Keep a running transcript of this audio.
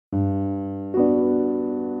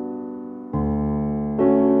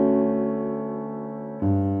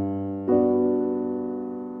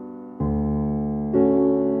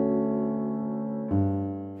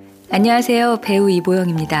안녕하세요. 배우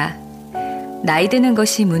이보영입니다. 나이 드는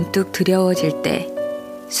것이 문득 두려워질 때,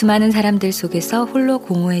 수많은 사람들 속에서 홀로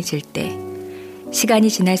공허해질 때, 시간이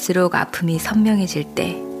지날수록 아픔이 선명해질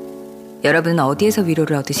때, 여러분은 어디에서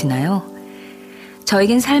위로를 얻으시나요?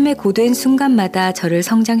 저에겐 삶의 고된 순간마다 저를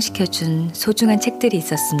성장시켜준 소중한 책들이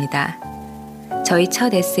있었습니다. 저희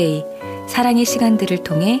첫 에세이, 사랑의 시간들을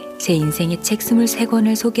통해 제 인생의 책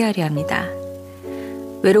 23권을 소개하려 합니다.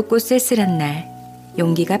 외롭고 쓸쓸한 날,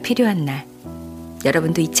 용기가 필요한 날,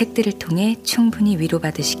 여러분도 이 책들을 통해 충분히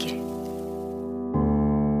위로받으시길.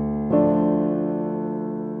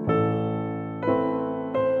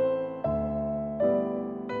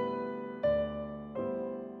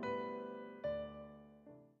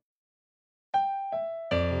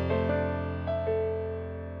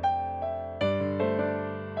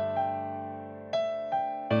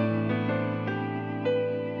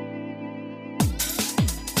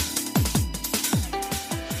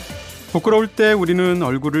 부끄러울 때 우리는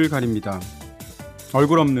얼굴을 가립니다.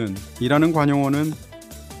 얼굴 없는 이라는 관용어는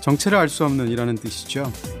정체를 알 수 없는 이라는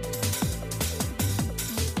뜻이죠.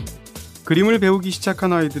 그림을 배우기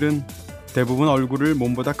시작한 아이들은 대부분 얼굴을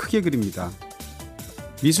몸보다 크게 그립니다.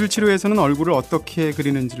 미술치료에서는 얼굴을 어떻게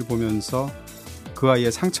그리는지를 보면서 그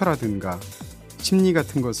아이의 상처라든가 심리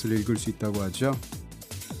같은 것을 읽을 수 있다고 하죠.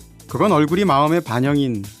 그건 얼굴이 마음의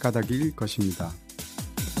반영인 까닭일 것입니다.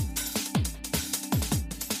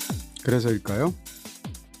 그래서일까요?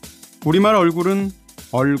 우리말 얼굴은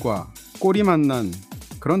얼과 꼴이 만난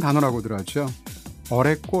그런 단어라고들 하죠.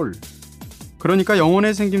 얼의 꼴. 그러니까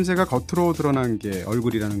영혼의 생김새가 겉으로 드러난 게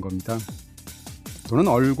얼굴이라는 겁니다. 또는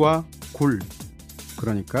얼과 굴.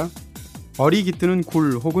 그러니까 얼이 깃드는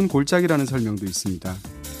굴 혹은 골짜기라는 설명도 있습니다.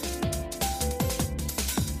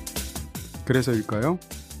 그래서일까요?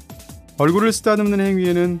 얼굴을 쓰다듬는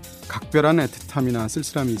행위에는 각별한 애틋함이나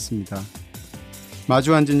쓸쓸함이 있습니다.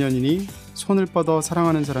 마주 앉은 연인이 손을 뻗어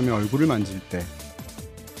사랑하는 사람의 얼굴을 만질 때,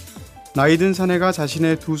 나이든 사내가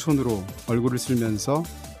자신의 두 손으로 얼굴을 쓸면서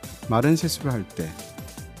마른 세수를 할 때,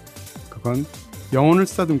 그건 영혼을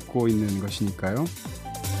쓰다듬고 있는 것이니까요.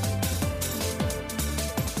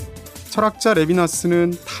 철학자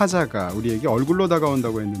레비나스는 타자가 우리에게 얼굴로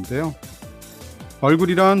다가온다고 했는데요.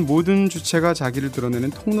 얼굴이란 모든 주체가 자기를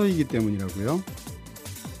드러내는 통로이기 때문이라고요.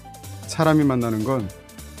 사람이 만나는 건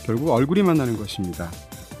결국 얼굴이 만나는 것입니다.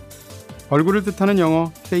 얼굴을 뜻하는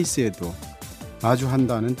영어 face에도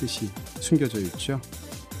마주한다는 뜻이 숨겨져 있죠.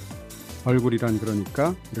 얼굴이란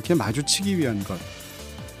그러니까 이렇게 마주치기 위한 것.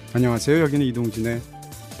 안녕하세요. 여기는 이동진의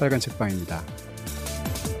빨간 책방입니다.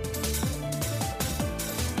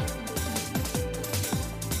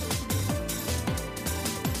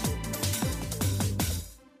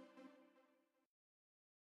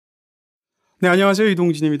 네, 안녕하세요.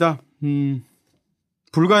 이동진입니다.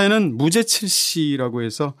 불가에는 무제칠시라고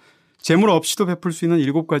해서 재물 없이도 베풀 수 있는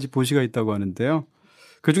 7가지 보시가 있다고 하는데요.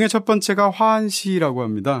 그중에 첫 번째가 화한시라고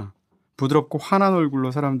합니다. 부드럽고 환한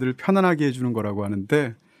얼굴로 사람들을 편안하게 해주는 거라고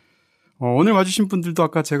하는데, 오늘 와주신 분들도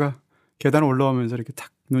아까 제가 계단 올라오면서 이렇게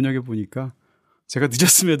탁 눈여겨보니까 제가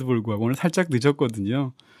늦었음에도 불구하고 오늘 살짝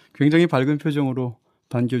늦었거든요. 굉장히 밝은 표정으로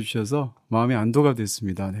반겨주셔서 마음이 안도가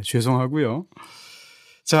됐습니다. 네, 죄송하고요.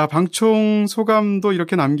 자, 방총 소감도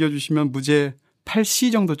이렇게 남겨주시면 무제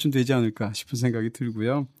 8시 정도쯤 되지 않을까 싶은 생각이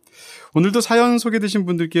들고요. 오늘도 사연 소개되신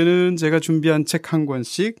분들께는 제가 준비한 책 한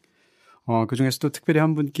권씩, 그중에서도 특별히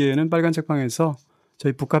한 분께는 빨간 책방에서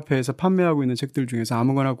저희 북카페에서 판매하고 있는 책들 중에서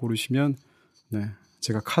아무거나 고르시면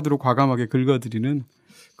제가 카드로 과감하게 긁어드리는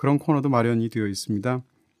그런 코너도 마련이 되어 있습니다.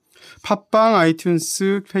 팟빵,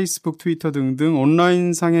 아이튠스, 페이스북, 트위터 등등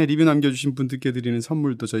온라인상에 리뷰 남겨주신 분들께 드리는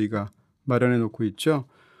선물도 저희가 마련해 놓고 있죠.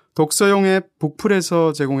 독서용 앱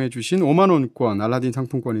북풀에서 제공해 주신 5만원권 알라딘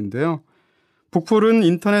상품권인데요. 북풀은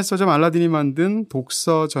인터넷 서점 알라딘이 만든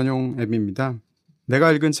독서 전용 앱입니다.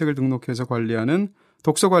 내가 읽은 책을 등록해서 관리하는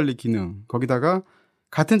독서관리 기능, 거기다가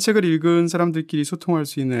같은 책을 읽은 사람들끼리 소통할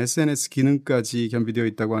수 있는 SNS 기능까지 겸비되어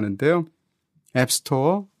있다고 하는데요.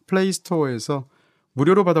 앱스토어, 플레이스토어에서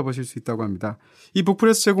무료로 받아보실 수 있다고 합니다. 이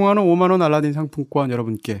북풀에서 제공하는 5만원 알라딘 상품권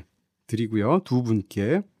여러분께 드리고요. 두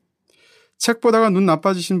분께 책 보다가 눈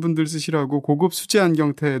나빠지신 분들 쓰시라고 고급 수제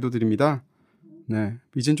안경테도 드립니다. 네,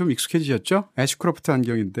 이젠 좀 익숙해지셨죠? 애쉬크로프트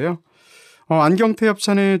안경인데요. 안경테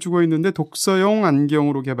협찬해 주고 있는데 독서용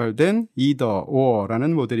안경으로 개발된 이더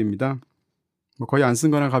오어라는 모델입니다. 거의 안 쓴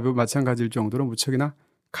거나 마찬가지일 정도로 무척이나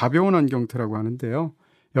가벼운 안경테라고 하는데요.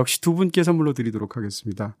 역시 두 분께 선물로 드리도록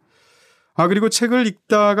하겠습니다. 그리고 책을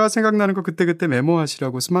읽다가 생각나는 거 그때그때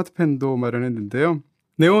메모하시라고 스마트펜도 마련했는데요.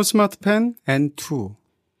 네오 스마트펜 N2.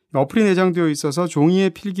 어플이 내장되어 있어서 종이에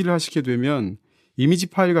필기를 하시게 되면 이미지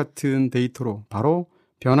파일 같은 데이터로 바로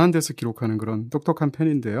변환돼서 기록하는 그런 똑똑한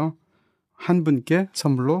편인데요. 한 분께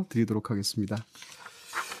선물로 드리도록 하겠습니다.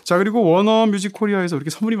 자, 그리고 워너뮤직 코리아에서 이렇게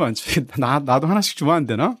선물이 많죠. 나도 하나씩 주면 안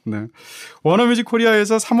되나? 네. 워너뮤직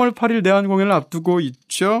코리아에서 3월 8일 내한 공연을 앞두고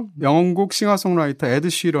있죠. 영국 싱어송라이터 에드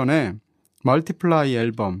시런의 멀티플라이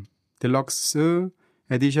앨범 딜럭스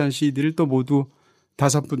에디션 CD를 또 모두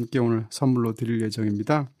 5분께 오늘 선물로 드릴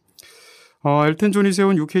예정입니다. 엘튼 존이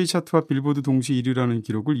세운 UK 차트와 빌보드 동시 1위라는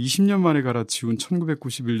기록을 20년 만에 갈아치운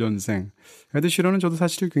 1991년생. 에드 시런은 저도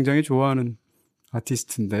사실 굉장히 좋아하는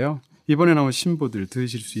아티스트인데요. 이번에 나온 신보들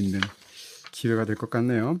들으실 수 있는 기회가 될 것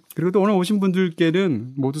같네요. 그리고 또 오늘 오신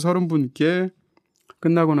분들께는 모두 30분께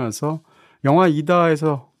끝나고 나서 영화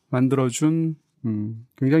이다에서 만들어준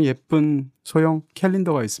굉장히 예쁜 소형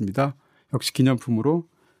캘린더가 있습니다. 역시 기념품으로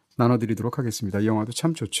나눠드리도록 하겠습니다. 이 영화도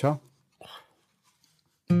참 좋죠.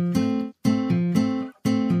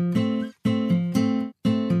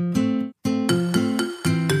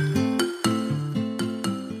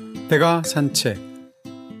 내가 산 책.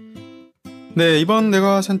 네, 이번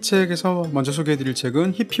내가 산 책에서 먼저 소개해드릴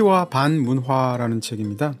책은 히피와 반문화라는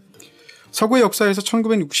책입니다. 서구의 역사에서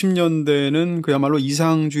 1960년대는 그야말로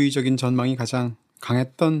이상주의적인 전망이 가장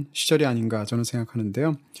강했던 시절이 아닌가 저는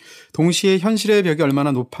생각하는데요. 동시에 현실의 벽이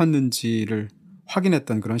얼마나 높았는지를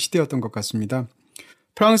확인했던 그런 시대였던 것 같습니다.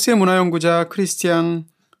 프랑스의 문화연구자 크리스티앙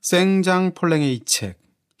생장 폴랭의 이 책,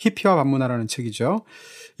 히피와 반문화라는 책이죠.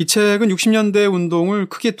 이 책은 60년대 운동을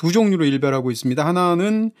크게 두 종류로 일별하고 있습니다.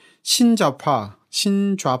 하나는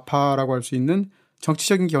신좌파라고 할 수 있는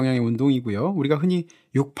정치적인 경향의 운동이고요. 우리가 흔히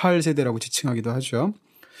 68세대라고 지칭하기도 하죠.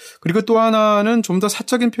 그리고 또 하나는 좀 더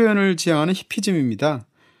사적인 표현을 지향하는 히피즘입니다.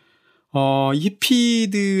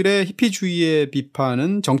 히피들의 히피주의의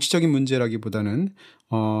비판은 정치적인 문제라기보다는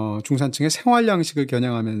중산층의 생활 양식을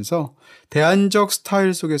겨냥하면서 대안적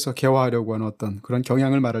스타일 속에서 개화하려고 하는 어떤 그런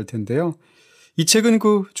경향을 말할 텐데요. 이 책은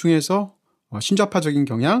그 중에서 신좌파적인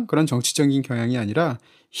경향, 그런 정치적인 경향이 아니라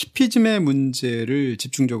히피즘의 문제를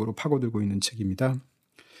집중적으로 파고들고 있는 책입니다.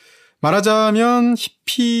 말하자면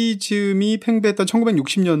히피즘이 팽배했던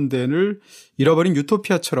 1960년대를 잃어버린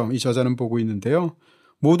유토피아처럼 이 저자는 보고 있는데요.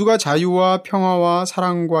 모두가 자유와 평화와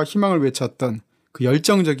사랑과 희망을 외쳤던 그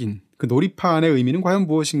열정적인 그 놀이판의 의미는 과연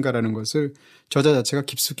무엇인가라는 것을 저자 자체가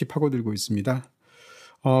깊숙이 파고들고 있습니다.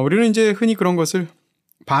 우리는 이제 흔히 그런 것을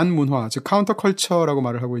반문화, 즉 카운터컬처라고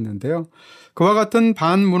말을 하고 있는데요. 그와 같은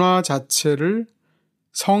반문화 자체를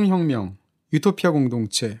성혁명, 유토피아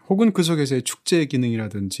공동체 혹은 그 속에서의 축제의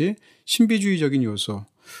기능이라든지 신비주의적인 요소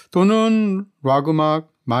또는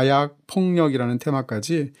락음악, 마약, 폭력이라는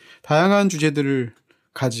테마까지 다양한 주제들을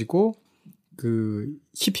가지고 그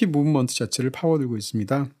히피 무브먼트 자체를 파고들고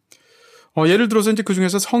있습니다. 예를 들어서 이제 그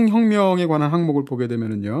중에서 성혁명에 관한 항목을 보게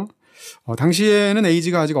되면은요. 당시에는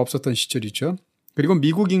에이즈가 아직 없었던 시절이죠. 그리고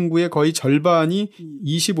미국 인구의 거의 절반이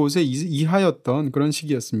 25세 이하였던 그런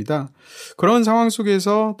시기였습니다. 그런 상황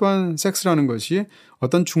속에서 또한 섹스라는 것이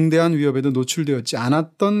어떤 중대한 위협에도 노출되었지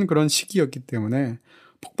않았던 그런 시기였기 때문에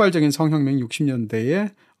폭발적인 성혁명이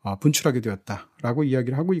 60년대에 분출하게 되었다라고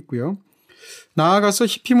이야기를 하고 있고요. 나아가서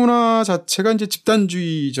히피 문화 자체가 이제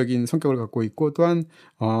집단주의적인 성격을 갖고 있고 또한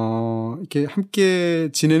이렇게 함께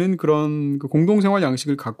지내는 그런 그 공동생활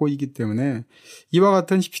양식을 갖고 있기 때문에 이와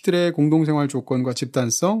같은 히피들의 공동생활 조건과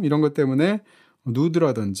집단성 이런 것 때문에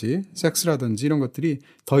누드라든지 섹스라든지 이런 것들이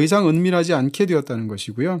더 이상 은밀하지 않게 되었다는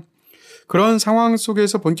것이고요. 그런 상황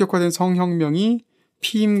속에서 본격화된 성혁명이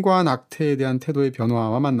피임과 낙태에 대한 태도의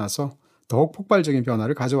변화와 만나서 더욱 폭발적인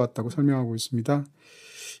변화를 가져왔다고 설명하고 있습니다.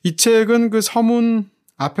 이 책은 그 서문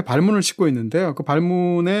앞에 발문을 싣고 있는데요. 그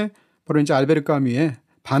발문에 바로 이제 알베르 까뮈의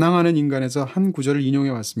반항하는 인간에서 한 구절을 인용해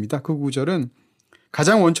왔습니다. 그 구절은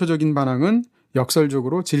가장 원초적인 반항은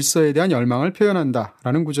역설적으로 질서에 대한 열망을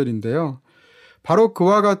표현한다라는 구절인데요. 바로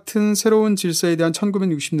그와 같은 새로운 질서에 대한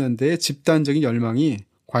 1960년대의 집단적인 열망이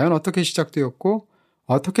과연 어떻게 시작되었고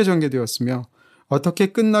어떻게 전개되었으며 어떻게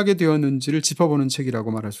끝나게 되었는지를 짚어보는 책이라고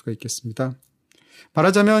말할 수가 있겠습니다.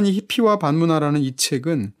 말하자면 이 히피와 반문화라는 이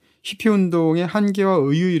책은 히피 운동의 한계와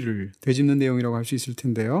의의를 되짚는 내용이라고 할 수 있을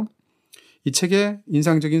텐데요. 이 책의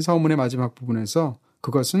인상적인 서문의 마지막 부분에서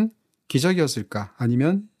그것은 기적이었을까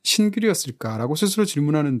아니면 신기루였을까라고 스스로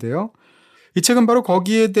질문하는데요. 이 책은 바로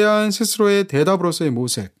거기에 대한 스스로의 대답으로서의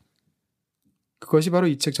모색, 그것이 바로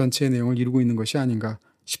이 책 전체의 내용을 이루고 있는 것이 아닌가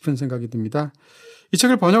싶은 생각이 듭니다. 이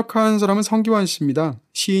책을 번역한 사람은 성기환 씨입니다.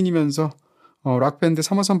 시인이면서 락밴드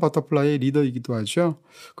서머선 버터플라이의 리더이기도 하죠.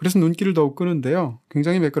 그래서 눈길을 더욱 끄는데요.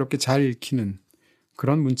 굉장히 매끄럽게 잘 읽히는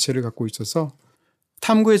그런 문체를 갖고 있어서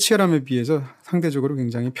탐구의 치열함에 비해서 상대적으로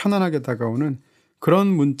굉장히 편안하게 다가오는 그런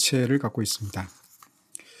문체를 갖고 있습니다.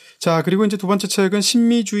 자, 그리고 이제 두 번째 책은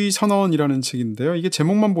신미주의 선언이라는 책인데요. 이게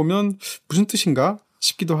제목만 보면 무슨 뜻인가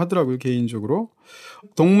싶기도 하더라고요, 개인적으로.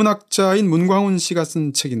 동문학자인 문광훈 씨가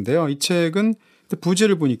쓴 책인데요. 이 책은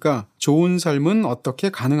부제를 보니까 좋은 삶은 어떻게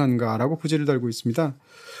가능한가라고 부제를 달고 있습니다.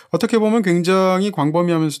 어떻게 보면 굉장히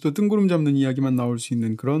광범위하면서도 뜬구름 잡는 이야기만 나올 수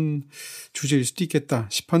있는 그런 주제일 수도 있겠다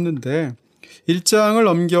싶었는데 1장을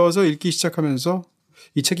넘겨서 읽기 시작하면서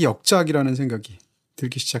이 책이 역작이라는 생각이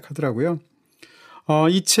들기 시작하더라고요.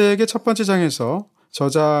 이 책의 첫 번째 장에서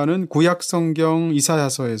저자는 구약 성경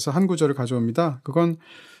이사야서에서 한 구절을 가져옵니다. 그건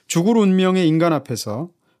죽을 운명의 인간 앞에서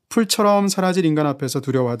풀처럼 사라질 인간 앞에서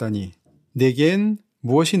두려워하다니 내겐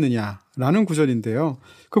무엇이 있느냐라는 구절인데요.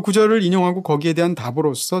 그 구절을 인용하고 거기에 대한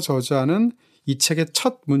답으로서 저자는 이 책의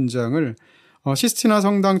첫 문장을 시스티나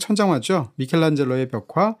성당 천장화죠. 미켈란젤로의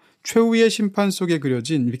벽화 최후의 심판 속에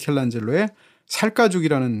그려진 미켈란젤로의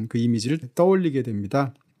살가죽이라는 그 이미지를 떠올리게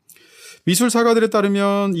됩니다. 미술사가들에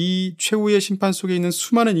따르면 이 최후의 심판 속에 있는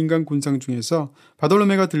수많은 인간 군상 중에서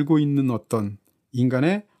바돌로메가 들고 있는 어떤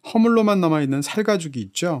인간의 허물로만 남아있는 살가죽이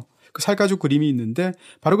있죠. 그 살가죽 그림이 있는데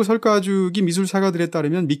바로 그 살가죽이 미술사가들에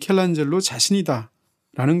따르면 미켈란젤로 자신이다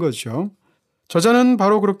라는 거죠. 저자는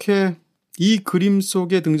바로 그렇게 이 그림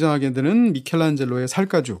속에 등장하게 되는 미켈란젤로의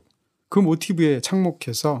살가죽 그 모티브에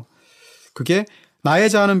착목해서 그게 나의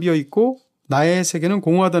자아는 비어있고 나의 세계는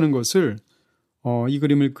공허하다는 것을 이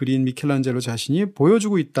그림을 그린 미켈란젤로 자신이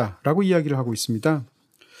보여주고 있다라고 이야기를 하고 있습니다.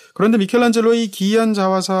 그런데 미켈란젤로의 이 기이한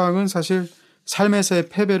자화상은 사실 삶에서의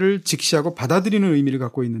패배를 직시하고 받아들이는 의미를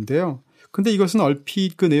갖고 있는데요. 근데 이것은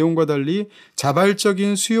얼핏 그 내용과 달리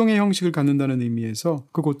자발적인 수용의 형식을 갖는다는 의미에서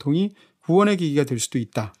그 고통이 구원의 계기가 될 수도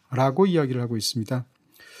있다라고 이야기를 하고 있습니다.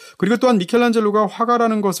 그리고 또한 미켈란젤로가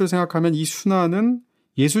화가라는 것을 생각하면 이 순환은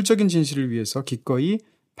예술적인 진실을 위해서 기꺼이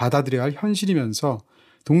받아들여야 할 현실이면서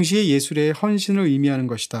동시에 예술의 헌신을 의미하는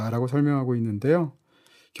것이다 라고 설명하고 있는데요.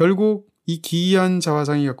 결국 이 기이한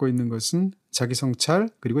자화상이 갖고 있는 것은 자기 성찰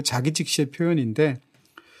그리고 자기 직시의 표현인데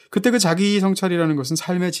그때 그 자기 성찰이라는 것은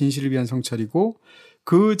삶의 진실을 위한 성찰이고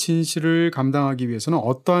그 진실을 감당하기 위해서는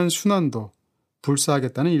어떠한 순환도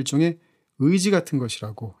불사하겠다는 일종의 의지 같은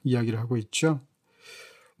것이라고 이야기를 하고 있죠.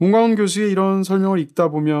 문광훈 교수의 이런 설명을 읽다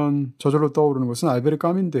보면 저절로 떠오르는 것은 알베르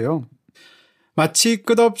까뮈인데요. 마치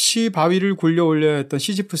끝없이 바위를 굴려 올려야 했던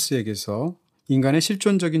시지프스에게서 인간의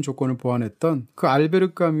실존적인 조건을 보완했던 그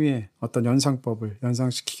알베르 까뮈의 어떤 연상법을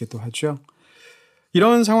연상시키기도 하죠.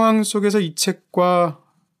 이런 상황 속에서 이 책과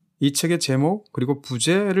이 책의 제목 그리고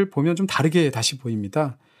부제를 보면 좀 다르게 다시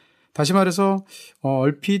보입니다. 다시 말해서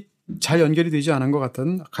얼핏 잘 연결이 되지 않은 것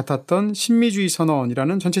같았던 신미주의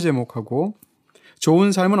선언이라는 전체 제목하고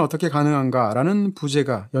좋은 삶은 어떻게 가능한가라는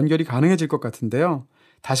부제가 연결이 가능해질 것 같은데요.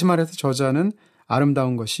 다시 말해서 저자는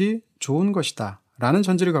아름다운 것이 좋은 것이다 라는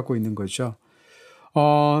전제를 갖고 있는 거죠.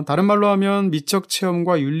 다른 말로 하면 미적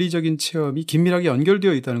체험과 윤리적인 체험이 긴밀하게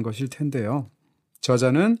연결되어 있다는 것일 텐데요.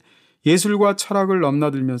 저자는 예술과 철학을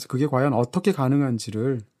넘나들면서 그게 과연 어떻게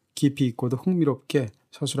가능한지를 깊이 있고도 흥미롭게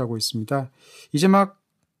서술하고 있습니다. 이제 막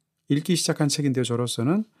읽기 시작한 책인데요.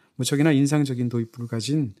 저로서는 무척이나 인상적인 도입부를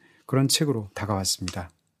가진 그런 책으로 다가왔습니다.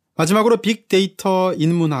 마지막으로 빅데이터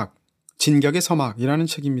인문학, 진격의 서막이라는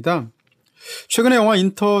책입니다. 최근에 영화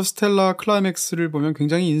인터스텔라 클라이맥스를 보면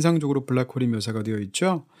굉장히 인상적으로 블랙홀이 묘사가 되어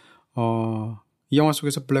있죠. 이 영화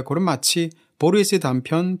속에서 블랙홀은 마치 보르헤스의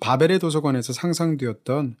단편 바벨의 도서관에서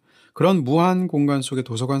상상되었던 그런 무한 공간 속의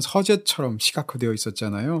도서관 서재처럼 시각화되어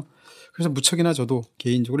있었잖아요. 그래서 무척이나 저도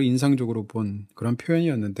개인적으로 인상적으로 본 그런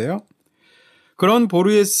표현이었는데요. 그런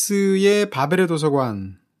보르헤스의 바벨의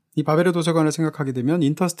도서관, 이 바벨의 도서관을 생각하게 되면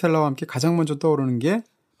인터스텔라와 함께 가장 먼저 떠오르는 게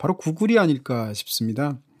바로 구글이 아닐까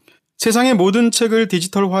싶습니다. 세상의 모든 책을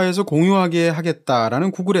디지털화해서 공유하게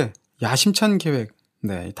하겠다라는 구글의 야심찬 계획,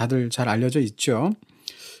 네, 다들 잘 알려져 있죠.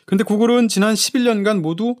 그런데 구글은 지난 11년간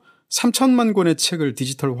모두 3천만 권의 책을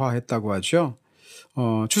디지털화했다고 하죠.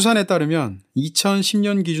 추산에 따르면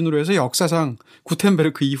 2010년 기준으로 해서 역사상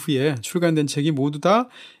구텐베르크 이후에 출간된 책이 모두 다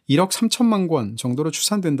 1억 3천만 권 정도로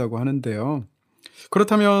추산된다고 하는데요.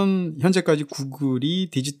 그렇다면 현재까지 구글이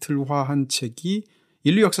디지털화한 책이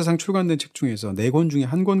인류 역사상 출간된 책 중에서 4권 중에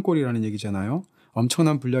 1권꼴이라는 얘기잖아요.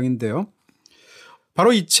 엄청난 분량인데요.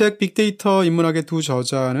 바로 이 책 빅데이터 인문학의 두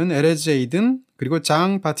저자는 에레즈 에이든 그리고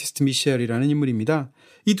장 바티스트 미셸이라는 인물입니다.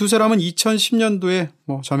 이 두 사람은 2010년도에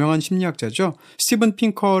저명한 심리학자죠. 스티븐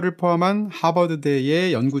핑커를 포함한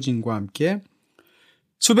하버드대의 연구진과 함께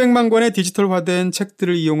수백만 권의 디지털화된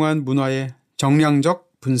책들을 이용한 문화의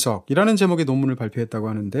정량적 분석이라는 제목의 논문을 발표했다고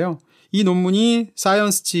하는데요. 이 논문이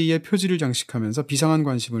사이언스지의 표지를 장식하면서 비상한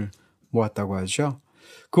관심을 모았다고 하죠.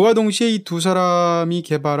 그와 동시에 이 두 사람이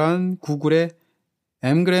개발한 구글의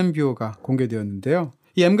엠그램 뷰어가 공개되었는데요.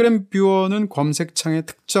 이 엠그램 뷰어는 검색창에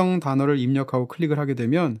특정 단어를 입력하고 클릭을 하게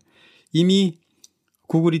되면 이미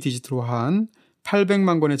구글이 디지털화한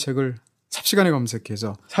 800만 권의 책을 삽시간에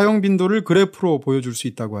검색해서 사용 빈도를 그래프로 보여줄 수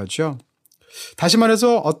있다고 하죠. 다시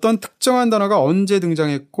말해서 어떤 특정한 단어가 언제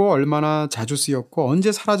등장했고 얼마나 자주 쓰였고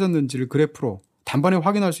언제 사라졌는지를 그래프로 단번에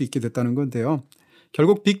확인할 수 있게 됐다는 건데요.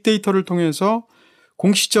 결국 빅데이터를 통해서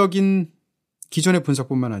공시적인 기존의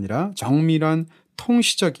분석뿐만 아니라 정밀한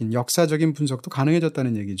통시적인 역사적인 분석도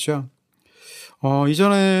가능해졌다는 얘기죠.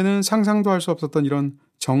 이전에는 상상도 할 수 없었던 이런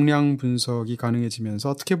정량 분석이 가능해지면서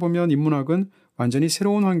어떻게 보면 인문학은 완전히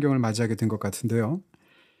새로운 환경을 맞이하게 된 것 같은데요.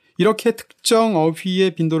 이렇게 특정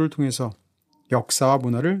어휘의 빈도를 통해서 역사와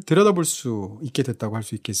문화를 들여다볼 수 있게 됐다고 할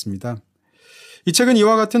수 있겠습니다. 이 책은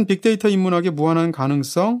이와 같은 빅데이터 인문학의 무한한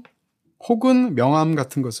가능성 혹은 명암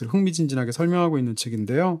같은 것을 흥미진진하게 설명하고 있는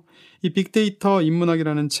책인데요. 이 빅데이터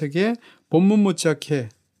인문학이라는 책의 본문 못지않게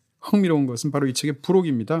흥미로운 것은 바로 이 책의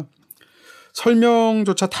부록입니다.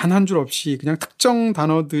 설명조차 단 한 줄 없이 그냥 특정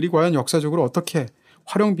단어들이 과연 역사적으로 어떻게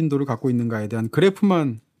활용 빈도를 갖고 있는가에 대한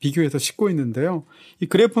그래프만 비교해서 싣고 있는데요. 이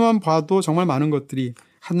그래프만 봐도 정말 많은 것들이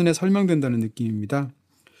한눈에 설명된다는 느낌입니다.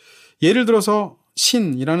 예를 들어서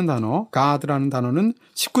신이라는 단어, God라는 단어는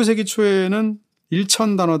 19세기 초에는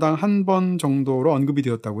 1,000단어당 한 번 정도로 언급이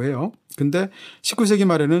되었다고 해요. 근데 19세기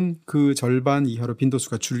말에는 그 절반 이하로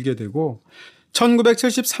빈도수가 줄게 되고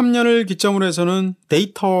 1973년을 기점으로 해서는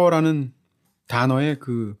데이터라는 단어의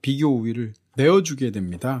그 비교 우위를 내어주게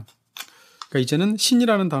됩니다. 그러니까 이제는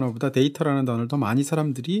신이라는 단어보다 데이터라는 단어를 더 많이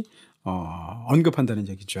사람들이 언급한다는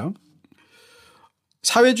얘기죠.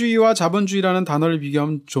 사회주의와 자본주의라는 단어를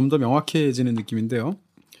비교하면 좀 더 명확해지는 느낌인데요.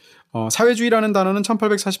 사회주의라는 단어는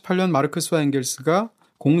 1848년 마르크스와 엥겔스가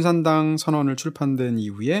공산당 선언을 출판된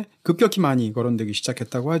이후에 급격히 많이 거론되기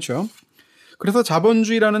시작했다고 하죠. 그래서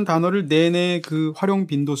자본주의라는 단어를 내내 그 활용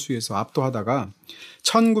빈도수에서 압도하다가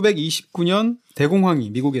 1929년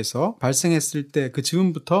대공황이 미국에서 발생했을 때 그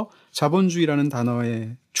즈음부터 자본주의라는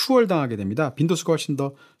단어에 추월당하게 됩니다. 빈도수가 훨씬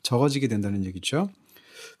더 적어지게 된다는 얘기죠.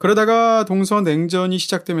 그러다가 동서냉전이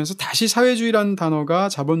시작되면서 다시 사회주의라는 단어가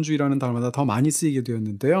자본주의라는 단어보다 더 많이 쓰이게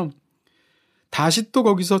되었는데요. 다시 또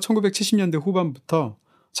거기서 1970년대 후반부터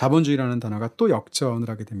자본주의라는 단어가 또 역전을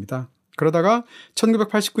하게 됩니다. 그러다가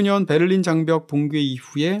 1989년 베를린 장벽 붕괴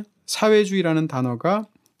이후에 사회주의라는 단어가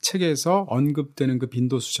책에서 언급되는 그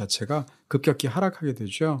빈도수 자체가 급격히 하락하게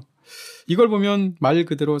되죠. 이걸 보면 말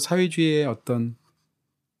그대로 사회주의의 어떤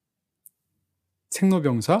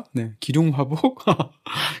생로병사, 기륭화복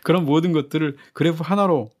그런 모든 것들을 그래프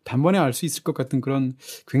하나로 단번에 알 수 있을 것 같은 그런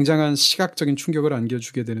굉장한 시각적인 충격을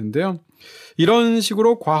안겨주게 되는데요. 이런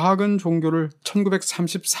식으로 과학은 종교를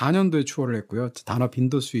 1934년도에 추월을 했고요. 단어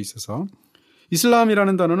빈도수에 있어서.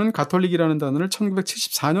 이슬람이라는 단어는 가톨릭이라는 단어를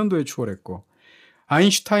 1974년도에 추월했고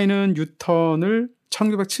아인슈타인은 뉴턴을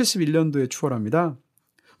 1971년도에 추월합니다.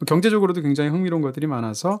 경제적으로도 굉장히 흥미로운 것들이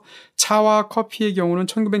많아서 차와 커피의 경우는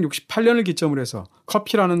 1968년을 기점으로 해서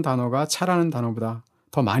커피라는 단어가 차라는 단어보다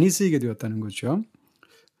더 많이 쓰이게 되었다는 거죠.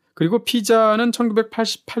 그리고 피자는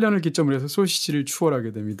 1988년을 기점으로 해서 소시지를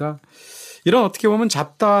추월하게 됩니다. 이런 어떻게 보면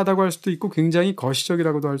잡다하다고 할 수도 있고 굉장히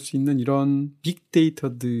거시적이라고도 할 수 있는 이런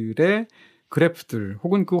빅데이터들의 그래프들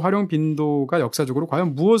혹은 그 활용 빈도가 역사적으로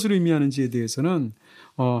과연 무엇을 의미하는지에 대해서는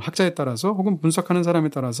학자에 따라서 혹은 분석하는 사람에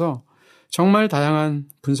따라서 정말 다양한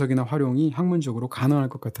분석이나 활용이 학문적으로 가능할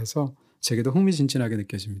것 같아서 제게도 흥미진진하게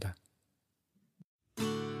느껴집니다.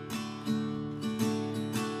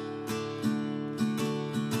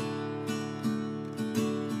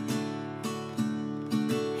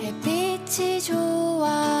 햇빛이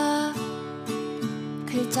좋아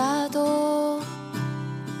글자도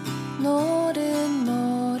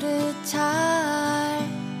노릇노릇 잘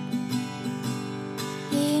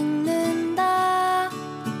읽는다.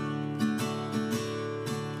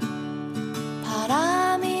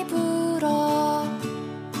 바람이 불어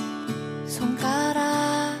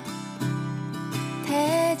손가락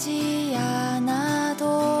대지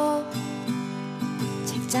않아도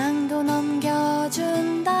책장도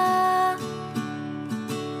넘겨준다.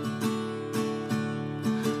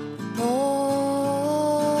 오,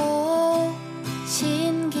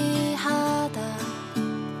 신기하다.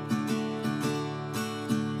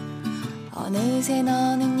 어느새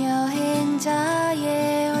너는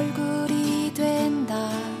여행자의 얼굴이 된다.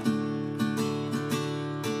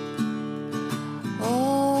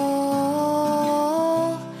 오,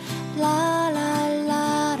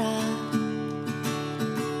 라라라라.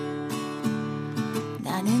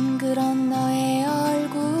 나는 그런 너의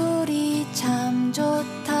얼굴이 참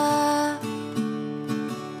좋다.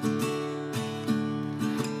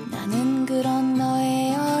 나는 그런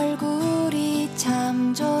너의 얼굴이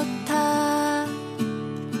참 좋다.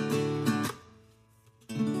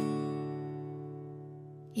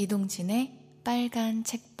 이동진의 빨간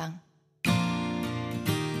책방.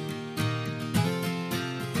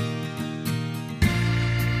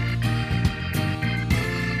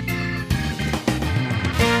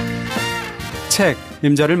 책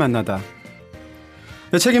임자를 만나다.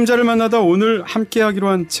 네, 책 임자를 만나다 오늘 함께하기로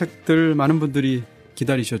한 책들 많은 분들이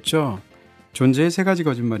기다리셨죠. 존재의 세 가지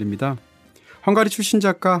거짓말입니다. 헝가리 출신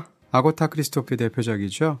작가 아고타 크리스토프의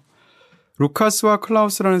대표작이죠. 루카스와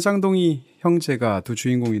클라우스라는 쌍둥이 형제가 두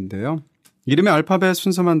주인공인데요. 이름의 알파벳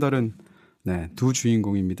순서만 다른 두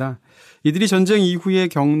주인공입니다. 이들이 전쟁 이후에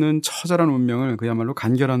겪는 처절한 운명을 그야말로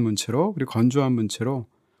간결한 문체로 그리고 건조한 문체로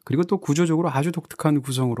그리고 또 구조적으로 아주 독특한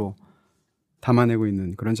구성으로 담아내고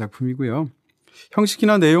있는 그런 작품이고요.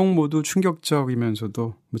 형식이나 내용 모두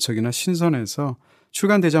충격적이면서도 무척이나 신선해서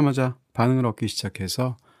출간되자마자 반응을 얻기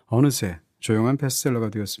시작해서 어느새 조용한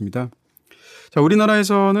베스트셀러가 되었습니다. 자,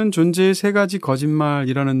 우리나라에서는 존재의 세 가지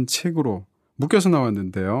거짓말이라는 책으로 묶여서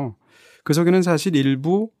나왔는데요. 그 속에는 사실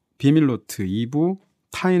 1부 비밀노트, 2부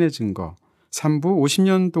타인의 증거, 3부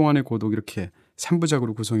 50년 동안의 고독 이렇게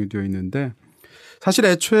 3부작으로 구성이 되어 있는데 사실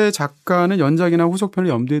애초에 작가는 연작이나 후속편을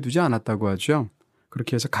염두에 두지 않았다고 하죠.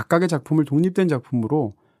 그렇게 해서 각각의 작품을 독립된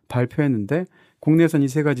작품으로 발표했는데 국내에선 이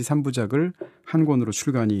세 가지 3부작을 한 권으로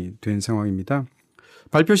출간이 된 상황입니다.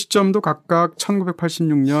 발표 시점도 각각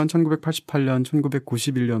 1986년, 1988년,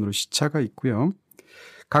 1991년으로 시차가 있고요.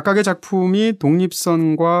 각각의 작품이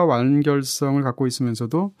독립성과 완결성을 갖고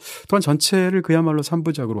있으면서도 또한 전체를 그야말로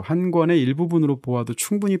 3부작으로 한 권의 일부분으로 보아도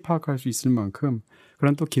충분히 파악할 수 있을 만큼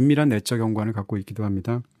그런 또 긴밀한 내적 연관을 갖고 있기도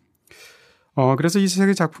합니다. 그래서 이 세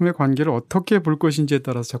개 작품의 관계를 어떻게 볼 것인지에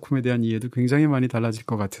따라서 작품에 대한 이해도 굉장히 많이 달라질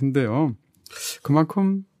것 같은데요.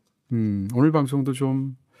 그만큼 오늘 방송도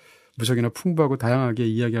좀 무척이나 풍부하고 다양하게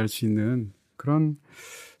이야기할 수 있는 그런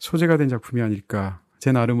소재가 된 작품이 아닐까.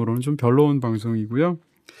 제 나름으로는 좀 별로운 방송이고요.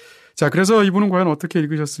 자, 그래서 이분은 과연 어떻게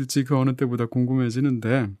읽으셨을지 그 어느 때보다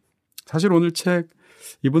궁금해지는데 사실 오늘 책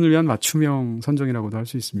이분을 위한 맞춤형 선정이라고도 할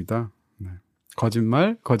수 있습니다. 네.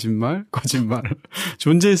 거짓말, 거짓말, 거짓말.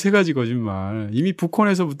 존재의 세 가지 거짓말. 이미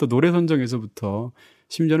북콘에서부터 노래 선정에서부터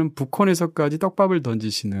심지어는 북콘에서까지 떡밥을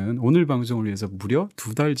던지시는 오늘 방송을 위해서 무려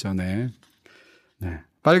 2달 전에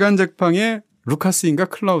빨간 잭팡의 루카스인가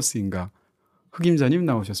클라우스인가 흑임자님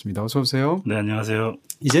나오셨습니다. 어서 오세요. 네, 안녕하세요.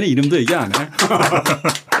 이제는 이름도 얘기 안 해.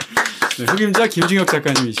 흑임자 김중혁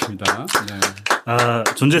작가님이십니다. 네.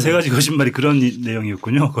 존재 세 가지 거짓말이 그런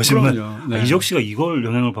내용이었군요. 거짓말. 네. 이적 씨가 이걸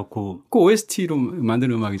영향을 받고. 그 OST로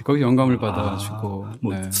만든 음악이죠. 거기 영감을 받아가지고.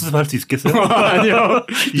 수습할 수 있겠어요? 아니요.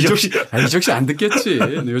 이적 씨 안 듣겠지.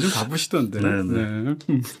 네, 요즘 바쁘시던데. 네.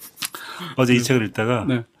 어제 이 책을 읽다가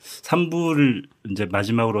 3부를 이제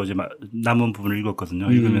마지막으로 어제 남은 부분을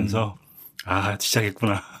읽었거든요. 읽으면서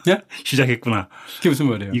시작했구나. 예? 시작했구나. 그게 무슨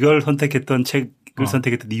말이에요? 이걸 선택했던 책을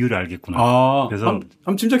선택했던 이유를 알겠구나. 그래서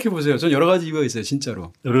한번 짐작해 보세요. 전 여러 가지 이유가 있어요,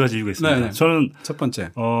 진짜로. 여러 가지 이유가 있습니다. 네네. 저는 첫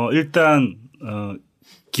번째. 일단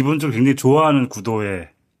기본적으로 굉장히 좋아하는 구도의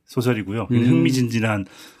소설이고요. 흥미진진한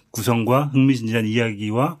구성과 흥미진진한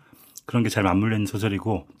이야기와 그런 게 잘 맞물려 있는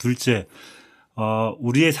소설이고, 둘째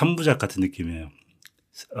우리의 3부작 같은 느낌이에요.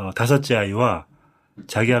 다섯째 아이와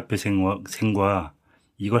자기 앞의 생과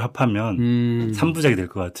이걸 합하면 3부작이 될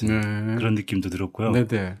것 같은 그런 느낌도 들었고요.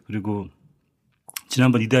 네네. 그리고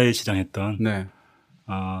지난번 이다혜 씨랑 했던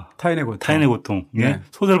타인의 고통의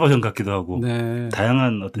소설 버전 같기도 하고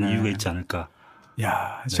다양한 어떤 이유가 있지 않을까.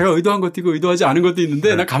 야, 제가 의도한 것도 있고 의도하지 않은 것도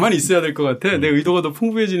있는데 난 가만히 있어야 될 것 같아. 내 의도가 더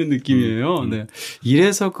풍부해지는 느낌이에요. 네.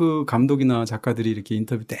 이래서 그 감독이나 작가들이 이렇게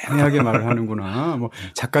인터뷰 땡하게 말을 하는구나. 뭐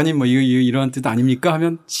작가님 뭐 이런 뜻 아닙니까?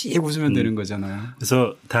 하면 씩 웃으면 되는 거잖아요.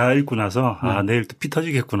 그래서 다 읽고 나서 내일 또 피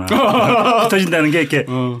터지겠구나. 피 터진다는 게 이렇게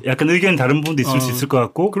약간 의견이 다른 부분도 있을 수 있을 것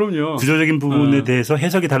같고. 그럼요. 구조적인 부분에 대해서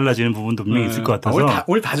해석이 달라지는 부분도 분명히 있을 것 같아서.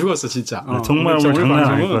 오늘 다 죽었어 진짜. 정말 오늘 장난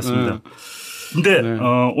아닐 것 같습니다. 근데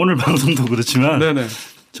오늘 방송도 그렇지만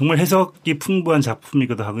정말 해석이 풍부한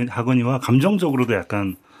작품이기도 하거니와 감정적으로도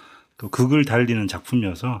약간 또 극을 달리는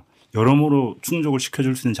작품이어서 여러모로 충족을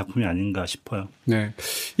시켜줄 수 있는 작품이 아닌가 싶어요. 네,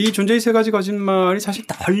 이 존재의 세 가지 거짓말이 사실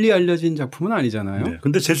널리 알려진 작품은 아니잖아요. 네.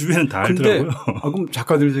 근데 제 주위에는 다 알더라고요. 그럼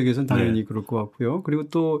작가들 세계에서는 당연히 그럴 것 같고요. 그리고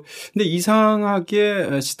또 근데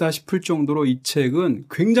이상하게 시다 싶을 정도로 이 책은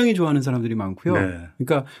굉장히 좋아하는 사람들이 많고요.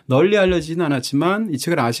 그러니까 널리 알려지진 않았지만 이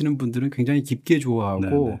책을 아시는 분들은 굉장히 깊게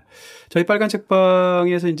좋아하고 저희 빨간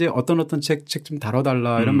책방에서 이제 어떤 책 좀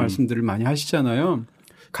다뤄달라 이런 말씀들을 많이 하시잖아요.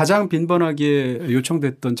 가장 빈번하게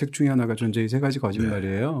요청됐던 책 중에 하나가 존재의 세 가지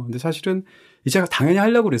거짓말이에요. 근데 사실은 이 제가 당연히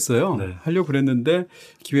하려고 그랬어요. 하려고 그랬는데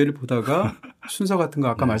기회를 보다가 순서 같은 거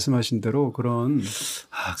아까 말씀하신 대로 그런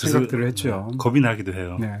생각들을 했죠. 겁이 나기도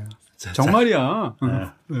해요. 정말이야.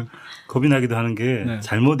 겁이 나기도 하는 게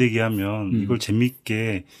잘못 얘기하면 이걸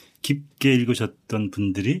재미있게 깊게 읽으셨던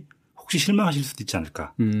분들이 혹시 실망하실 수도 있지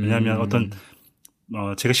않을까. 왜냐하면 어떤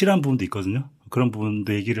제가 싫어하는 부분도 있거든요. 그런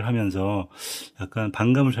부분도 얘기를 하면서 약간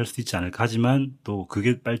반감을 살 수도 있지 않을까. 하지만 또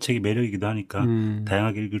그게 빨책의 매력이기도 하니까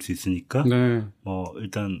다양하게 읽을 수 있으니까 네. 뭐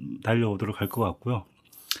일단 달려오도록 할 것 같고요.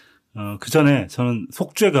 그 전에 저는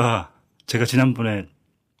속죄가 제가 지난번에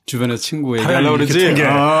주변에 친구 다양하게 얘기하려고 그러지?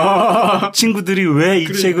 이렇게 친구들이 왜 이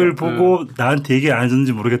그러니까. 책을 보고 나한테 얘기 안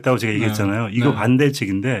해줬는지 모르겠다고 제가 얘기했잖아요. 이거 네. 반대의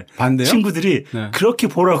책인데 반대요? 친구들이 네. 그렇게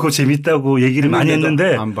보라고 재밌다고 얘기를 많이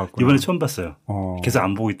했는데 안 봤구나. 이번에 처음 봤어요. 계속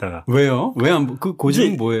안 보고 있다가. 왜요? 왜 안, 그 고집은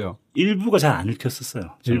이제 뭐예요? 일부가 잘 안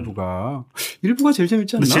읽혔었어요. 저는. 일부가 제일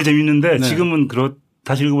재밌지 않나? 제일 재밌는데 네. 지금은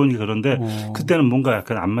다시 읽어보니까 그런데 어. 그때는 뭔가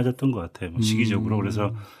약간 안 맞았던 것 같아요. 뭐 시기적으로.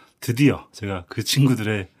 그래서 드디어 제가 그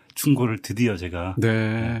친구들의 충고를 드디어 제가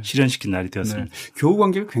네. 실현시킨 날이 되었습니다. 네. 교우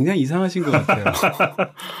관계가 굉장히 이상하신 것 같아요.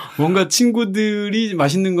 뭔가 친구들이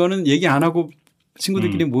맛있는 거는 얘기 안 하고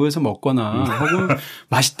친구들끼리 모여서 먹거나 혹은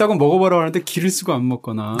맛있다고 먹어보라고 하는데 기를 쓰고 안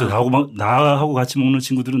먹거나. 나하고 같이 먹는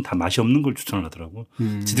친구들은 다 맛이 없는 걸 추천을 하더라고.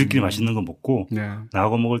 지들끼리 맛있는 거 먹고 네.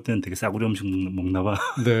 나하고 먹을 때는 되게 싸구려 음식 먹나 봐.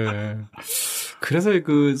 네. 그래서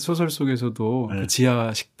그 소설 속에서도 네. 그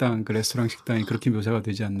지하 식당, 그 레스토랑 식당이 그렇게 묘사가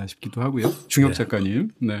되지 않나 싶기도 하고요. 중혁 네. 작가님.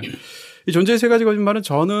 네. 이 존재의 세 가지 거짓말은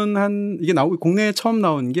저는 이게 국내에 처음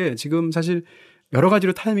나온 게 지금 사실 여러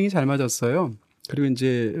가지로 타이밍이 잘 맞았어요. 그리고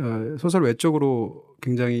이제 소설 외적으로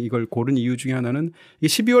굉장히 이걸 고른 이유 중에 하나는 이게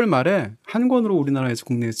 12월 말에 한 권으로 우리나라에서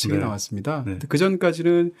국내에서 책이 네. 나왔습니다. 네. 그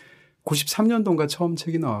전까지는 93년도인가 처음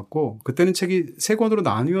책이 나왔고 그때는 책이 세 권으로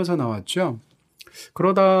나뉘어서 나왔죠.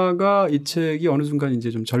 그러다가 이 책이 어느 순간 이제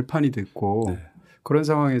좀 절판이 됐고 네. 그런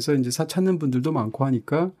상황에서 이제 찾는 분들도 많고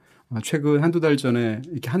하니까 최근 한두 달 전에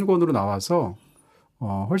이렇게 한 권으로 나와서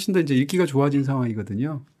훨씬 더 이제 읽기가 좋아진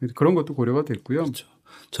상황이거든요. 그런 것도 고려가 됐고요. 그렇죠.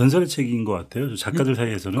 전설의 책인 것 같아요. 작가들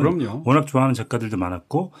사이에서는. 그럼요. 워낙 좋아하는 작가들도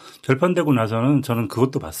많았고 절판되고 나서는 저는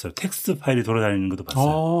그것도 봤어요. 텍스트 파일이 돌아다니는 것도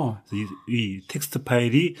봤어요. 그래서 이 텍스트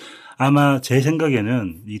파일이 아마 제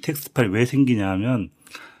생각에는 이 텍스트 파일이 왜 생기냐 하면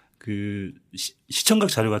그 시청각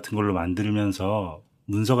자료 같은 걸로 만들면서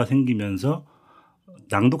문서가 생기면서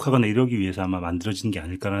낭독하거나 이러기 위해서 아마 만들어진 게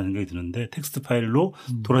아닐까라는 생각이 드는데 텍스트 파일로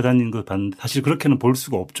돌아다니는 걸 봤는데 사실 그렇게는 볼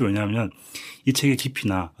수가 없죠. 왜냐하면 이 책의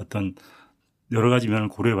깊이나 어떤 여러 가지 면을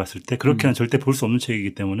고려해 봤을 때 그렇게는 절대 볼 수 없는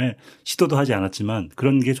책이기 때문에 시도도 하지 않았지만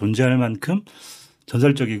그런 게 존재할 만큼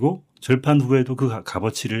전설적이고 절판 후에도 그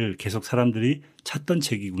값어치를 계속 사람들이 찾던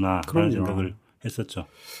책이구나 그런 생각을 했었죠.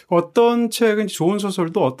 어떤 책은 좋은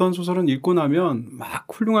소설도 어떤 소설은 읽고 나면 막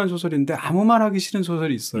훌륭한 소설인데 아무 말 하기 싫은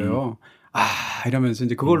소설이 있어요. 이러면서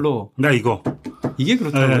이제 그걸로 나 이거 이게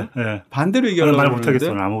그렇다고요? 네. 반대로 얘기하려고 말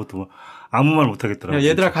못하겠어. 아무것도 아무 말 못하겠더라고.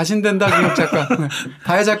 얘들아 가신댄다 김혁 작가.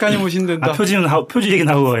 다혜 작가님 오신댄다. 표지 얘기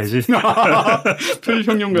나오고 가야지. 표지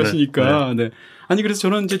평론 가시니까. 네. 아니 그래서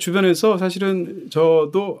저는 이제 주변에서 사실은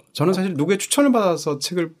저는 사실 누구의 추천을 받아서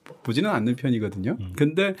책을 보지는 않는 편이거든요.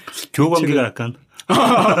 근데 교우 관계가 약간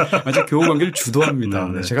맞아 교우 관계를 주도합니다.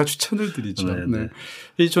 네. 제가 추천을 드리죠. 네. 네.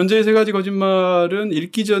 이 존재의 세 가지 거짓말은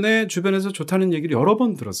읽기 전에 주변에서 좋다는 얘기를 여러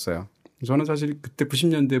번 들었어요. 저는 사실 그때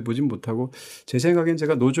 90년대에 보진 못하고 제 생각엔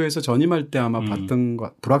제가 노조에서 전임할 때 아마 봤던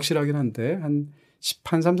거 불확실하긴 한데 한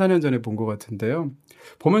 3, 4년 전에 본 것 같은데요.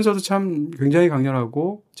 보면서도 참 굉장히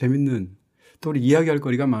강렬하고 재밌는 또 우리 이야기할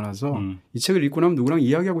거리가 많아서 이 책을 읽고 나면 누구랑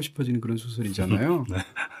이야기하고 싶어지는 그런 소설이잖아요. 네.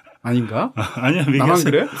 아닌가? 아니요. 나만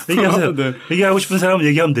그래? 얘기하세요. 네. 얘기하고 싶은 사람은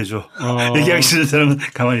얘기하면 되죠. 얘기하기 싫은 사람은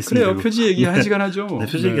가만히 있으면 그래요. 되고. 표지 얘기 한 시간 하죠. 네,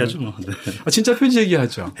 표지 얘기하죠. 뭐. 네. 진짜 표지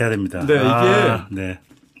얘기하죠. 해야 됩니다. 네, 이게 네.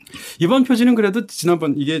 이번 표지는 그래도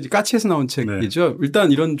지난번 이게 까치에서 나온 책이죠. 네.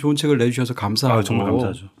 일단 이런 좋은 책을 내주셔서 감사하고 정말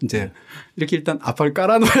감사하죠. 이제 이렇게 일단 앞을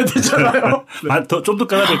깔아놓아야 되잖아요. 네. 좀 더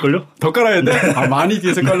깔아야 될걸요? 더 깔아야 돼? 많이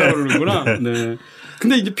뒤에서 깔라고 그러는구나. 네.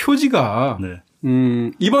 근데 이제 표지가 네.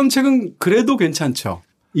 이번 책은 그래도 괜찮죠.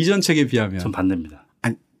 이전 책에 비하면. 전 반대입니다.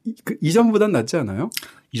 아니, 이전보단 낫지 않아요?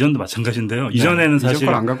 이전도 마찬가지인데요. 이전에는 사실 이전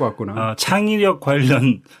걸 안 갖고 왔구나. 창의력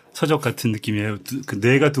관련 서적 같은 느낌이에요. 그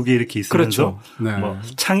뇌가 두 개 이렇게 있으면서 그렇죠. 네. 뭐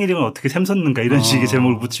창의력은 어떻게 샘솟는가 이런 식의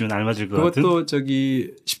제목을 붙이면 알맞을 것 같은. 그것도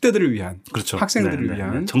저기 10대들을 위한, 그렇죠. 학생들을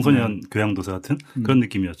위한 청소년 교양도서 같은 그런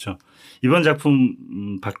느낌이었죠. 이번 작품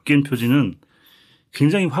바뀐 표지는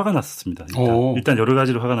굉장히 화가 났었습니다. 일단 여러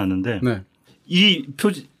가지로 화가 났는데 네. 이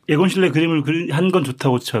표지 에곤 실레 그림을 한 건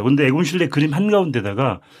좋다고 쳐요. 그런데 에곤 실레 그림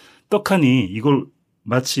한가운데다가 떡하니 이걸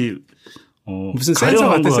마치 무슨 센서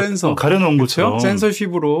같아, 센서. 가려놓은 그렇죠? 것처럼.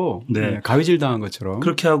 센서십으로 네. 가위질 당한 것처럼.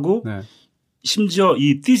 그렇게 하고 네. 심지어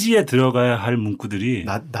이 띠지에 들어가야 할 문구들이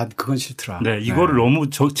난 그건 싫더라. 네, 이거를 너무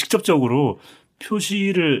직접적으로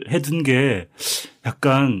표시를 해둔 게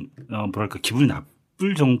약간 뭐랄까 기분이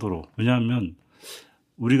나쁠 정도로. 왜냐하면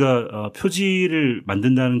우리가 표지를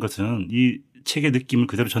만든다는 것은 이 책의 느낌을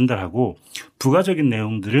그대로 전달하고 부가적인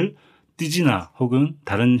내용들을 띠지나 혹은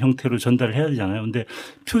다른 형태로 전달을 해야 되잖아요. 근데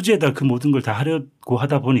표지에다 그 모든 걸 다 하려고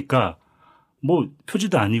하다 보니까 뭐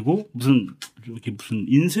표지도 아니고 무슨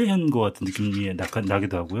인쇄한 것 같은 느낌이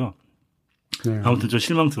나기도 하고요. 네. 아무튼 좀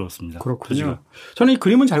실망스러웠습니다. 그렇군요. 표지가. 저는 이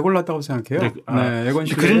그림은 잘 골랐다고 생각해요. 네, 에건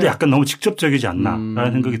실레. 그림도 약간 너무 직접적이지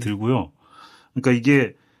않나라는 생각이 들고요. 그러니까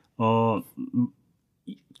이게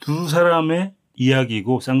두 사람의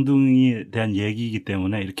이야기고 쌍둥이에 대한 얘기이기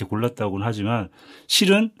때문에 이렇게 골랐다고는 하지만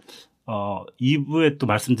실은 2부에 또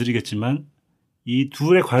말씀드리겠지만 이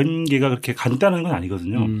둘의 관계가 그렇게 간단한 건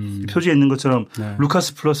아니거든요. 표지에 있는 것처럼 네.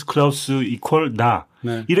 루카스 플러스 클라우스 이퀄 나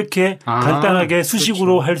네. 이렇게 간단하게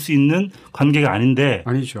수식으로 그렇죠. 할 수 있는 관계가 아닌데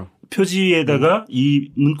아니죠. 표지에다가 이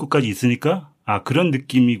문구까지 있으니까 그런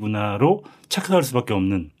느낌이구나로 착각할 수밖에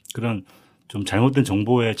없는 그런 좀 잘못된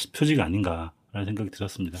정보의 표지가 아닌가. 라는 생각이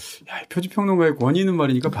들었습니다. 야, 표지평론가의 권위는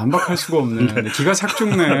말이니까 반박할 수가 없네. 네. 기가 삭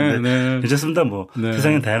죽네. 네. 괜찮습니다. 뭐 네.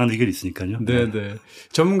 세상에 다양한 의견이 있으니까요. 네, 네.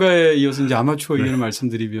 전문가에 이어서 이제 아마추어 의견을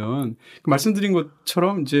말씀드리면 말씀드린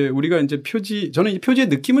것처럼 이제 우리가 이제 저는 이 표지의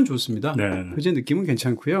느낌은 좋습니다. 네. 표지의 느낌은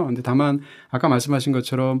괜찮고요. 근데 다만 아까 말씀하신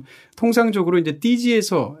것처럼 통상적으로 이제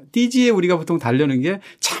띠지에 우리가 보통 달려는 게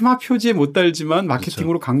차마 표지에 못 달지만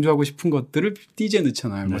마케팅으로 그렇죠. 강조하고 싶은 것들을 띠지에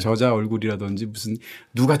넣잖아요. 네. 뭐 저자 얼굴이라든지 무슨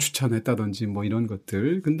누가 추천했다든지 뭐 이런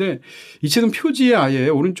것들. 근데 이 책은 표지에 아예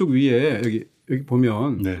오른쪽 위에 여기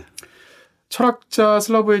보면 네. 철학자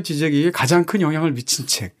슬라보의 지적에게 가장 큰 영향을 미친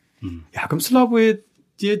책. 야, 그럼 슬라보의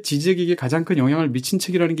지적에게 가장 큰 영향을 미친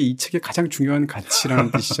책이라는 게 이 책의 가장 중요한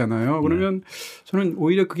가치라는 뜻이잖아요. 그러면 저는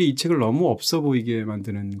오히려 그게 이 책을 너무 없어 보이게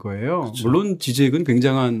만드는 거예요. 그렇죠. 물론 지적은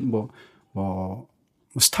굉장한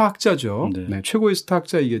스타학자죠. 네. 네, 최고의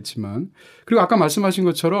스타학자이겠지만. 그리고 아까 말씀하신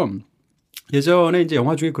것처럼 예전에 이제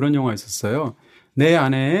영화 중에 그런 영화 있었어요. 내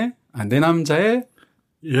남자의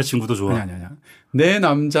여자친구도 좋아. 아니. 내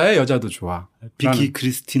남자의 여자도 좋아. 비키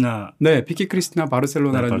크리스티나. 네, 비키 크리스티나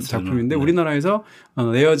바르셀로나라는 작품인데 네. 우리나라에서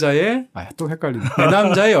내 여자의 또 헷갈리네. 내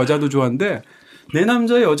남자의 여자도 좋아인데 내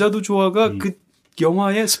남자의 여자도 좋아가 그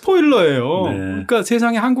영화의 스포일러예요. 네. 그러니까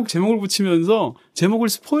세상에 한국 제목을 붙이면서 제목을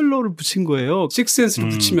스포일러를 붙인 거예요. 식스센스를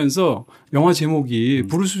붙이면서 영화 제목이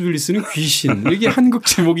브루스 윌리스는 귀신 이게 한국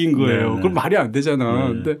제목인 거예요. 그럼 말이 안 되잖아.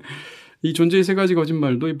 근데 이 존재의 세 가지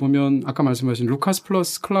거짓말도 보면 아까 말씀하신 루카스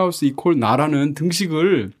플러스 클라우스 이퀄 나라는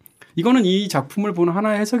등식을 이거는 이 작품을 보는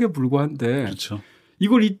하나의 해석에 불과한데 그렇죠.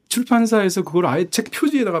 이걸 이 출판사에서 그걸 아예 책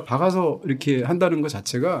표지에다가 박아서 이렇게 한다는 것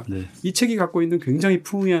자체가 네. 이 책이 갖고 있는 굉장히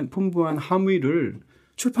풍부한 함의를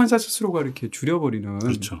출판사 스스로가 이렇게 줄여버리는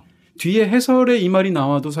그렇죠. 뒤에 해설에 이 말이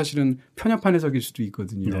나와도 사실은 편협한 해석일 수도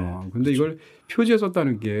있거든요. 그런데 네. 이걸 표지에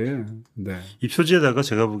썼다는 게 네. 이 표지에다가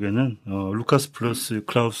제가 보기에는 루카스 플러스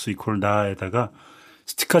클라우스 이퀄 나에다가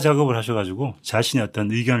스티커 작업을 하셔가지고 자신의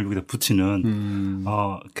어떤 의견을 여기다 붙이는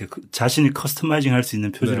자신이 커스터마이징 할 수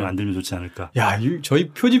있는 표지를 네. 만들면 좋지 않을까. 야, 저희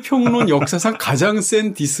표지 평론 역사상 가장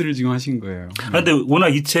센 디스를 지금 하신 거예요. 그런데 워낙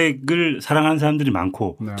이 책을 사랑하는 사람들이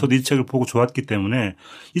많고 네. 저도 이 책을 보고 좋았기 때문에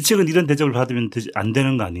이 책은 이런 대접을 받으면 안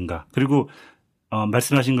되는 거 아닌가. 그리고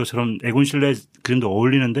말씀하신 것처럼 에곤 실레 그림도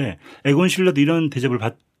어울리는데 에곤 실레도 이런 대접을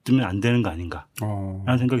받으면 안 되는 거 아닌가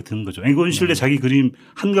라는 생각이 드는 거죠. 에곤 실레 자기 그림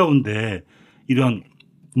한가운데 이런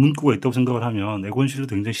문구가 있다고 생각을 하면 에곤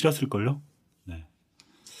실레도 굉장히 싫었을걸요. 네.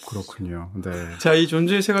 그렇군요. 네. 자, 이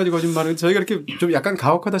존재의 세 가지 거짓말은 저희가 이렇게 좀 약간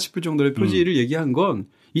가혹하다 싶을 정도의 표지를 얘기한 건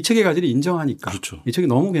이 책의 가치를 인정하니까. 그렇죠. 이 책이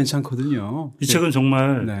너무 괜찮거든요. 이 책은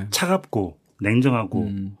정말 네. 차갑고 냉정하고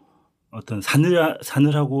어떤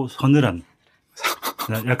사늘하고 서늘한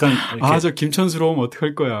약간 저 김천스러움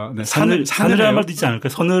어떡할 거야. 네. 사늘한 말도 있지 않을까?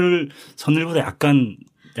 서늘보다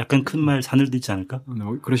약간 큰 말 사늘도 있지 않을까? 네,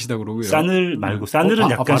 그러시다 그러고요. 싸늘 말고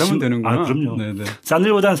싸늘은 약간 발음은 되는구나. 그럼요. 네네.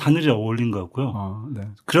 싸늘보다는 사늘이 어울린 것 같고요. 네.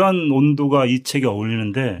 그런 온도가 이 책에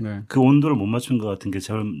어울리는데 네. 그 온도를 못 맞춘 것 같은 게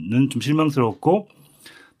저는 좀 실망스러웠고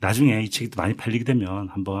나중에 이 책이 또 많이 팔리게 되면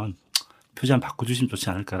한번 표지 한번 바꿔주시면 좋지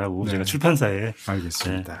않을까라고 네. 제가 출판사에.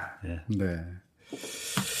 알겠습니다. 네.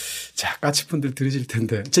 자, 까치분들 들으실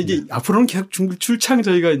텐데. 자, 이게 앞으로는 계속 출창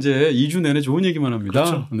저희가 이제 2주 내내 좋은 얘기만 합니다.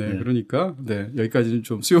 그렇죠. 네. 그러니까, 여기까지는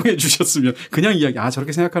좀 수용해 주셨으면 그냥 이야기,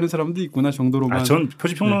 저렇게 생각하는 사람도 있구나 정도로만. 전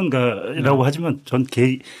표지평론가라고 하지만 전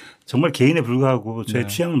정말 개인에 불과하고 저의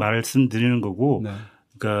취향을 말씀드리는 거고.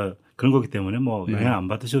 그러니까 그런 거기 때문에 뭐 영향 안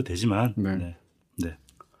받으셔도 되지만. 네.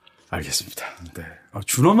 알겠습니다. 네.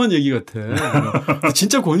 준엄한 얘기 같아.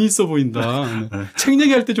 진짜 권위 있어 보인다. 책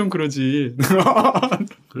얘기할 때 좀 그러지.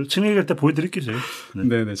 책 얘기할 때 보여드릴게요.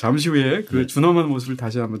 네네. 잠시 후에 그 준엄한 모습을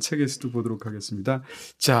다시 한번 책에서도 보도록 하겠습니다.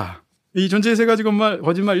 자, 이 존재의 세 가지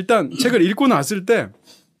거짓말 일단 책을 읽고 났을 때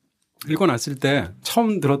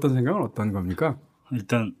처음 들었던 생각은 어떤 겁니까?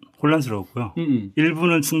 일단 혼란스러웠고요.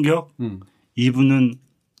 1부는 충격, 2부는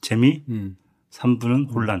재미,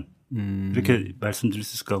 3부는 혼란. 이렇게 말씀드릴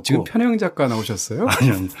수 있을 것 같고. 지금 편형 작가 나오셨어요?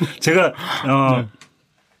 아니요. 제가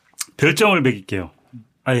별점을 매길게요.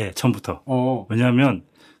 아예 처음부터. 왜냐하면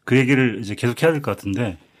그 얘기를 이제 계속 해야 될 것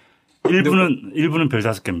같은데 1부는 별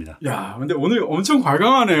 5개입니다. 야, 근데 오늘 엄청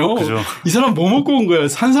과감하네요. 그죠. 이 사람 뭐 먹고 온 거야?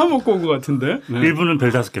 산삼 먹고 온 것 같은데. 네. 1부는 별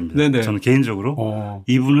 5개입니다. 네네. 저는 개인적으로.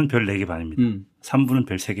 2부는 별 4개 반입니다. 3부는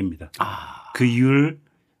별 3개입니다. 그 이유를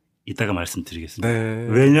이따가 말씀드리겠습니다. 네.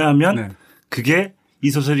 왜냐하면 그게 이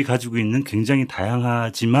소설이 가지고 있는 굉장히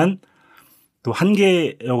다양하지만 또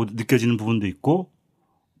한계라고 느껴지는 부분도 있고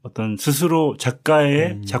어떤 스스로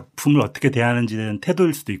작가의 작품을 어떻게 대하는지에 대한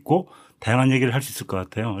태도일 수도 있고 다양한 얘기를 할 수 있을 것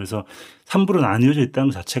같아요. 그래서 3부로 나뉘어져 있다는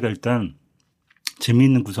것 자체가 일단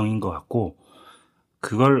재미있는 구성인 것 같고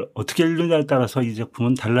그걸 어떻게 읽느냐에 따라서 이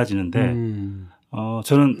작품은 달라지는데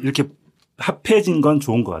저는 이렇게 합해진 건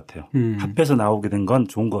좋은 것 같아요. 합해서 나오게 된 건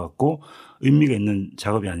좋은 것 같고 의미가 있는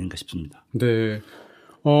작업이 아닌가 싶습니다. 네.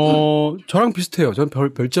 저랑 비슷해요. 저는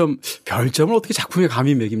별점을 어떻게 작품에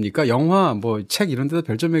감히 매깁니까? 영화, 뭐, 책 이런 데다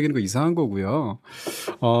별점 매기는 거 이상한 거고요.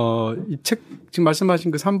 이 책, 지금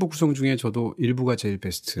말씀하신 그 3부 구성 중에 저도 1부가 제일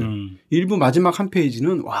베스트. 1부 마지막 한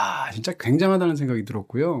페이지는 와, 진짜 굉장하다는 생각이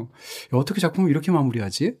들었고요. 어떻게 작품을 이렇게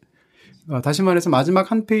마무리하지? 다시 말해서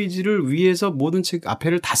마지막 한 페이지를 위해서 모든 책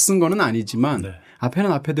앞에를 다 쓴 거는 아니지만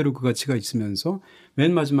앞에는 앞에대로 그 가치가 있으면서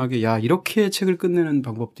맨 마지막에 야 이렇게 책을 끝내는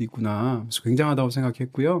방법도 있구나. 그래서 굉장하다고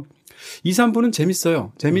생각했고요. 2, 3부는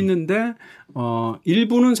재밌어요. 재밌는데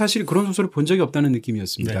 1부는 사실 그런 소설을 본 적이 없다는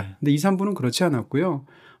느낌이었습니다. 근데 2, 3부는 그렇지 않았고요.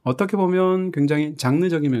 어떻게 보면 굉장히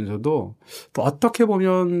장르적이면서도 또 어떻게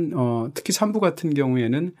보면 특히 3부 같은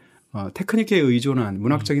경우에는 테크닉에 의존한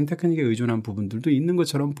문학적인 테크닉에 의존한 부분들도 있는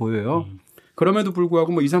것처럼 보여요. 그럼에도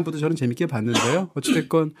불구하고 뭐 2, 3부도 저는 재밌게 봤는데요.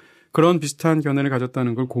 어찌됐건 그런 비슷한 견해를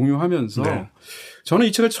가졌다는 걸 공유하면서 저는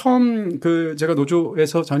이 책을 처음 제가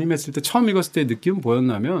노조에서 전임했을 때 처음 읽었을 때의 느낌은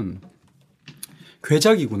뭐였냐면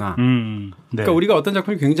괴작이구나. 그러니까 우리가 어떤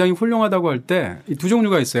작품이 굉장히 훌륭하다고 할 때 이 두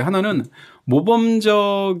종류가 있어요. 하나는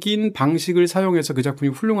모범적인 방식을 사용해서 그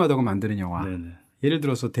작품이 훌륭하다고 만드는 영화. 예를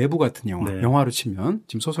들어서 대부 같은 영화. 영화로 치면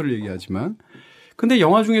지금 소설을 얘기하지만 근데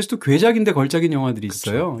영화 중에서도 괴작인데 걸작인 영화들이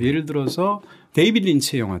있어요. 그쵸. 예를 들어서 데이비드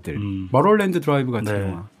린치의 영화들. 머럴랜드 드라이브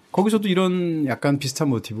같은 영화. 거기서도 이런 약간 비슷한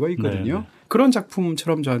모티브가 있거든요. 그런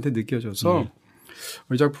작품처럼 저한테 느껴져서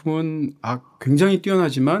이 작품은 굉장히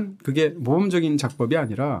뛰어나지만 그게 모범적인 작법이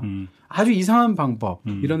아니라 아주 이상한 방법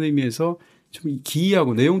이런 의미에서 좀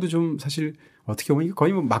기이하고 내용도 좀 사실 어떻게 보면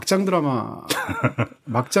거의 뭐 막장 드라마도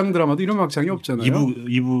이런 막장이 없잖아요.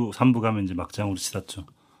 2부, 3부 가면 이제 막장으로 치닫죠.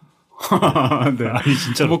 네. 아니,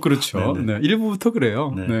 진짜로. 뭐 그렇죠. 네. 1부부터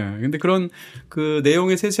그래요. 네. 근데 그런 그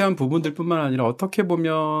내용의 세세한 부분들 뿐만 아니라 어떻게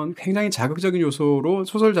보면 굉장히 자극적인 요소로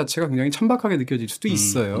소설 자체가 굉장히 천박하게 느껴질 수도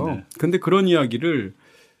있어요. 근데 그런 이야기를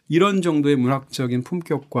이런 정도의 문학적인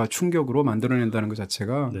품격과 충격으로 만들어낸다는 것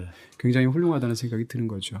자체가 굉장히 훌륭하다는 생각이 드는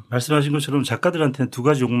거죠. 말씀하신 것처럼 작가들한테는 두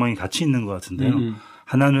가지 욕망이 같이 있는 것 같은데요.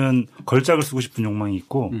 하나는 걸작을 쓰고 싶은 욕망이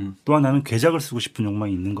있고 또 하나는 괴작을 쓰고 싶은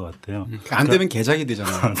욕망이 있는 것 같아요. 안 되면 개작이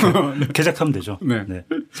되잖아요. 괴작하면 되죠.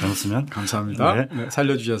 잘못 쓰면. 감사합니다.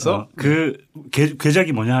 살려주셔서. 그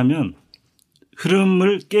괴작이 뭐냐 하면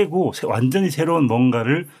흐름을 깨고 완전히 새로운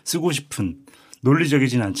뭔가를 쓰고 싶은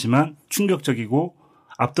논리적이진 않지만 충격적이고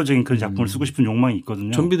압도적인 그런 작품을 쓰고 싶은 욕망이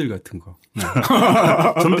있거든요. 좀비들 같은 거.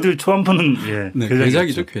 좀비들 초반부는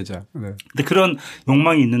괴작이죠, 괴작. 근데 그런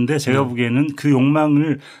욕망이 있는데 제가 보기에는 그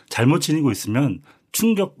욕망을 잘못 지니고 있으면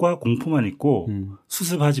충격과 공포만 있고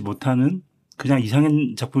수습하지 못하는 그냥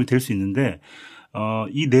이상한 작품이 될 수 있는데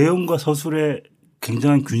이 내용과 서술의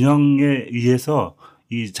굉장한 균형에 의해서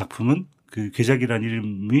이 작품은 그 괴작이라는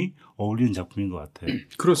이름이 어울리는 작품인 것 같아요.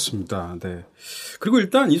 그렇습니다. 네. 그리고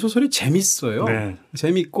일단 이 소설이 재밌어요.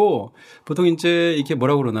 재밌고 보통 이제 이렇게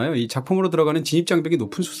뭐라고 그러나요? 이 작품으로 들어가는 진입 장벽이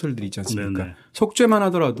높은 소설들이 있지 않습니까? 속죄만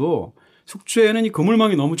하더라도 속죄는 이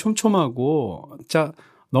그물망이 너무 촘촘하고 진짜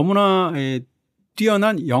너무나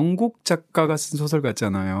뛰어난 영국 작가가 쓴 소설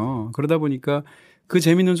같잖아요. 그러다 보니까 그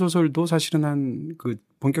재밌는 소설도 사실은 한 그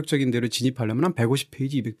본격적인 대로 진입하려면 한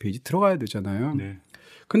 150페이지, 200페이지 들어가야 되잖아요.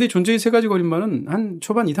 근데 존재의 세 가지 거린말은 한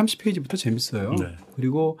초반 2, 30페이지부터 재밌어요.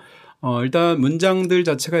 그리고 일단 문장들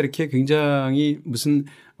자체가 이렇게 굉장히 무슨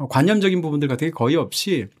관념적인 부분들 같은 게 거의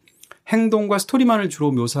없이 행동과 스토리만을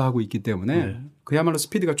주로 묘사하고 있기 때문에 그야말로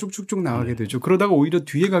스피드가 쭉쭉쭉 나가게 되죠. 그러다가 오히려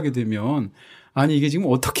뒤에 가게 되면 아니 이게 지금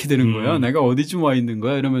어떻게 되는 거야? 내가 어디쯤 와 있는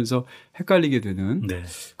거야? 이러면서 헷갈리게 되는 네.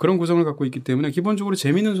 그런 구성을 갖고 있기 때문에 기본적으로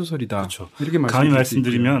재미있는 소설이다. 그렇죠. 이렇게 감히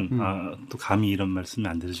말씀드리면 또 감히 이런 말씀이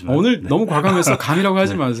안 되지만 오늘 네. 너무 과감해서 감이라고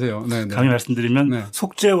하지 네. 마세요. 네, 네. 감히 말씀드리면 네.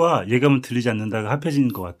 속죄와 예감은 틀리지 않는다가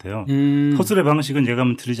합해진 것 같아요. 서술의 방식은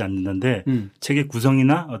예감은 틀리지 않는다인데 책의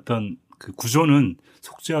구성이나 어떤 그 구조는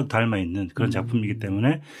속죄와 닮아 있는 그런 작품이기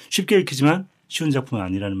때문에 쉽게 읽히지만 쉬운 작품은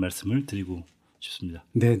아니라는 말씀을 드리고 싶습니다.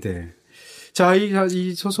 네네. 자,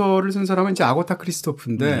 이 소설을 쓴 사람은 이제 아고타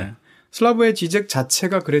크리스토프인데 네. 슬라브의 지적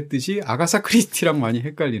자체가 그랬듯이 아가사 크리스티랑 많이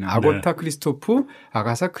헷갈리는 아고타 네. 크리스토프,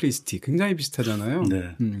 아가사 크리스티 굉장히 비슷하잖아요.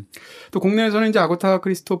 네. 또 국내에서는 이제 아고타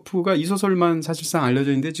크리스토프가 이 소설만 사실상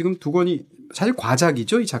알려져 있는데 지금 두 권이 사실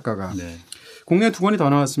과작이죠, 이 작가가. 네. 국내에 두 권이 더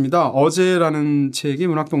나왔습니다. 어제라는 책이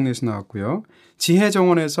문학동네에서 나왔고요.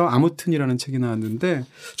 지혜정원에서 아무튼이라는 책이 나왔는데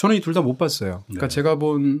저는 이 둘 다 못 봤어요. 그러니까 네. 제가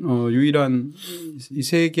본 유일한 이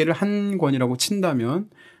세 개를 한 권이라고 친다면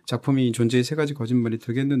작품이 존재의 세 가지 거짓말이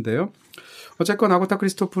되겠는데요. 어쨌건 아고타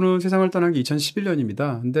크리스토프는 세상을 떠난 게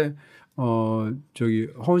 2011년입니다. 근데 저기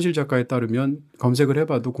허은실 작가에 따르면 검색을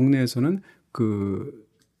해봐도 국내에서는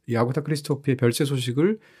이 아고타 크리스토프의 별세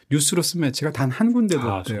소식을 뉴스로 쓴 매체가 단 한 군데도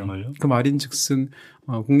없대요. 정말요? 그 말인즉슨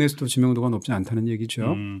국내에서도 지명도가 높지 않다는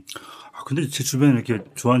얘기죠. 근데 제 주변에 이렇게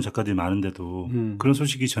좋아하는 작가들이 많은데도 그런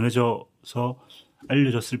소식이 전해져서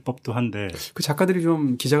알려졌을 법도 한데 그 작가들이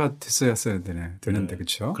좀 기자가 됐어야 되는데 네.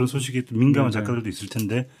 그렇죠. 그런 소식이 좀 민감한 작가들도 있을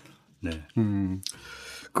텐데. 네.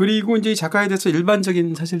 그리고 이제 이 작가에 대해서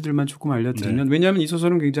일반적인 사실들만 조금 알려드리면 네. 왜냐하면 이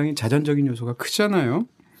소설은 굉장히 자전적인 요소가 크잖아요.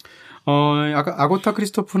 아고타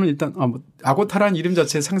크리스토프는 일단 아고타라는 이름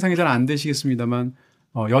자체 상상이 잘 안 되시겠습니다만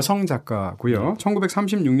여성 작가고요.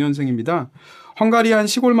 1936년생입니다. 헝가리 한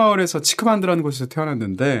시골 마을에서 치크반드라는 곳에서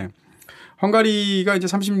태어났는데 헝가리가 이제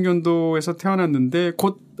 36년도에서 태어났는데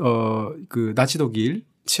곧 그 나치 독일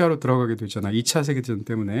치하로 들어가게 되잖아요. 2차 세계대전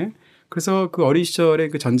때문에. 그래서 그 어린 시절에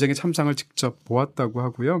그 전쟁의 참상을 직접 보았다고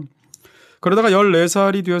하고요. 그러다가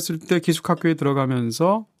 14살이 되었을 때 기숙학교에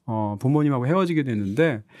들어가면서 부모님하고 헤어지게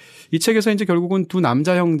되는데 이 책에서 이제 결국은 두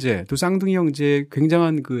남자 형제, 두 쌍둥이 형제의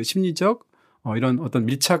굉장한 그 심리적 이런 어떤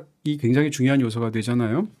밀착이 굉장히 중요한 요소가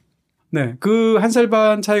되잖아요. 네. 그 1살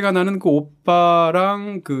반 차이가 나는 그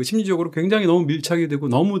오빠랑 그 심리적으로 굉장히 너무 밀착이 되고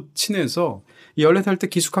너무 친해서 이 14살 때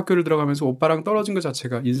기숙학교를 들어가면서 오빠랑 떨어진 것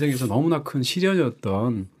자체가 인생에서 너무나 큰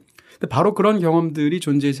시련이었던 근데 바로 그런 경험들이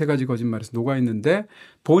존재의 세 가지 거짓말에서 녹아 있는데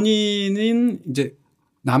본인은 이제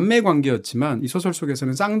남매 관계였지만 이 소설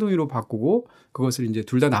속에서는 쌍둥이로 바꾸고 그것을 이제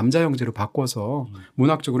둘 다 남자 형제로 바꿔서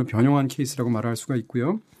문학적으로 변형한 케이스라고 말할 수가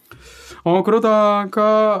있고요.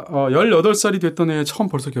 그러다가 18살이 됐던 해에 처음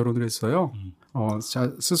벌써 결혼을 했어요.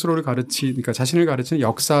 스스로를 그러니까 자신을 가르치는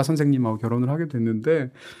역사 선생님하고 결혼을 하게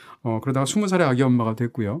됐는데 그러다가 20살에 아기 엄마가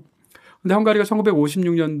됐고요. 근데 헝가리가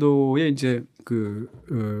 1956년도에 이제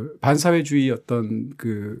반사회주의 어떤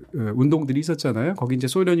운동들이 있었잖아요. 거기 이제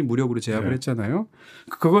소련이 무력으로 제압을 네. 했잖아요.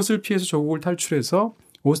 그것을 피해서 조국을 탈출해서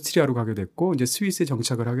오스트리아로 가게 됐고 이제 스위스에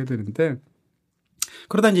정착을 하게 되는데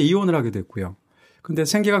그러다 이제 이혼을 하게 됐고요. 근데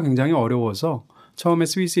생계가 굉장히 어려워서 처음에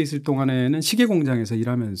스위스에 있을 동안에는 시계 공장에서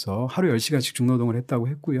일하면서 하루 10시간씩 중노동을 했다고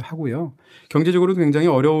하고요. 경제적으로도 굉장히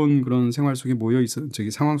어려운 그런 생활 속에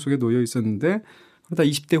상황 속에 놓여 있었는데 그러다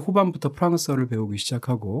 20대 후반부터 프랑스어를 배우기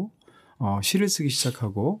시작하고 시를 쓰기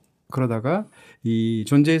시작하고 그러다가 이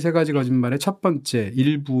존재의 세 가지 거짓말의 첫 번째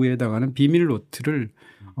일부에 해당하는 비밀 노트를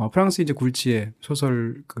프랑스 이제 굴지에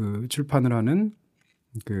소설 출판을 하는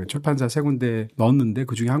그 출판사 세 군데에 넣었는데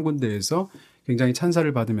그중에 한 군데에서 굉장히 찬사를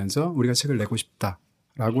받으면서 우리가 책을 내고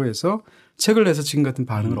싶다라고 해서 책을 내서 지금 같은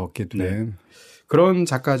반응을 얻게 된 그런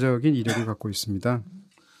작가적인 이력을 갖고 있습니다.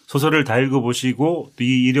 소설을 다 읽어보시고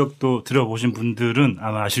이 이력도 들어보신 분들은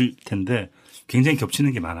아마 아실 텐데 굉장히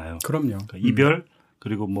겹치는 게 많아요. 그럼요. 그러니까 이별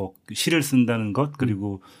그리고 뭐 시를 쓴다는 것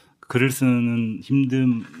그리고 글을 쓰는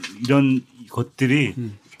힘듦 이런 것들이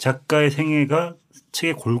작가의 생애가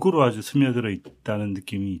책에 골고루 아주 스며들어 있다는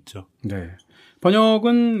느낌이 있죠. 네.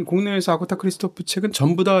 번역은 국내에서 아고타 크리스토프 책은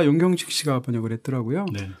전부 다 용경식 씨가 번역을 했더라고요.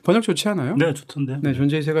 네. 번역 좋지 않아요? 네, 좋던데. 네,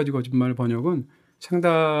 존재의 세 가지 거짓말 번역은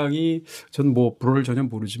상당히 저는 뭐 불어를 전혀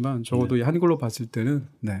모르지만 적어도 이 한글로 봤을 때는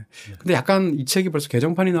네. 근데 약간 이 책이 벌써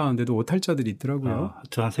개정판이 나왔는데도 오탈자들이 있더라고요.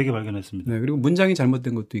 저 한 3개 발견했습니다. 네, 그리고 문장이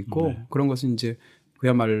잘못된 것도 있고 그런 것은 이제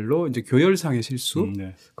그야말로 이제 교열상의 실수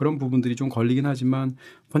그런 부분들이 좀 걸리긴 하지만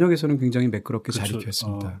번역에서는 굉장히 매끄럽게 잘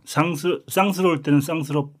익혔습니다. 쌍스러울 때는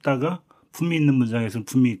쌍스럽다가 품이 있는 문장에서는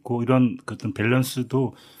품이 있고 이런 어떤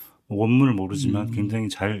밸런스도 원문을 모르지만 굉장히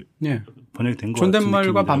잘 네. 번역이 된 것 같은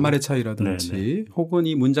존댓말과 반말의 차이라든지 네네. 혹은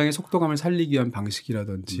이 문장의 속도감을 살리기 위한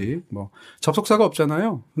방식이라든지 뭐 접속사가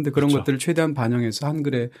없잖아요. 근데 그런 그렇죠. 것들을 최대한 반영해서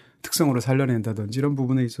한글의 특성으로 살려낸다든지 이런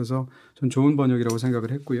부분에 있어서 전 좋은 번역이라고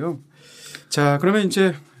생각을 했고요. 자, 그러면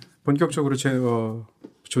이제 본격적으로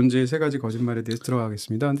존재의 세 가지 거짓말에 대해서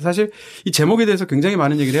들어가겠습니다. 근데 사실 이 제목에 대해서 굉장히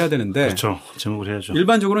많은 얘기를 해야 되는데 그렇죠. 제목을 해야죠.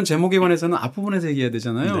 일반적으로는 제목에 관해서는 앞부분에서 얘기해야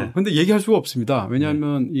되잖아요. 네. 근데 얘기할 수가 없습니다.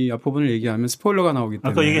 왜냐하면 이 앞부분을 얘기하면 스포일러가 나오기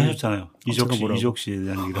때문에. 아까 얘기하셨잖아요. 이적 씨에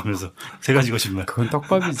대한 얘기를 하면서 세 가지 거짓말. 그건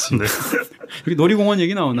떡밥이지. 네. 여기 놀이공원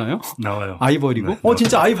얘기 나오나요? 나와요. 아이 버리고? 네,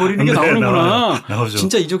 진짜 아이 버리는 게 네, 나오는구나. 나오죠.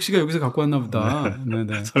 진짜 이적 씨가 여기서 갖고 왔나 보다.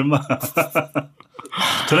 네네. 설마.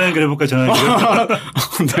 전화 연결해볼까요? 전화 연결.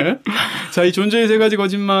 네. 자, 이 존재의 세 가지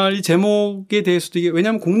거짓말이 제목에 대해서도 이게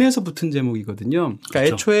왜냐하면 국내에서 붙은 제목이거든요. 그러니까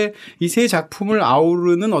그렇죠. 애초에 이 세 작품을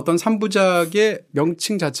아우르는 어떤 3부작의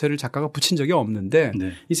명칭 자체를 작가가 붙인 적이 없는데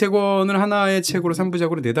네. 이 세 권을 하나의 책으로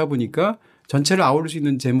 3부작으로 내다 보니까 전체를 아우를 수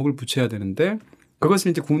있는 제목을 붙여야 되는데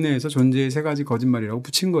그것을 이제 국내에서 존재의 세 가지 거짓말이라고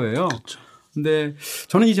붙인 거예요. 그렇죠. 근데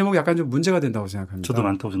저는 이 제목이 약간 좀 문제가 된다고 생각합니다. 저도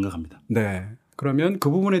많다고 생각합니다. 네. 그러면 그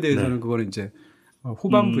부분에 대해서는 네. 그거는 이제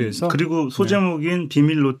후반부에서 그리고 소제목인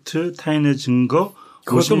비밀 노트, 타인의 증거,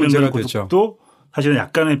 그것도 문제가 됐죠. 또 사실은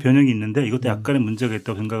약간의 변형이 있는데 이것도 약간의 문제가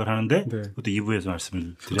있다고 생각을 하는데 네. 그것도 2부에서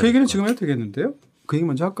말씀을 드려요. 그 얘기는 지금 해도 되겠는데요? 그 얘기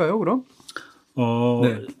먼저 할까요, 그럼?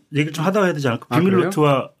 네. 얘기를 좀 하다가 해야 되지 않을까? 비밀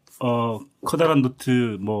노트와 커다란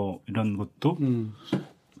노트 뭐 이런 것도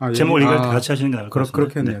제목을 얘기할 때 같이 하시는 게 나을 것 같습니다.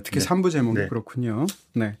 그렇겠네요. 네. 특히 네. 3부 제목이 네. 그렇군요.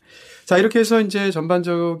 네. 자, 이렇게 해서 이제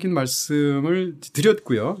전반적인 말씀을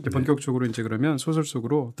드렸고요. 이제 본격적으로 이제 그러면 소설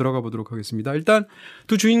속으로 들어가 보도록 하겠습니다. 일단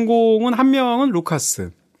두 주인공은 한 명은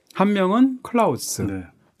루카스, 한 명은 클라우스. 네.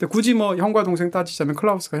 근데 굳이 뭐 형과 동생 따지자면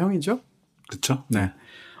클라우스가 형이죠. 그렇죠. 네.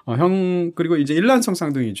 형 그리고 이제 일란성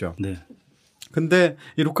쌍둥이죠. 네. 근데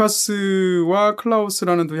이 루카스와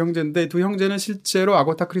클라우스라는 두 형제인데 두 형제는 실제로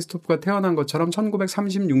아고타 크리스토프가 태어난 것처럼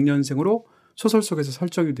 1936년생으로 소설 속에서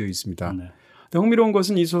설정이 되어 있습니다. 네. 근데 흥미로운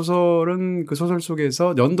것은 이 소설은 그 소설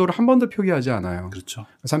속에서 연도를 한 번도 표기하지 않아요. 그렇죠.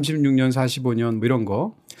 36년, 45년 뭐 이런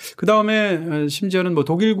거. 그 다음에 심지어는 뭐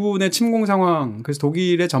독일군의 침공 상황, 그래서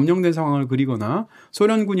독일에 점령된 상황을 그리거나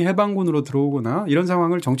소련군이 해방군으로 들어오거나 이런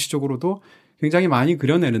상황을 정치적으로도 굉장히 많이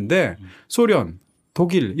그려내는데 소련,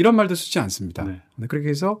 독일 이런 말도 쓰지 않습니다. 네. 그렇게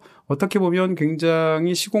해서 어떻게 보면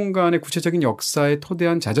굉장히 시공간의 구체적인 역사에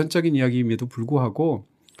토대한 자전적인 이야기임에도 불구하고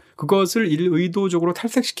그것을 의도적으로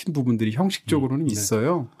탈색시킨 부분들이 형식적으로는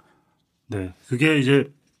있어요. 네. 그게 이제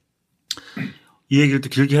이 얘기를 또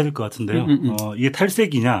길게 해야 될 것 같은데요. 이게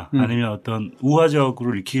탈색이냐 아니면 어떤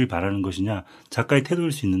우화적으로 읽히길 바라는 것이냐 작가의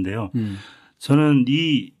태도일 수 있는데요. 저는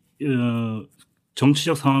이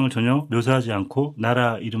정치적 상황을 전혀 묘사하지 않고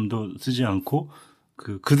나라 이름도 쓰지 않고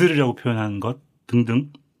그들이라고 표현한 것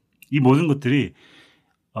등등 이 모든 것들이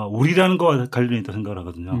우리라는 거와 관련이 있다고 생각을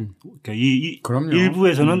하거든요. 그러니까 그럼요.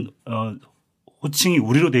 일부에서는 호칭이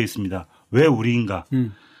우리로 되어 있습니다. 왜 우리인가?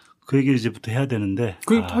 그 얘기를 이제부터 해야 되는데.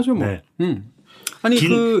 하죠 뭐. 네. 아니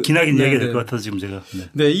기나긴 이야기가 될 것 같아서 지금 제가.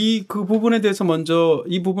 네, 그 부분에 대해서 먼저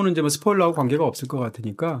이 부분은 이제 뭐 스포일러하고 관계가 없을 것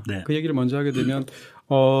같으니까 네. 그 얘기를 먼저 하게 되면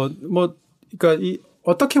그러니까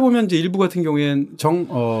어떻게 보면 이제 일부 같은 경우엔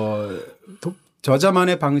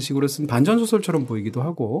저자만의 방식으로 쓴 반전 소설처럼 보이기도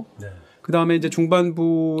하고. 네. 그 다음에 이제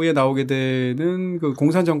중반부에 나오게 되는 그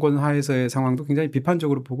공산 정권 하에서의 상황도 굉장히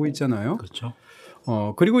비판적으로 보고 있잖아요. 그렇죠.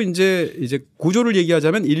 그리고 이제 구조를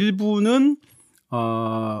얘기하자면 일부는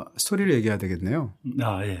스토리를 얘기해야 되겠네요.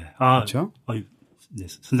 예. 그렇죠. 네,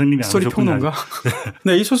 선생님이 스토리 평론가.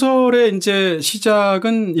 네, 이 소설의 이제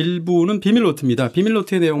시작은 일부는 비밀 노트입니다. 비밀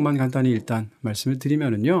노트의 내용만 간단히 일단 말씀을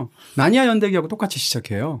드리면은요. 나니아 연대기하고 똑같이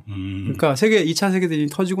시작해요. 그러니까 2차 세계대전이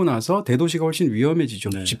터지고 나서 대도시가 훨씬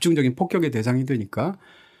위험해지죠. 네. 집중적인 폭격의 대상이 되니까.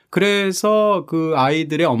 그래서 그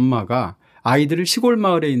아이들의 엄마가 아이들을 시골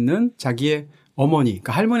마을에 있는 자기의 어머니,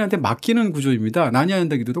 그러니까 할머니한테 맡기는 구조입니다. 나니아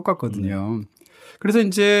연대기도 똑같거든요. 그래서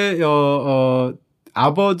이제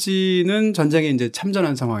아버지는 전쟁에 이제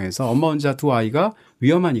참전한 상황에서 엄마 혼자 두 아이가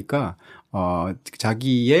위험하니까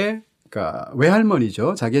자기의 그러니까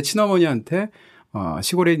외할머니죠. 자기의 친어머니한테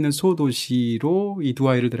시골에 있는 소도시로 이 두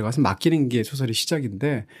아이를 데려가서 맡기는 게 소설의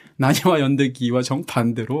시작인데 나니와 연대기와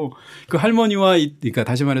정반대로 그 할머니와 그러니까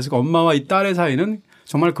다시 말해서 그 엄마와 이 딸의 사이는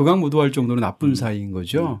정말 극악무도할 정도로 나쁜 사이인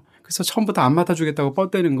거죠. 그래서 처음부터 안 맡아주겠다고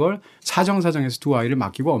뻗대는 걸 사정사정해서 두 아이를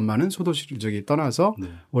맡기고 엄마는 소도시를 떠나서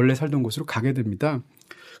원래 살던 곳으로 가게 됩니다.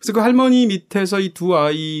 그래서 그 할머니 밑에서 이 두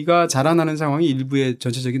아이가 자라나는 상황이 일부의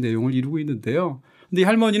전체적인 내용을 이루고 있는데요. 근데 이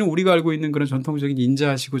할머니는 우리가 알고 있는 그런 전통적인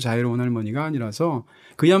인자하시고 자유로운 할머니가 아니라서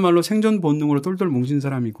그야말로 생존 본능으로 똘똘 뭉친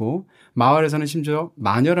사람이고 마을에서는 심지어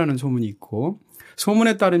마녀라는 소문이 있고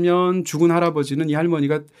소문에 따르면 죽은 할아버지는 이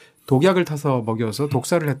할머니가 독약을 타서 먹여서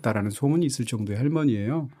독살을 했다라는 소문이 있을 정도의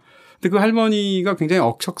할머니예요. 근데 그 할머니가 굉장히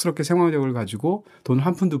억척스럽게 생활력을 가지고 돈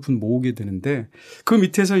한 푼 두 푼 모으게 되는데 그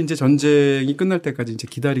밑에서 이제 전쟁이 끝날 때까지 이제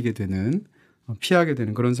기다리게 되는 피하게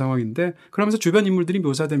되는 그런 상황인데 그러면서 주변 인물들이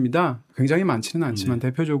묘사됩니다. 굉장히 많지는 않지만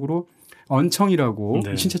대표적으로 언청이라고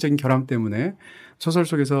네. 신체적인 결함 때문에 소설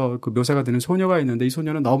속에서 그 묘사가 되는 소녀가 있는데 이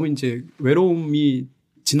소녀는 너무 이제 외로움이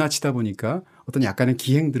지나치다 보니까 어떤 약간의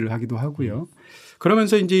기행들을 하기도 하고요.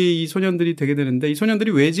 그러면서 이제 이 소년들이 되게 되는데 이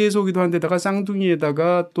소년들이 외지에서 오기도 한데다가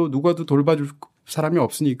쌍둥이에다가 또 누가도 돌봐줄 사람이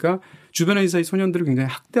없으니까 주변에서 이 소년들을 굉장히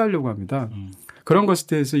학대하려고 합니다. 그런 것에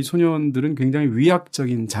대해서 이 소년들은 굉장히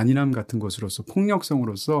위약적인 잔인함 같은 것으로서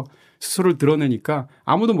폭력성으로서 스스로를 드러내니까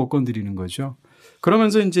아무도 못 건드리는 거죠.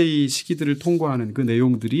 그러면서 이제 이 시기들을 통과하는 그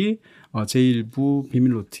내용들이 제1부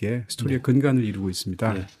비밀노트의 스토리의 근간을 이루고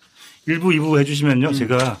있습니다. 네. 1부, 2부 해주시면요.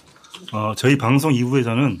 제가 저희 방송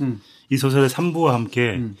 2부에서는 이 소설의 3부와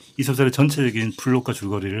함께 이 소설의 전체적인 플롯과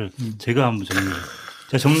줄거리를 제가 한번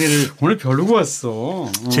정리를 오늘 벼르고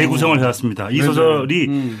왔어. 재구성을 해왔습니다. 이 네네. 소설이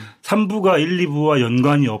 3부가 1, 2부와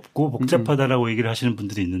연관이 없고 복잡하다라고 얘기를 하시는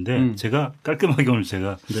분들이 있는데 제가 깔끔하게 오늘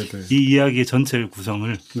제가 네네. 이 이야기의 전체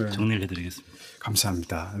구성을 네. 정리를 해드리겠습니다.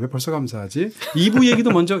 감사합니다. 왜 벌써 감사하지? 2부 얘기도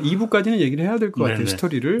먼저 2부까지는 얘기를 해야 될 것 같아요. 네네.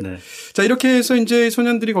 스토리를. 네. 자, 이렇게 해서 이제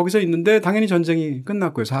소년들이 거기서 있는데 당연히 전쟁이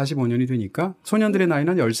끝났고요. 45년이 되니까 소년들의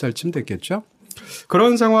나이는 10살쯤 됐겠죠.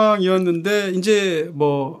 그런 상황이었는데 이제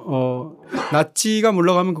나치가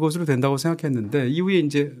물러가면 그것으로 된다고 생각했는데 이후에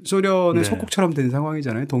이제 소련의 네. 속국처럼 된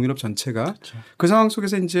상황이잖아요. 동유럽 전체가. 그렇죠. 그 상황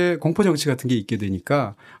속에서 이제 공포 정치 같은 게 있게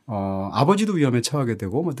되니까 아버지도 위험에 처하게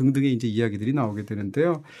되고 뭐 등등의 이제 이야기들이 나오게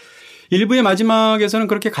되는데요. 일부의 마지막에서는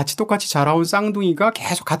그렇게 같이 똑같이 자라온 쌍둥이가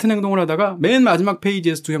계속 같은 행동을 하다가 맨 마지막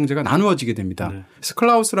페이지에서 두 형제가 나누어지게 됩니다. 네. 그래서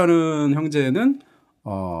클라우스라는 형제는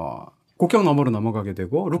국경 너머로 넘어가게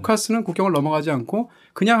되고 루카스는 국경을 넘어가지 않고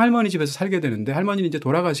그냥 할머니 집에서 살게 되는데 할머니는 이제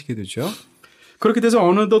돌아가시게 되죠. 그렇게 돼서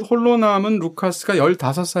어느덧 홀로 남은 루카스가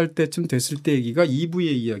 15살 때쯤 됐을 때 얘기가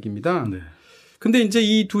 2부의 이야기입니다. 네. 근데 이제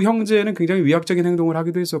이 두 형제는 굉장히 위약적인 행동을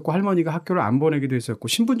하기도 했었고 할머니가 학교를 안 보내기도 했었고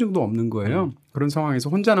신분증도 없는 거예요. 그런 상황에서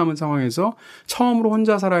혼자 남은 상황에서 처음으로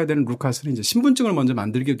혼자 살아야 되는 루카스는 이제 신분증을 먼저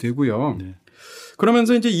만들게 되고요. 네.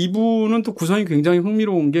 그러면서 이제 2부는 또 구성이 굉장히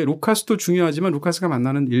흥미로운 게 루카스도 중요하지만 루카스가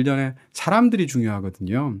만나는 일련의 사람들이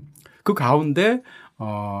중요하거든요. 그 가운데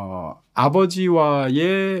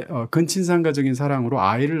아버지와의 근친상가적인 사랑으로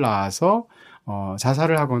아이를 낳아서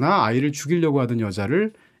자살을 하거나 아이를 죽이려고 하던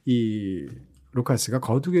여자를 이 루카스가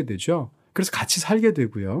거두게 되죠. 그래서 같이 살게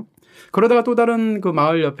되고요. 그러다가 또 다른 그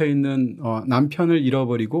마을 옆에 있는 남편을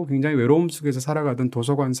잃어버리고 굉장히 외로움 속에서 살아가던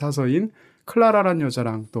도서관 사서인 클라라란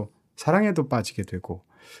여자랑 또 사랑에도 빠지게 되고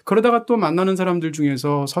그러다가 또 만나는 사람들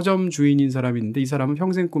중에서 서점 주인인 사람이 있는데 이 사람은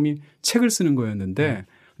평생 꿈이 책을 쓰는 거였는데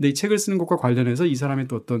근데 이 책을 쓰는 것과 관련해서 이 사람의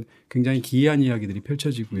또 어떤 굉장히 기이한 이야기들이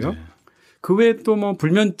펼쳐지고요. 네. 그 외에 또 뭐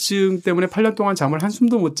불면증 때문에 8년 동안 잠을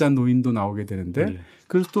한숨도 못 잔 노인도 나오게 되는데 네.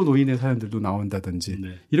 그래서 또 노인의 사연들도 나온다든지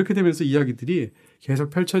네. 이렇게 되면서 이야기들이 계속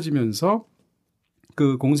펼쳐지면서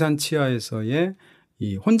그 공산 치하에서의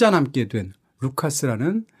이 혼자 남게 된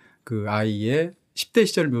루카스라는 그 아이의 10대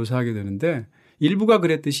시절을 묘사하게 되는데 1부가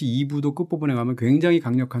그랬듯이 2부도 끝부분에 가면 굉장히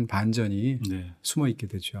강력한 반전이 네. 숨어 있게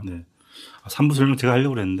되죠. 네. 3부 설명 제가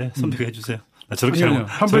하려고 그랬는데 선배가 해주세요. 나 저렇게 아니요,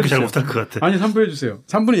 저렇게 잘 해주세요. 못할 것 같아. 아니 3부 해주세요.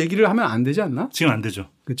 3부는 얘기를 하면 안 되지 않나? 지금 안 되죠.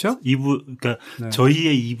 그렇죠? 2부 그러니까 네.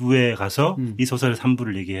 저희의 2부에 가서 이 소설의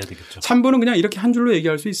 3부를 얘기해야 되겠죠. 3부는 그냥 이렇게 한 줄로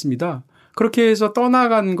얘기할 수 있습니다. 그렇게 해서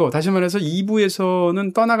떠나간 거, 다시 말해서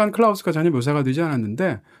 2부에서는 떠나간 클라우스가 전혀 묘사가 되지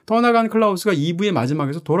않았는데 떠나간 클라우스가 2부의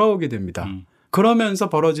마지막에서 돌아오게 됩니다. 그러면서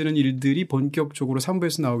벌어지는 일들이 본격적으로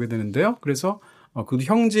 3부에서 나오게 되는데요. 그래서 그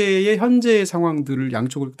형제의 현재의 상황들을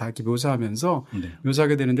양쪽을 다 이렇게 묘사하면서 네.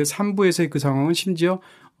 묘사하게 되는데 3부에서의 그 상황은 심지어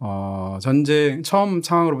전쟁 처음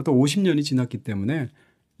상황으로부터 50년이 지났기 때문에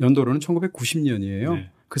연도로는 1990년이에요. 네.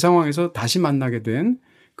 그 상황에서 다시 만나게 된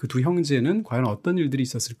그 두 형제는 과연 어떤 일들이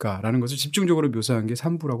있었을까라는 것을 집중적으로 묘사한 게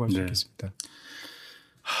 3부라고 할 수 네. 있겠습니다.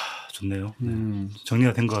 좋네요. 네.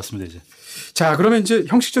 정리가 된 것 같습니다 이제. 자, 그러면 이제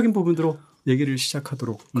형식적인 부분으로 얘기를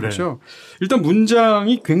시작하도록 그렇죠. 네. 일단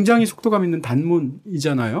문장이 굉장히 속도감 있는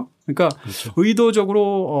단문이잖아요. 그러니까 그렇죠.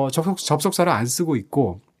 의도적으로 접속사를 안 쓰고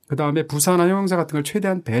있고 그다음에 부사나 형용사 같은 걸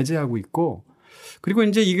최대한 배제하고 있고 그리고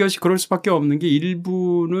이제 이것이 그럴 수밖에 없는 게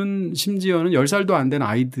일부는 심지어는 10살도 안 된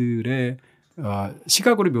아이들의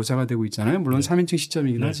시각으로 묘사가 되고 있잖아요. 물론 3인칭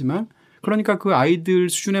시점이긴 하지만 그러니까 그 아이들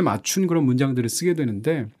수준에 맞춘 그런 문장들을 쓰게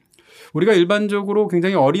되는데 우리가 일반적으로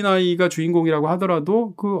굉장히 어린아이가 주인공이라고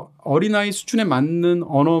하더라도 그 어린아이 수준에 맞는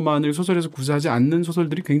언어만을 소설에서 구사하지 않는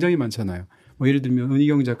소설들이 굉장히 많잖아요. 뭐 예를 들면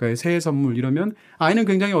은희경 작가의 새해 선물 이러면 아이는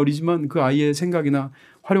굉장히 어리지만 그 아이의 생각이나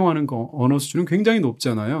활용하는 언어 수준은 굉장히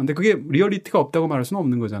높잖아요. 근데 그게 리얼리티가 없다고 말할 수는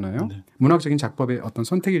없는 거잖아요. 네. 문학적인 작법의 어떤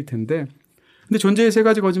선택일 텐데. 근데 존재의 세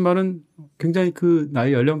가지 거짓말은 굉장히 그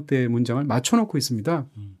나이 연령대의 문장을 맞춰놓고 있습니다.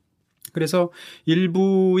 그래서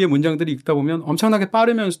일부의 문장들이 읽다 보면 엄청나게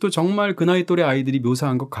빠르면서도 정말 그 나이 또래 아이들이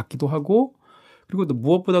묘사한 것 같기도 하고 그리고 또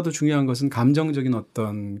무엇보다도 중요한 것은 감정적인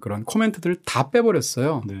어떤 그런 코멘트들을 다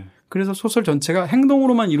빼버렸어요. 네. 그래서 소설 전체가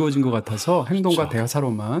행동으로만 이루어진 것 같아서 행동과 그렇죠.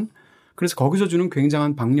 대사로만 그래서 거기서 주는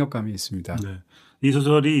굉장한 박력감이 있습니다. 네. 이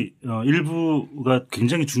소설이 일부가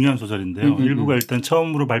굉장히 중요한 소설인데요. 일부가 일단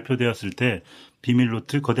처음으로 발표되었을 때 비밀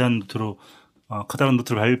노트, 거대한 노트로 커다란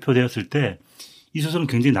노트로 발표되었을 때 이 소설은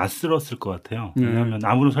굉장히 낯설었을 것 같아요. 왜냐하면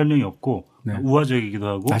아무런 설명이 없고 네. 우화적이기도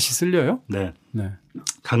하고. 다시 쓸려요? 네. 네.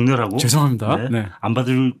 강렬하고. 죄송합니다. 네. 네. 안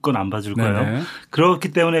받을 건 안 받을 거예요.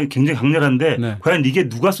 그렇기 때문에 굉장히 강렬한데 네. 과연 이게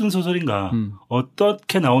누가 쓴 소설인가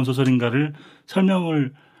어떻게 나온 소설인가를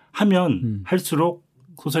설명을 하면 할수록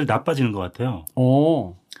소설이 나빠지는 것 같아요.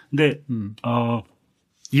 근데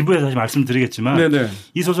 2부에서 다시 말씀드리겠지만 네네.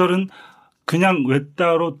 이 소설은 그냥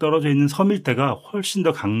외따로 떨어져 있는 섬일 때가 훨씬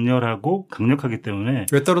더 강렬하고 강력하기 때문에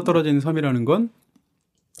외따로 떨어져 있는 섬이라는 건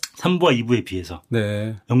 3부와 2부에 비해서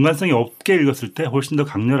네. 연관성이 없게 읽었을 때 훨씬 더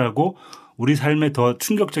강렬하고 우리 삶에 더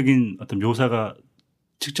충격적인 어떤 묘사가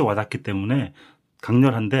직접 와닿기 때문에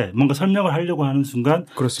강렬한데 뭔가 설명을 하려고 하는 순간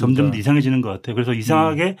그렇습니다. 점점 더 이상해지는 것 같아요. 그래서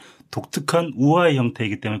이상하게 독특한 우화의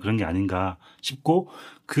형태이기 때문에 그런 게 아닌가 싶고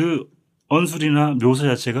그 언술이나 묘사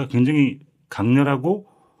자체가 굉장히 강렬하고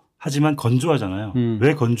하지만 건조하잖아요.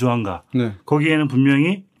 왜 건조한가? 네. 거기에는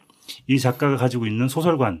분명히 이 작가가 가지고 있는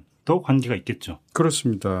소설관도 관계가 있겠죠.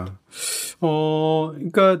 그렇습니다.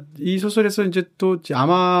 그러니까 이 소설에서 이제 또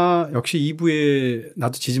아마 역시 2부에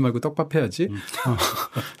나도 지지 말고 떡밥 해야지.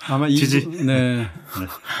 아마 2부. 지지. 네. 네.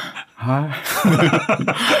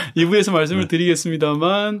 2부에서 말씀을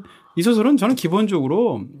드리겠습니다만 이 소설은 저는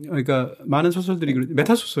기본적으로 그러니까 많은 소설들이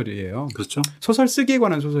메타소설이에요. 그렇죠. 소설 쓰기에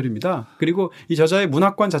관한 소설입니다. 그리고 이 저자의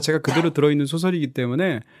문학관 자체가 그대로 들어있는 소설이기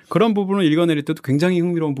때문에 그런 부분을 읽어내릴 때도 굉장히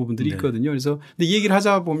흥미로운 부분들이 네. 있거든요. 그래서 근데 이 얘기를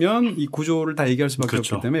하자 보면 이 구조를 다 얘기할 수밖에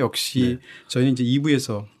그렇죠. 없기 때문에 역시 네. 저희는 이제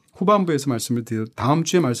 2부에서 후반부에서 다음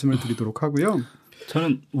주에 말씀을 드리도록 하고요.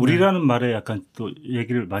 저는 우리라는 말에 약간 또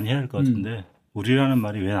얘기를 많이 해야 할 것 같은데 우리라는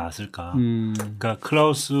말이 왜 나왔을까? 그러니까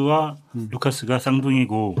클라우스와 루카스가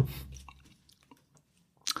쌍둥이고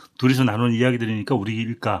둘이서 나눈 이야기들이니까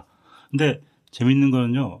우리일까? 근데 재밌는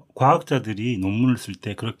거는요. 과학자들이 논문을 쓸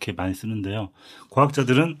때 그렇게 많이 쓰는데요.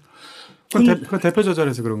 과학자들은 그 대표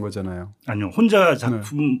저자라서 그런 거잖아요. 아니요. 혼자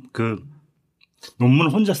작품 네. 그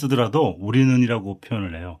논문을 혼자 쓰더라도 우리는이라고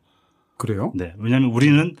표현을 해요. 그래요? 네. 왜냐하면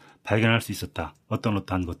우리는 발견할 수 있었다.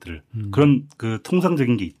 어떠한 것들을. 그런 그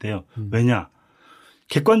통상적인 게 있대요. 왜냐?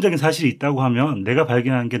 객관적인 사실이 있다고 하면 내가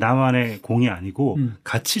발견한 게 나만의 공이 아니고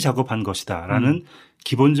같이 작업한 것이다라는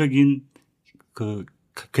기본적인 그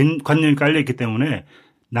관념이 깔려 있기 때문에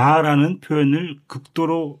나라는 표현을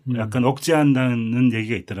극도로 약간 억제한다는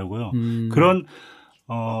얘기가 있더라고요. 그런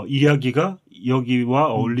이야기가 여기와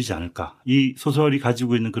어울리지 않을까. 이 소설이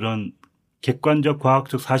가지고 있는 그런 객관적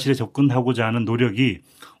과학적 사실에 접근하고자 하는 노력이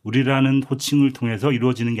우리라는 호칭을 통해서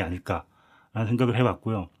이루어지는 게 아닐까라는 생각을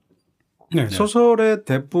해봤고요. 네, 소설의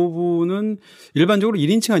대부분은 일반적으로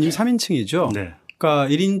 1인칭 아니면 3인칭이죠. 네. 그러니까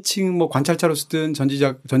 1인칭 뭐 관찰자로 쓰든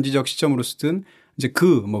전지적 시점으로 쓰든 이제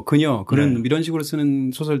그녀, 그는 네. 이런 식으로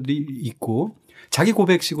쓰는 소설들이 있고 자기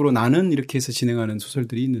고백식으로 나는 이렇게 해서 진행하는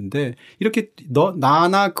소설들이 있는데 이렇게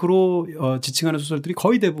나나 그로 지칭하는 소설들이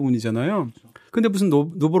거의 대부분이잖아요. 근데 무슨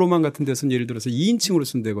노브로만 같은 데서는 예를 들어서 2인칭으로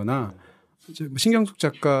쓴다거나 신경숙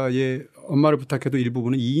작가의 엄마를 부탁해도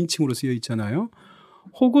일부분은 2인칭으로 쓰여 있잖아요.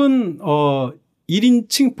 혹은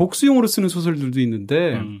 1인칭 복수용으로 쓰는 소설들도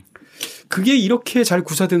있는데 그게 이렇게 잘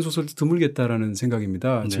구사된 소설도 드물겠다라는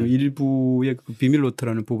생각입니다. 네. 지금 일부의 그 비밀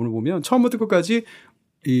노트라는 부분을 보면 처음부터 끝까지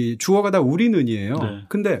이 주어가 다 우리는이에요. 네.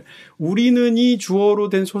 근데 우리는이 주어로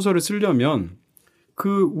된 소설을 쓰려면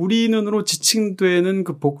그 우리는으로 지칭되는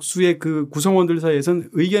그 복수의 그 구성원들 사이에서는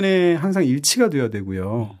의견에 항상 일치가 돼야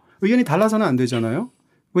되고요. 의견이 달라서는 안 되잖아요.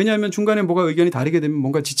 왜냐하면 중간에 뭐가 의견이 다르게 되면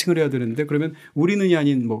뭔가 지칭을 해야 되는데 그러면 우리는이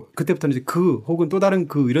아닌 뭐 그때부터는 이제 그 혹은 또 다른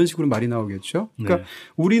그 이런 식으로 말이 나오겠죠. 그러니까 네.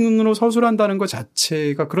 우리는으로 서술한다는 것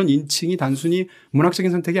자체가 그런 인칭이 단순히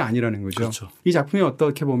문학적인 선택이 아니라는 거죠. 그렇죠. 이 작품이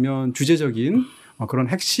어떻게 보면 주제적인 그런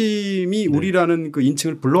핵심이 우리라는 그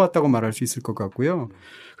인칭을 불러왔다고 말할 수 있을 것 같고요.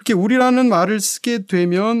 그렇게 우리라는 말을 쓰게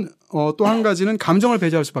되면 또 한 가지는 감정을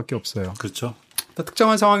배제할 수밖에 없어요. 그렇죠.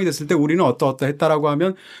 특정한 상황이 됐을 때 우리는 어떠했다라고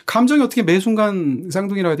하면 감정이 어떻게 매 순간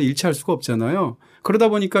쌍둥이라고 해도 일치할 수가 없잖아요. 그러다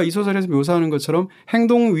보니까 이 소설에서 묘사하는 것처럼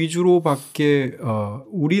행동 위주로밖에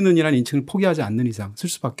우리는이라는 인칭을 포기하지 않는 이상 쓸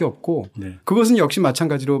수밖에 없고 네. 그것은 역시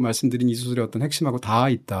마찬가지로 말씀드린 이 소설의 어떤 핵심하고 닿아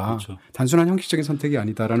있다. 그렇죠. 단순한 형식적인 선택이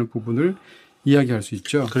아니다라는 부분을 이야기할 수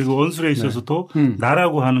있죠. 그리고 언술에 있어서도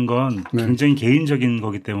나라고 하는 건 굉장히 개인적인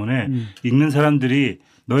거기 때문에 읽는 사람들이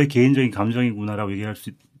너의 개인적인 감정이구나라고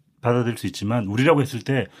받아들일 수 있지만 우리라고 했을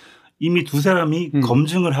때 이미 두 사람이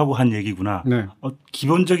검증을 하고 한 얘기구나. 네.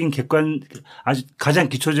 기본적인 아주 가장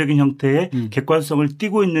기초적인 형태의 객관성을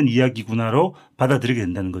띠고 있는 이야기구나로 받아들이게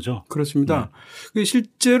된다는 거죠. 그렇습니다. 네.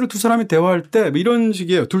 실제로 두 사람이 대화할 때 이런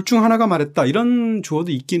식이에요. 둘 중 하나가 말했다. 이런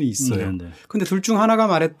주어도 있기는 있어요. 그런데 둘 중 하나가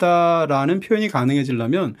말했다라는 표현이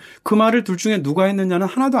가능해지려면 그 말을 둘 중에 누가 했느냐는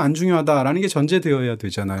하나도 안 중요하다라는 게 전제되어야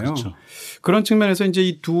되잖아요. 그렇죠. 그런 측면에서 이제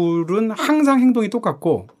이 둘은 항상 행동이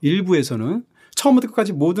똑같고 일부에서는 처음부터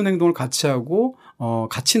끝까지 모든 행동을 같이 하고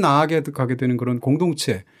같이 나아가게 되는 그런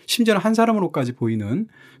공동체 심지어는 한 사람으로까지 보이는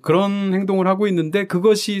그런 행동을 하고 있는데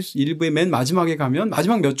그것이 일부의 맨 마지막에 가면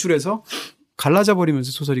마지막 몇 줄에서 갈라져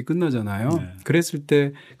버리면서 소설이 끝나잖아요. 네. 그랬을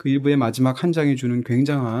때 그 일부의 마지막 한 장이 주는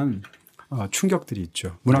굉장한 충격들이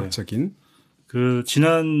있죠. 문학적인. 네. 그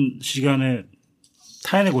지난 시간에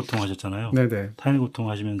타인의 고통 하셨잖아요. 네네. 타인의 고통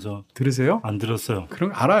하시면서 들으세요? 안 들었어요.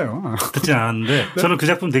 그런 거 알아요. 듣진 않았는데 네. 저는 그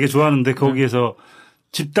작품 되게 좋아하는데 거기에서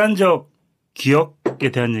집단적 기억에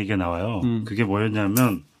대한 얘기가 나와요. 그게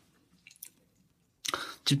뭐였냐면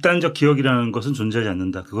집단적 기억이라는 것은 존재하지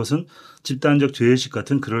않는다. 그것은 집단적 죄의식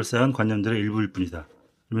같은 그럴싸한 관념들의 일부일 뿐이다.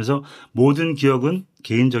 그러면서 모든 기억은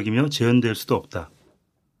개인적이며 재현될 수도 없다.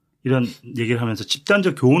 이런 얘기를 하면서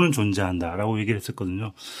집단적 교훈은 존재한다라고 얘기를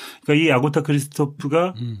했었거든요. 그러니까 이 아고타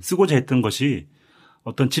크리스토프가 쓰고자 했던 것이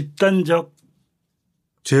어떤 집단적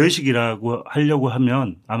죄의식이라고 하려고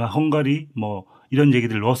하면 아마 헝가리 뭐 이런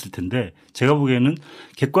얘기들을 넣었을 텐데 제가 보기에는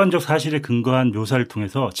객관적 사실에 근거한 묘사를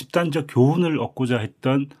통해서 집단적 교훈을 얻고자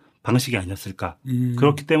했던 방식이 아니었을까.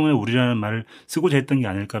 그렇기 때문에 우리라는 말을 쓰고자 했던 게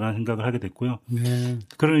아닐까라는 생각을 하게 됐고요. 네.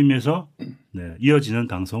 그런 의미에서 네, 이어지는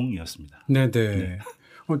방송이었습니다. 네네. 네.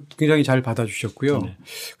 굉장히 잘 받아주셨고요.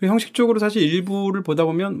 네. 형식적으로 사실 일부를 보다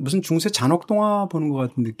보면 무슨 중세 잔혹 동화 보는 것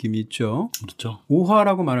같은 느낌이 있죠. 그렇죠.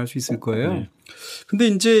 오화라고 말할 수 있을 거예요. 그런데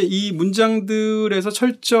네. 이제 이 문장들에서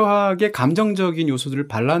철저하게 감정적인 요소들을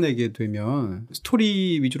발라내게 되면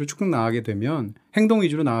스토리 위주로 쭉 나가게 되면 행동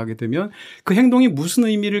위주로 나가게 되면 그 행동이 무슨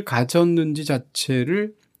의미를 가졌는지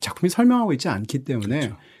자체를 작품이 설명하고 있지 않기 때문에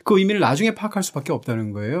그렇죠. 그 의미를 나중에 파악할 수밖에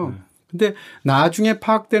없다는 거예요. 네. 근데 나중에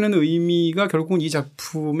파악되는 의미가 결국은 이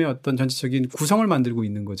작품의 어떤 전체적인 구성을 만들고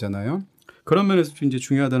있는 거잖아요. 그런 면에서 이제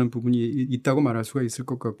중요하다는 부분이 있다고 말할 수가 있을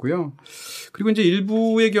것 같고요. 그리고 이제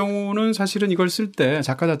일부의 경우는 사실은 이걸 쓸 때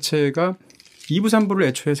작가 자체가 2부, 3부를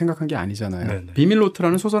애초에 생각한 게 아니잖아요. 네네. 비밀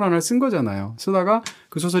노트라는 소설 하나를 쓴 거잖아요. 쓰다가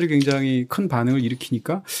그 소설이 굉장히 큰 반응을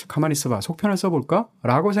일으키니까 가만히 있어봐. 속편을 써볼까?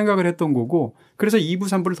 라고 생각을 했던 거고 그래서 2부,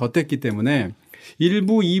 3부를 덧댔기 때문에 1부,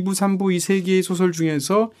 2부, 3부 이 세 개의 소설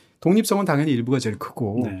중에서 독립성은 당연히 1부가 제일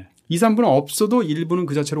크고 네. 2, 3부는 없어도 1부는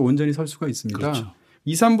그 자체로 온전히 설 수가 있습니다. 그렇죠.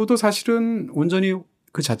 2, 3부도 사실은 온전히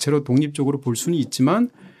그 자체로 독립적으로 볼 수는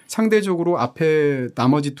있지만 상대적으로 앞에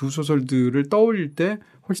나머지 두 소설들을 떠올릴 때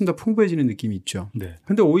훨씬 더 풍부해지는 느낌이 있죠. 그런데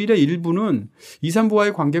네. 오히려 1부는 2,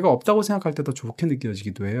 3부와의 관계가 없다고 생각할 때 더 좋게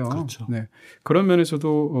느껴지기도 해요. 그렇죠. 네. 그런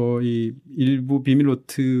면에서도 이 1부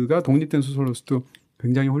비밀노트가 독립된 소설로서도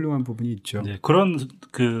굉장히 훌륭한 부분이 있죠. 네, 그런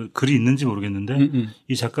그 글이 있는지 모르겠는데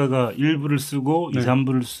이 작가가 1부를 쓰고 네. 2,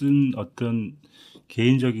 3부를 쓴 어떤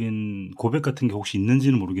개인적인 고백 같은 게 혹시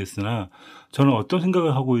있는지는 모르겠으나 저는 어떤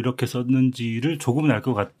생각을 하고 이렇게 썼는지를 조금은 알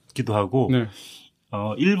것 같기도 하고 네.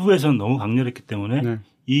 1부에서는 너무 강렬했기 때문에 네.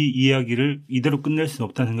 이 이야기를 이대로 끝낼 수는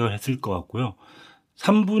없다는 생각을 했을 것 같고요.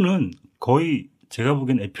 3부는 거의 제가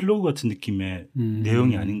보기엔 에필로그 같은 느낌의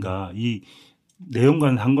내용이 아닌가. 이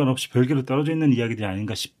내용과는 상관없이 별개로 떨어져 있는 이야기들이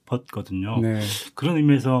아닌가 싶었거든요. 네. 그런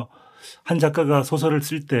의미에서 한 작가가 소설을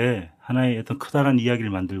쓸 때 하나의 어떤 커다란 이야기를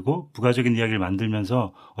만들고 부가적인 이야기를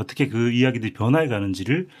만들면서 어떻게 그 이야기들이 변화해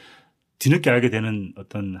가는지를 뒤늦게 알게 되는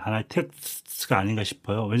어떤 하나의 텍스트가 아닌가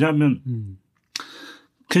싶어요. 왜냐하면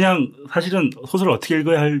그냥 사실은 소설을 어떻게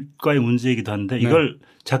읽어야 할까의 문제이기도 한데 이걸 네.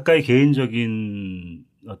 작가의 개인적인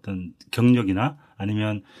어떤 경력이나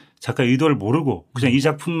아니면 작가의 의도를 모르고 그냥 이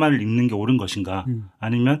작품만을 읽는 게 옳은 것인가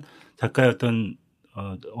아니면 작가의 어떤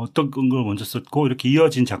걸 먼저 썼고 이렇게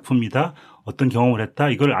이어진 작품이다. 어떤 경험을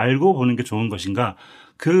했다. 이걸 알고 보는 게 좋은 것인가.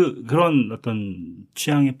 그런 어떤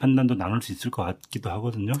취향의 판단도 나눌 수 있을 것 같기도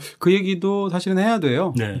하거든요. 그 얘기도 사실은 해야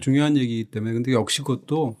돼요. 네. 중요한 얘기이기 때문에. 근데 역시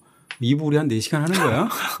그것도 2부 우리 한 4시간 하는 거야?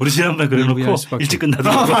 우리 지난번에 그래놓고 일찍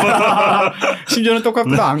끝나더라고. 심지어는 똑같다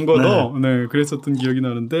네. 안 거도. 네. 그랬었던 기억이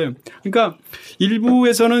나는데. 그러니까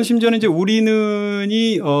일부에서는 심지어는 이제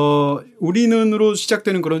우리는으로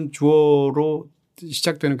시작되는 그런 주어로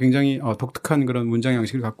시작되는 굉장히 독특한 그런 문장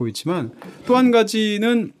양식을 갖고 있지만 또 한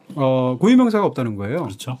가지는 고유명사가 없다는 거예요.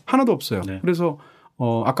 그렇죠. 하나도 없어요. 네. 그래서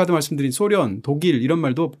아까도 말씀드린 소련, 독일 이런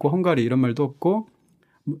말도 없고 헝가리 이런 말도 없고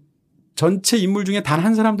전체 인물 중에 단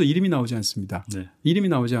한 사람도 이름이 나오지 않습니다. 네. 이름이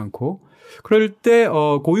나오지 않고 그럴 때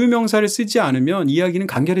고유명사를 쓰지 않으면 이야기는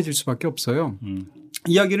간결해질 수밖에 없어요.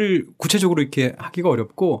 이야기를 구체적으로 이렇게 하기가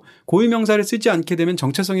어렵고 고유명사를 쓰지 않게 되면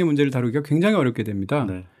정체성의 문제를 다루기가 굉장히 어렵게 됩니다.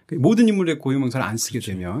 네. 모든 인물의 고유명사를 안 쓰게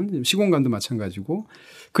그렇죠. 되면 시공간도 마찬가지고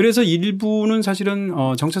그래서 일부는 사실은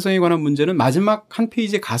정체성에 관한 문제는 마지막 한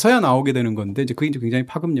페이지에 가서야 나오게 되는 건데 이제 그게 이제 굉장히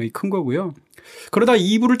파급력이 큰 거고요. 그러다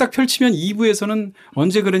 2부를 딱 펼치면 2부에서는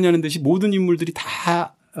언제 그랬냐는 듯이 모든 인물들이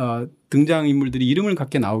다 등장인물들이 이름을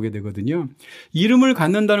갖게 나오게 되거든요. 이름을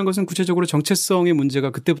갖는다는 것은 구체적으로 정체성의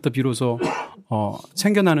문제가 그때부터 비로소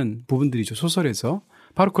생겨나는 부분들이죠. 소설에서.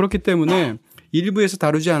 바로 그렇기 때문에 1부에서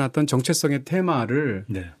다루지 않았던 정체성의 테마를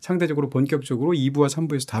네. 상대적으로 본격적으로 2부와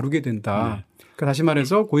 3부에서 다루게 된다. 네. 그러니까 다시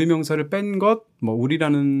말해서 고유명사를 뺀 것, 뭐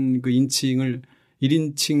우리라는 그 인칭을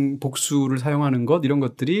 1인칭 복수를 사용하는 것 이런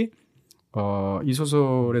것들이 이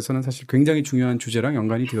소설에서는 사실 굉장히 중요한 주제랑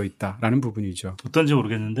연관이 되어 있다라는 부분이죠. 어떤지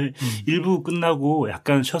모르겠는데 1부 끝나고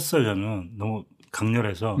약간 쉬었어요. 저는 너무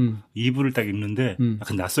강렬해서 2부를 딱 읽는데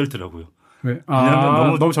약간 낯설더라고요. 왜?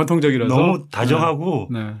 왜냐하면 너무 전통적이라서 너무 다정하고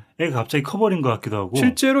네. 애가 갑자기 커버린 것 같기도 하고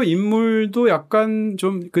실제로 인물도 약간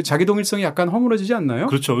좀 그 자기 동일성이 약간 허물어지지 않나요?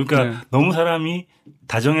 그렇죠. 그러니까 네. 너무 사람이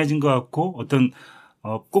다정해진 것 같고 어떤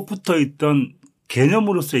꼭 붙어 있던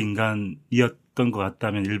개념으로서의 인간이었던 것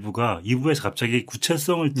같다면 일부가 2부에서 갑자기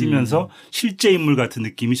구체성을 띠면서 실제 인물 같은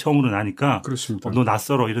느낌이 처음으로 나니까 그렇습니다. 너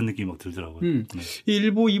낯설어 이런 느낌이 막 들더라고요. 네. 이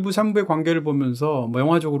 1부, 2부, 3부의 관계를 보면서 뭐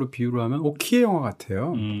영화적으로 비유를 하면 오키의 영화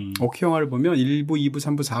같아요. 오키 영화를 보면 1부, 2부,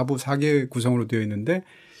 3부, 4부 4개 구성으로 되어 있는데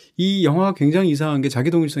이 영화가 굉장히 이상한 게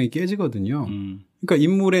자기 동일성이 깨지거든요. 그러니까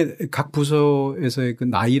인물의 각 부서에서의 그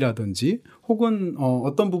나이라든지 혹은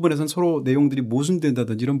어떤 부분에서는 서로 내용들이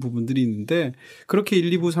모순된다든지 이런 부분들이 있는데 그렇게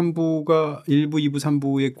 1, 2부, 3부가 1부, 2부,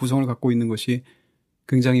 3부의 구성을 갖고 있는 것이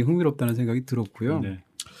굉장히 흥미롭다는 생각이 들었고요. 네.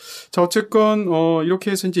 자, 어쨌건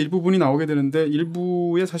이렇게 해서 이제 일부분이 나오게 되는데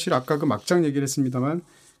일부에 사실 아까 그 막장 얘기를 했습니다만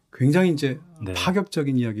굉장히 이제 네.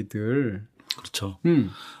 파격적인 이야기들. 그렇죠.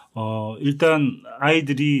 일단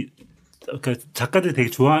아이들이 그러니까 작가들이 되게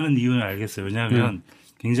좋아하는 이유는 알겠어요. 왜냐하면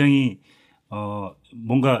굉장히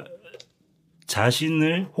뭔가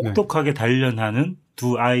자신을 혹독하게 단련하는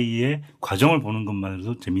두 아이의 과정을 보는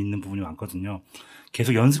것만으로도 재미있는 부분이 많거든요.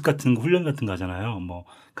 계속 연습 같은 거, 훈련 같은 거 하잖아요. 뭐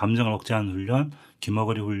감정을 억제하는 훈련,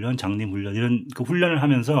 귀머거리 훈련, 장림 훈련 이런 그 훈련을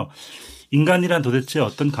하면서 인간이란 도대체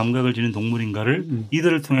어떤 감각을 지닌 동물인가를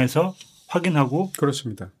이들을 통해서 확인하고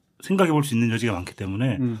그렇습니다. 생각해 볼 수 있는 여지가 많기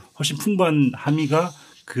때문에 훨씬 풍부한 함의가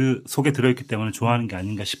그 속에 들어있기 때문에 좋아하는 게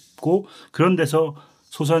아닌가 싶고 그런 데서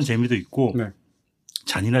소소한 재미도 있고 네.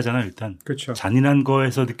 잔인하잖아요. 일단 그렇죠. 잔인한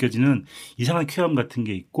거에서 느껴지는 이상한 쾌감 같은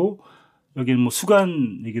게 있고 여기는 뭐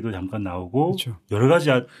수간 얘기도 잠깐 나오고 그렇죠. 여러 가지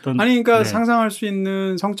어떤 그러니까 네. 상상할 수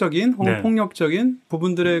있는 성적인 혹은 네. 폭력적인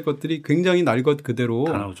부분들의 것들이 굉장히 날 것 그대로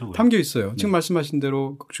다 나오죠, 담겨 있어요. 지금 말씀하신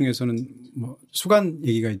대로 극 중에서는 뭐 수간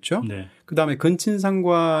얘기가 있죠. 네. 그다음에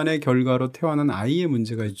근친상관의 결과로 태어난 아이의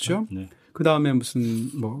문제가 있죠. 네. 그다음에 무슨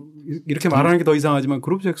뭐 이렇게 말하는 게 더 이상하지만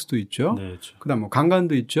그룹 섹스도 있죠. 네, 그렇죠. 그다음 뭐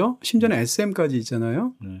강간도 있죠. 심지어는 SM까지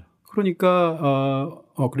있잖아요. 네. 그러니까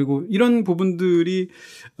그리고 이런 부분들이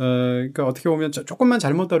그러니까 어떻게 보면 조금만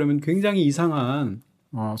잘못 다루면 굉장히 이상한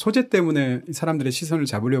소재 때문에 사람들의 시선을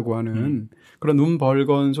잡으려고 하는 그런 눈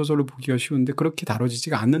벌건 소설을 보기가 쉬운데 그렇게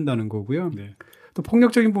다뤄지지가 않는다는 거고요. 네. 또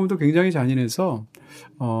폭력적인 부분도 굉장히 잔인해서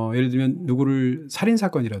예를 들면 누구를 살인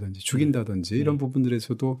사건이라든지 죽인다든지 이런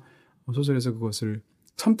부분들에서도 소설에서 그것을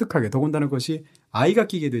섬뜩하게 더군다나 그것이 아이가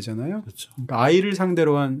끼게 되잖아요. 그렇죠. 그러니까 아이를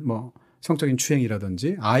상대로 한 뭐 성적인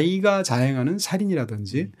추행이라든지 아이가 자행하는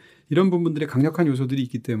살인이라든지 이런 부분들의 강력한 요소들이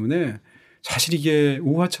있기 때문에 사실 이게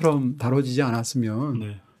우화처럼 다뤄지지 않았으면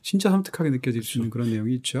네. 진짜 섬뜩하게 느껴질 수 있는 그런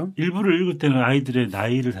내용이 있죠. 일부를 읽을 때는 아이들의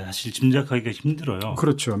나이를 사실 짐작하기가 힘들어요.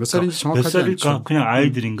 그렇죠. 몇 살인지 정확하지 몇 살일까? 않죠. 그냥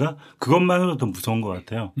아이들인가? 그것만으로도 더 무서운 것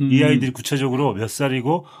같아요. 이 아이들이 구체적으로 몇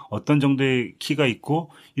살이고 어떤 정도의 키가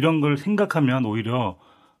있고 이런 걸 생각하면 오히려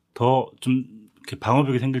더 좀 이렇게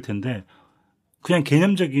방어벽이 생길 텐데 그냥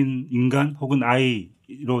개념적인 인간 혹은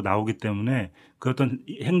아이로 나오기 때문에 그 어떤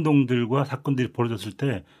행동들과 사건들이 벌어졌을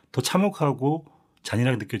때 더 참혹하고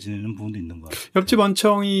잔인하게 느껴지는 부분도 있는 것 같아요. 옆집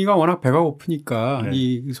원청이가 워낙 배가 고프니까 네.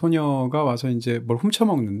 이 소녀가 와서 이제 뭘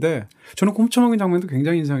훔쳐먹는데 저는 그 훔쳐먹는 장면도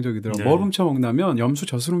굉장히 인상적이더라고요. 네. 뭘 훔쳐먹냐면 염소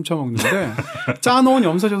젖을 훔쳐먹는데 짜놓은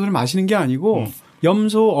염소 젖을 마시는 게 아니고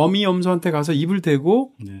어미 염소한테 가서 입을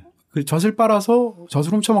대고 네. 그 젖을 빨아서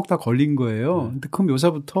젖을 훔쳐먹다 걸린 거예요. 근데 그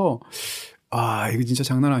묘사부터 이거 진짜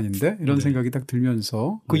장난 아닌데? 이런 네. 생각이 딱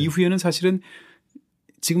들면서 그 네. 이후에는 사실은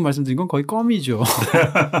지금 말씀드린 건 거의 껌이죠.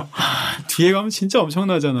 뒤에 가면 진짜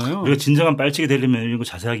엄청나잖아요. 우리가 진정한 빨치기 되려면 이런 거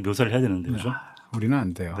자세하게 묘사를 해야 되는데, 그죠? 우리는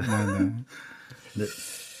안 돼요. 네네. 네.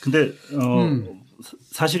 근데,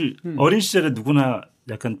 사실 어린 시절에 누구나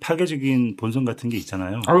약간 파괴적인 본성 같은 게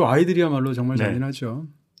있잖아요. 아이들이야말로 정말 네. 잔인하죠.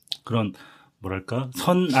 그런, 뭐랄까,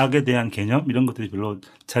 선악에 대한 개념? 이런 것들이 별로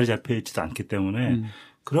자리 잡혀 있지도 않기 때문에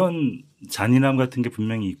그런 잔인함 같은 게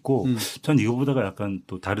분명히 있고 전 이거보다가 약간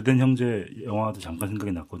또 다르덴 형제 영화도 잠깐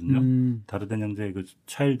생각이 났거든요. 다르덴 형제 그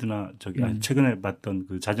차일드나 최근에 봤던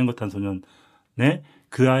그 자전거 탄 소년의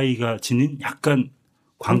그 아이가 지닌 약간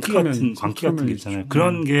광기 같은 게 있잖아요.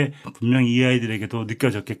 그런 게 분명히 이 아이들에게도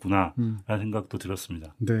느껴졌겠구나라는 생각도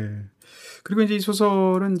들었습니다. 네. 그리고 이제 이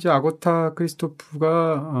소설은 이제 아고타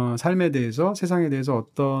크리스토프가 삶에 대해서 세상에 대해서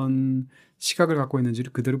어떤 시각을 갖고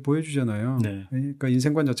있는지를 그대로 보여주잖아요. 네. 그러니까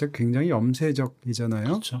인생관 자체가 굉장히 염세적이잖아요.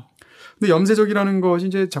 그렇죠. 근데 염세적이라는 것이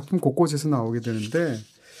이제 작품 곳곳에서 나오게 되는데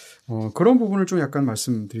그런 부분을 좀 약간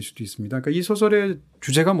말씀드릴 수도 있습니다. 그러니까 이 소설의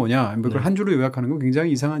주제가 뭐냐, 그걸 네. 한 줄로 요약하는 건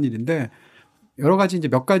굉장히 이상한 일인데 여러 가지 이제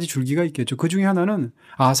몇 가지 줄기가 있겠죠. 그 중에 하나는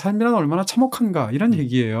삶이란 얼마나 참혹한가 이런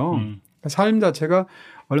얘기예요. 그러니까 삶 자체가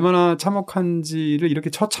얼마나 참혹한지를 이렇게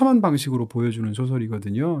처참한 방식으로 보여주는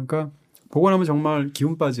소설이거든요. 그러니까 보고 나면 정말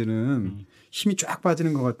기운 빠지는 힘이 쫙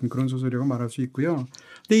빠지는 것 같은 그런 소설이라고 말할 수 있고요.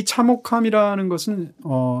 근데 이 참혹함이라는 것은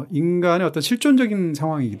인간의 어떤 실존적인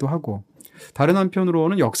상황이기도 하고 다른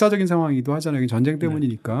한편으로는 역사적인 상황이기도 하잖아요. 전쟁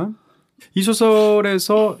때문이니까. 이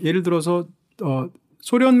소설에서 예를 들어서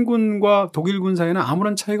소련군과 독일군 사이에는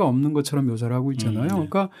아무런 차이가 없는 것처럼 묘사를 하고 있잖아요.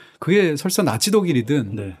 그러니까 그게 설사 나치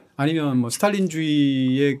독일이든 네. 아니면 뭐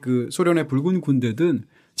스탈린주의의 그 소련의 붉은 군대든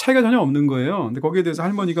차이가 전혀 없는 거예요. 근데 거기에 대해서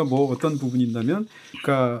할머니가 뭐 어떤 부분이 있냐면,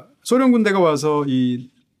 그러니까 소련 군대가 와서 이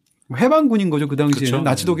해방군인 거죠. 그 당시에는 그렇죠.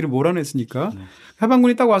 나치 독일을 몰아냈으니까.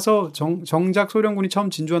 해방군이 딱 와서 정작 소련군이 처음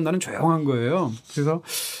진주한 날은 조용한 거예요. 그래서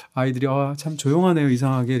아이들이 참 조용하네요.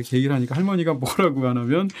 이상하게 이렇게 얘기를 하니까 할머니가 뭐라고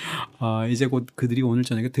하냐면 이제 곧 그들이 오늘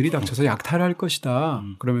저녁에 들이닥쳐서 약탈을 할 것이다.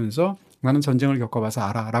 그러면서 나는 전쟁을 겪어봐서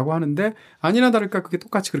알아라고 하는데 아니나 다를까 그게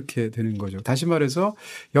똑같이 그렇게 되는 거죠. 다시 말해서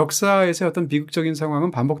역사에서의 어떤 비극적인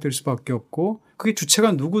상황은 반복될 수밖에 없고 그게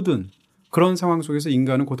주체가 누구든 그런 상황 속에서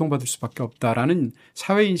인간은 고통받을 수밖에 없다라는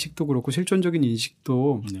사회인식도 그렇고 실존적인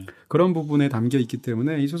인식도 그런 부분에 담겨 있기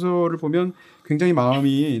때문에 이 소설을 보면 굉장히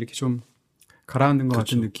마음이 이렇게 좀 가라앉는 것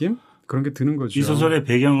같은 느낌? 그런 게 드는 거죠. 이 소설의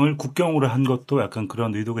배경을 국경으로 한 것도 약간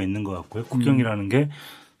그런 의도가 있는 것 같고요. 국경이라는 게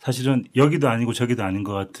사실은 여기도 아니고 저기도 아닌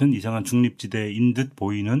것 같은 이상한 중립지대인 듯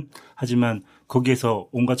보이는 하지만 거기에서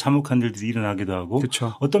온갖 참혹한 일들이 일어나기도 하고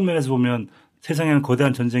그렇죠. 어떤 면에서 보면 세상에는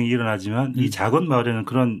거대한 전쟁이 일어나지만 이 작은 마을에는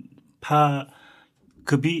그런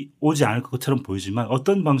파급이 오지 않을 것처럼 보이지만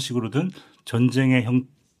어떤 방식으로든 전쟁의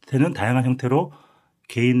형태는 다양한 형태로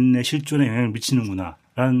개인의 실존에 영향을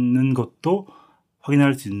미치는구나라는 것도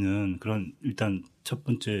확인할 수 있는 그런 일단 첫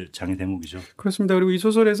번째 장의 대목이죠. 그렇습니다. 그리고 이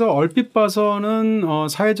소설에서 얼핏 봐서는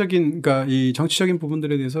사회적인 그러니까 이 정치적인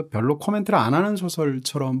부분들에 대해서 별로 코멘트를 안 하는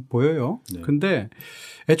소설처럼 보여요. 근데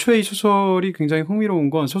애초에 이 소설이 굉장히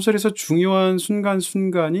흥미로운 건 소설에서 중요한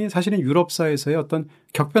순간순간이 사실은 유럽사에서의 어떤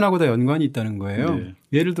격변하고 다 연관이 있다는 거예요. 네.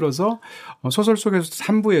 예를 들어서 소설 속에서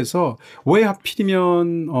 3부에서 왜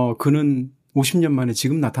하필이면 그는 50년 만에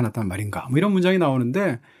지금 나타났단 말인가 뭐 이런 문장이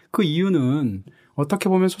나오는데 그 이유는 어떻게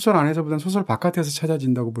보면 소설 안에서보다는 소설 바깥에서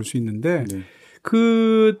찾아진다고 볼 수 있는데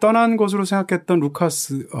그 떠난 것으로 생각했던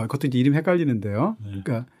루카스 그것도 이제 이름이 헷갈리는데요.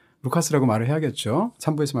 그러니까 루카스라고 말을 해야겠죠.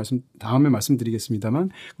 3부에서 다음에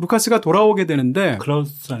말씀드리겠습니다만 루카스가 돌아오게 되는데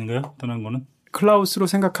클라우스 아닌가요? 떠난 거는? 클라우스로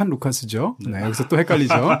생각한 루카스죠. 네, 여기서 또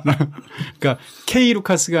헷갈리죠. 그러니까 K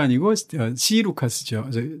루카스가 아니고 C 루카스죠.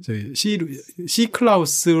 C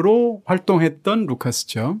클라우스로 활동했던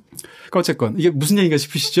루카스죠. 그러니까 어쨌건 이게 무슨 얘기인가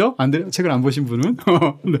싶으시죠? 책을 안 보신 분은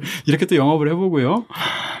이렇게 또 영업을 해보고요.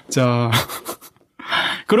 자,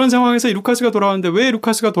 그런 상황에서 이 루카스가 돌아왔는데 왜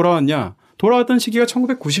루카스가 돌아왔냐? 돌아왔던 시기가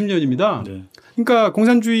 1990년입니다. 네. 그러니까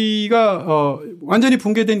공산주의가 완전히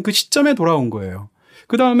붕괴된 그 시점에 돌아온 거예요.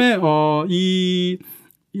 그 다음에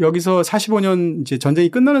여기서 45년 이제 전쟁이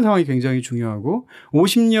끝나는 상황이 굉장히 중요하고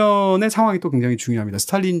 50년의 상황이 또 굉장히 중요합니다.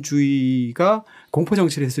 스탈린주의가 공포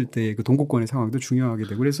정치를 했을 때 그 동구권의 상황도 중요하게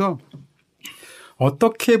되고 그래서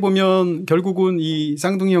어떻게 보면 결국은 이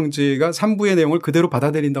쌍둥이 형제가 3부의 내용을 그대로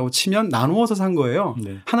받아들인다고 치면 나누어서 산 거예요.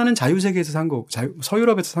 네. 하나는 자유세계에서 산 거고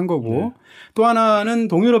서유럽에서 산 거고 네. 또 하나는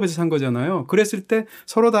동유럽에서 산 거잖아요. 그랬을 때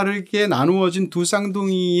서로 다르게 나누어진 두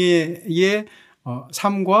쌍둥이의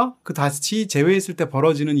삶과 그 다시 재회했을 때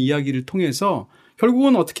벌어지는 이야기를 통해서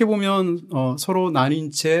결국은 어떻게 보면 서로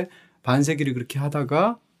나뉜 채 반세기를 그렇게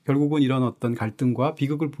하다가 결국은 이런 어떤 갈등과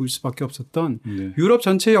비극을 보일 수밖에 없었던 네. 유럽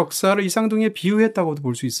전체의 역사를 이 쌍둥이에 비유했다고도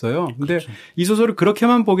볼 수 있어요. 근데 그렇죠. 이 소설을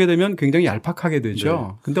그렇게만 보게 되면 굉장히 얄팍하게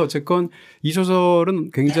되죠. 네. 근데 어쨌건 이 소설은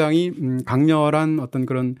굉장히 강렬한 어떤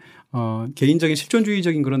그런 개인적인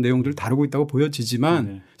실존주의적인 그런 내용들을 다루고 있다고 보여지지만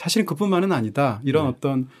네. 사실은 그뿐만은 아니다. 이런 네.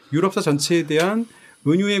 어떤 유럽사 전체에 대한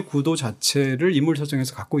은유의 구도 자체를 인물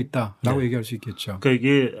설정에서 갖고 있다라고 네. 얘기할 수 있겠죠. 그러니까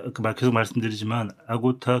이게 계속 말씀드리지만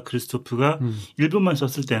아고타 크리스토프가 일부만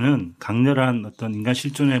썼을 때는 강렬한 어떤 인간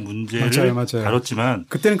실존의 문제를 맞아요. 다뤘지만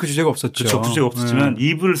그때는 그 주제가 없었죠. 그렇죠. 주제가 없었지만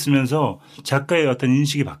네. 2부를 쓰면서 작가의 어떤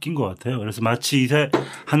인식이 바뀐 것 같아요. 그래서 마치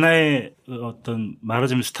하나의 어떤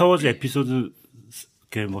말하자면 스타워즈 에피소드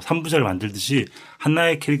이렇게 뭐 3부작을 만들듯이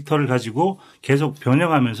하나의 캐릭터를 가지고 계속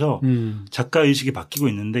변형하면서 작가 의식이 바뀌고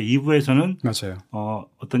있는데 2부에서는 맞아요.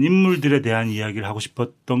 어떤 인물들에 대한 이야기를 하고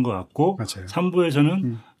싶었던 것 같고 맞아요.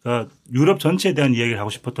 3부에서는 그러니까 유럽 전체에 대한 이야기를 하고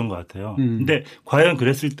싶었던 것 같아요. 근데 과연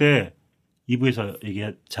그랬을 때 2부에서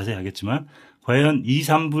자세히 하겠지만 과연 2,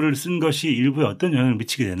 3부를 쓴 것이 1부에 어떤 영향을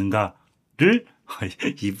미치게 되는가를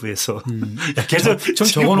 2부에서 계속 좀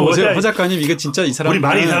적어놓으세요. 허 작가님 이게 진짜 이 사람 우리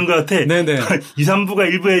말이 이상한 것 같아. 네네. 2,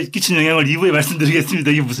 3부가 1부에 끼친 영향을 2부에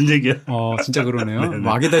말씀드리겠습니다. 이게 무슨 얘기야. 진짜 그러네요.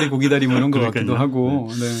 마기다리 고기다리 뭐 이런 것 같기도 하고.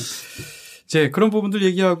 네. 이제 그런 부분들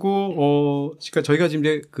얘기하고 그러니까 저희가 지금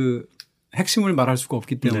이제 그 핵심을 말할 수가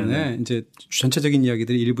없기 때문에 네네. 이제 전체적인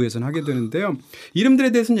이야기들을 일부에서는 하게 되는데요.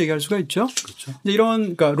 이름들에 대해서는 얘기할 수가 있죠. 그렇죠. 이제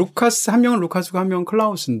이런 그러니까 루카스 한 명은 루카스고 한 명은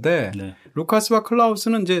클라우스인데 네. 루카스와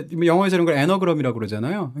클라우스는 이제 영어에서 이런 걸 애너그럼이라고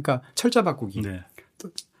그러잖아요. 그러니까 철자 바꾸기. 네.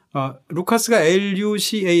 루카스가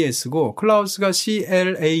LUCAS고 클라우스가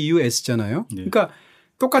CLAUS잖아요. 네. 그러니까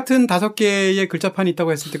똑같은 5개의 글자판이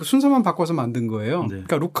있다고 했을 때 그 순서만 바꿔서 만든 거예요. 네.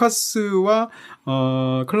 그러니까 루카스와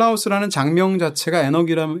클라우스라는 장명 자체가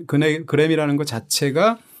애너그램이라는 것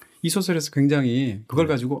자체가 이 소설에서 굉장히 그걸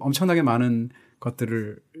가지고 엄청나게 많은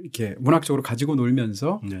것들을 이렇게 문학적으로 가지고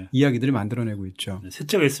놀면서 네. 이야기들을 만들어내고 있죠. 네.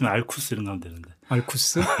 셋째가 있으면 알쿠스 이런 거 하면 되는데.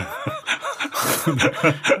 알쿠스?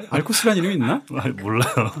 알쿠스라는 이름이 있나?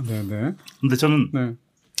 몰라요. 네네. 근데 저는 네.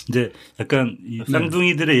 이제 약간 이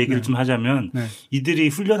쌍둥이들의 얘기를 좀 하자면 네. 이들이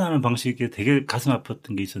훈련하는 방식이 되게 가슴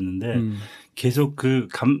아팠던 게 있었는데 계속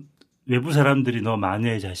외부 사람들이 너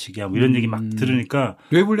마녀의 자식이야 뭐 이런 얘기 막 들으니까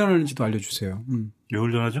왜 훈련하는지도 알려주세요. 왜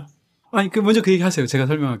훈련하죠? 아니, 먼저 그 얘기 하세요. 제가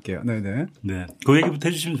설명할게요. 네네. 네. 그 얘기부터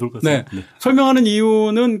해주시면 좋을 것 같아요. 네. 설명하는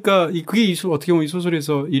이유는, 그러니까 그게 어떻게 보면 이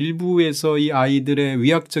소설에서 일부에서 이 아이들의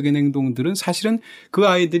위약적인 행동들은 사실은 그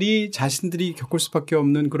아이들이 자신들이 겪을 수밖에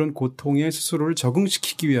없는 그런 고통에 스스로를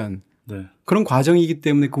적응시키기 위한 네. 그런 과정이기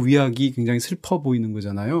때문에 그 위약이 굉장히 슬퍼 보이는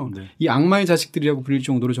거잖아요. 네. 이 악마의 자식들이라고 불릴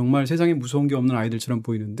정도로 정말 세상에 무서운 게 없는 아이들처럼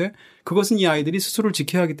보이는데 그것은 이 아이들이 스스로를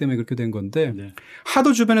지켜야 하기 때문에 그렇게 된 건데 네.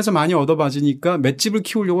 하도 주변에서 많이 얻어맞으니까 맷집을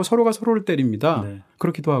키우려고 서로가 서로를 때립니다. 네.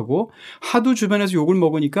 그렇기도 하고 하도 주변에서 욕을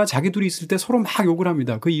먹으니까 자기 둘이 있을 때 서로 막 욕을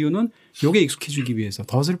합니다. 그 이유는 욕에 익숙해지기 위해서.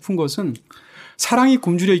 더 슬픈 것은 사랑이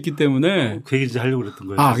굶주려 있기 때문에 그 얘기 이제 하려고 그랬던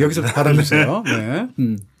거예요. 여기서 받아주세요. 네.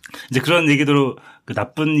 이제 그런 얘기들로 그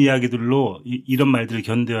나쁜 이야기들로 이런 말들을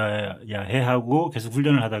견뎌야 해 하고 계속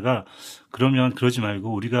훈련을 하다가 그러면 그러지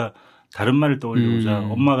말고 우리가 다른 말을 떠올려보자.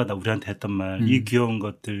 엄마가 우리한테 했던 말, 이 귀여운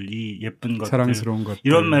것들, 이 예쁜 것들, 사랑스러운 것들.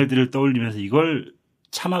 이런 말들을 떠올리면서 이걸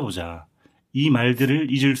참아보자. 이 말들을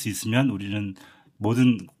잊을 수 있으면 우리는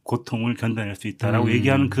모든 고통을 견뎌낼 수 있다라고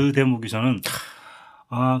얘기하는 그 대목이 저는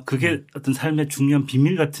그게 어떤 삶의 중요한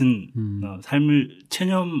비밀 같은 삶을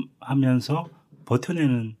체념하면서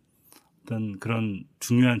버텨내는 어떤 그런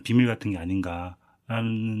중요한 비밀 같은 게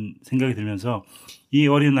아닌가라는 생각이 들면서 이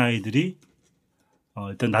어린 아이들이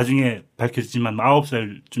일단 나중에 밝혀지지만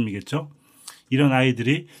 9살쯤이겠죠. 이런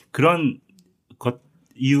아이들이 그런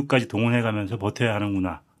이유까지 동원해 가면서 버텨야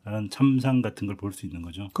하는구나. 라는 참상 같은 걸 볼 수 있는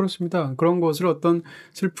거죠. 그렇습니다. 그런 것을 어떤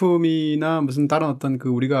슬픔이나 무슨 다른 어떤 그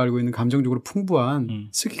우리가 알고 있는 감정적으로 풍부한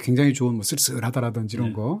쓰기 굉장히 좋은 뭐 쓸쓸하다라든지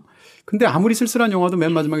이런 거. 근데 아무리 쓸쓸한 영화도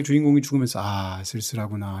맨 마지막에 주인공이 죽으면서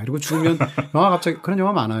쓸쓸하구나. 이러고 죽으면 영화 갑자기 그런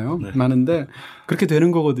영화 많아요. 네. 많은데 그렇게 되는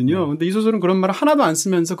거거든요. 근데 이 소설은 그런 말을 하나도 안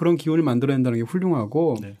쓰면서 그런 기운을 만들어낸다는 게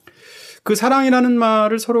훌륭하고 그 사랑이라는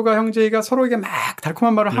말을 서로가 형제가 서로에게 막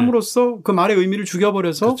달콤한 말을 네. 함으로써 그 말의 의미를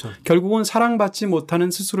죽여버려서 그렇죠. 결국은 사랑받지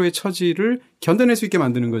못하는 스스로의 처지를 견뎌낼 수 있게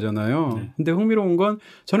만드는 거잖아요. 네. 근데 흥미로운 건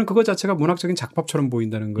저는 그것 자체가 문학적인 작법처럼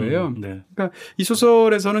보인다는 거예요. 네. 그러니까 이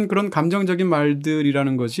소설에서는 그런 감정적인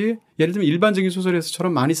말들이라는 것이 예를 들면 일반적인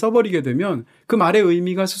소설에서처럼 많이 써버리게 되면 그 말의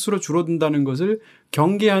의미가 스스로 줄어든다는 것을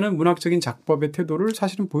경계하는 문학적인 작법의 태도를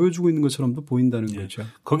사실은 보여주고 있는 것처럼도 보인다는 네. 거죠.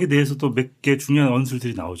 거기에 대해서 또 몇 개 중요한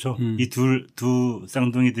언술들이 나오죠. 이 두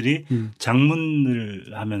쌍둥이들이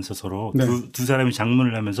장문을 하면서 서로 네. 두 사람이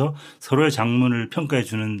장문을 하면서 서로의 장문을 평가해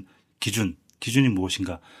주는 기준이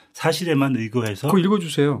무엇인가? 사실에만 의거해서. 그거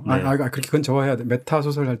읽어주세요. 네. 그렇게 그건 저해야 돼. 메타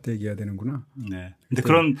소설 할 때 얘기해야 되는구나. 네. 근데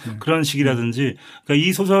네. 그런 식이라든지 그러니까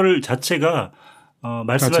이 소설 자체가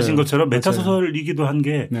말씀하신 맞아요. 것처럼 메타 맞아요. 소설이기도 한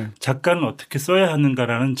게 네. 작가는 어떻게 써야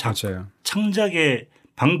하는가라는 맞아요. 창작의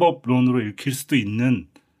방법론으로 읽힐 수도 있는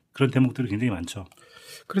그런 대목들이 굉장히 많죠.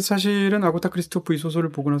 그래서 사실은 아고타 크리스토프 이 소설을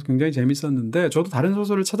보고 나서 굉장히 재밌었는데 저도 다른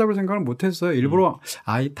소설을 찾아볼 생각을 못했어요. 일부러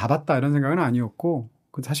다 봤다 이런 생각은 아니었고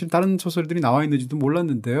사실 다른 소설들이 나와 있는지도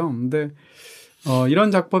몰랐는데요. 근데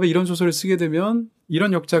이런 작법에 이런 소설을 쓰게 되면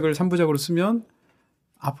이런 역작을 3부작으로 쓰면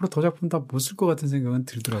앞으로 더 작품 다 못 쓸 것 같은 생각은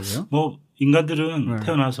들더라고요. 뭐 인간들은 네.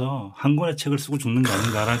 태어나서 한 권의 책을 쓰고 죽는 게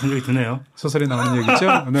아닌가라는 생각이 드네요. 소설에 나오는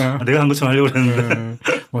얘기죠. 네. 내가 한 것처럼 하려고 그랬는데. 네.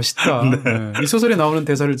 멋있다. 네. 이 소설에 나오는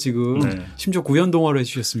대사를 지금 네. 심지어 구연 동화로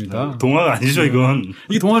해주셨습니다. 동화가 아니죠, 이건.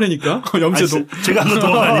 이게 동화라니까? 염세동. 제가 한 건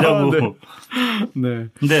동화가 아니라고. 네.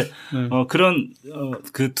 근데 네. 그런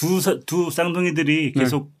그 두 쌍둥이들이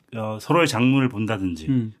계속 서로의 장문을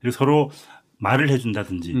본다든지 그리고 서로 말을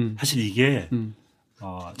해준다든지 사실 이게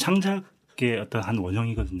창작의 어떤 한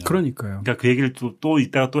원형이거든요. 그러니까요. 그러니까 그 얘기를 또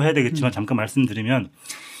이따가 또 해야 되겠지만 잠깐 말씀드리면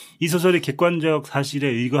이 소설이 객관적 사실에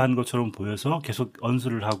의거한 것처럼 보여서 계속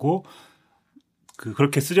언술을 하고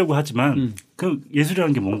그렇게 쓰려고 하지만 그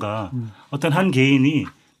예술이라는 게 뭔가 어떤 한 개인이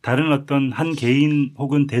다른 어떤 한 개인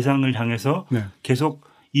혹은 대상을 향해서 네. 계속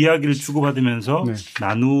이야기를 주고받으면서 네.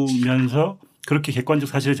 나누면서 그렇게 객관적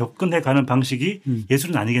사실에 접근해 가는 방식이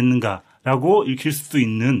예술은 아니겠는가라고 읽힐 수도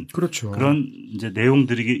있는 그렇죠. 그런 이제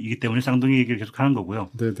내용들이기 때문에 쌍둥이 얘기를 계속 하는 거고요.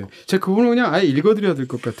 네네. 제가 그거는 그냥 아예 읽어드려야 될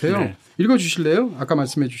것 같아요. 네. 읽어주실래요? 아까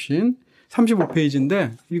말씀해 주신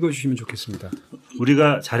 35페이지인데 읽어주시면 좋겠습니다.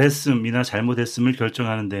 우리가 잘했음이나 잘못했음을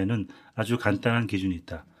결정하는 데에는 아주 간단한 기준이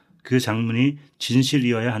있다. 그 장문이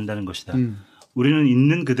진실이어야 한다는 것이다. 우리는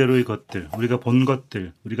있는 그대로의 것들, 우리가 본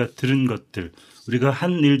것들, 우리가 들은 것들, 우리가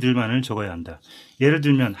한 일들만을 적어야 한다. 예를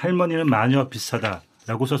들면 할머니는 마녀와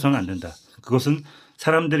비슷하다라고 써서는 안 된다. 그것은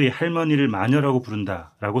사람들이 할머니를 마녀라고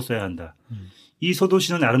부른다라고 써야 한다. 이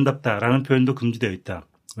소도시는 아름답다라는 표현도 금지되어 있다.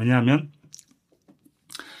 왜냐하면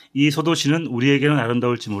이 소도시는 우리에게는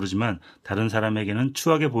아름다울지 모르지만 다른 사람에게는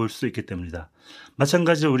추하게 보일 수도 있기 때문이다.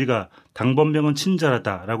 마찬가지로 우리가 당번병은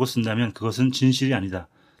친절하다라고 쓴다면 그것은 진실이 아니다.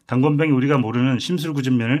 당번병이 우리가 모르는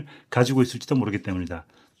심술궂은 면을 가지고 있을지도 모르기 때문이다.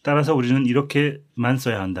 따라서 우리는 이렇게만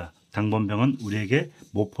써야 한다. 당번병은 우리에게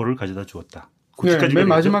모포를 가져다 주었다. 네, 맨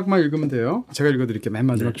마지막만 읽으면 돼요. 제가 읽어드릴게요. 맨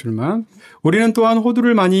마지막 줄만. 우리는 또한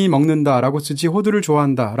호두를 많이 먹는다라고 쓰지 호두를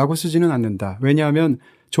좋아한다라고 쓰지는 않는다. 왜냐하면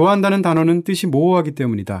좋아한다는 단어는 뜻이 모호하기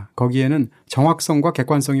때문이다. 거기에는 정확성과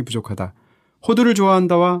객관성이 부족하다. 호두를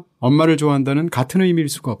좋아한다와 엄마를 좋아한다는 같은 의미일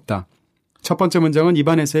수가 없다. 첫 번째 문장은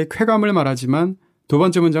입안에서의 쾌감을 말하지만 두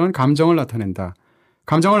번째 문장은 감정을 나타낸다.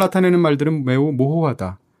 감정을 나타내는 말들은 매우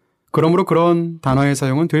모호하다. 그러므로 그런 단어의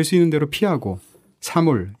사용은 될 수 있는 대로 피하고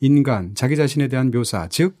사물, 인간, 자기 자신에 대한 묘사,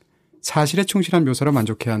 즉 사실에 충실한 묘사로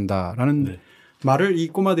만족해야 한다라는 말을 이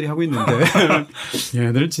꼬마들이 하고 있는데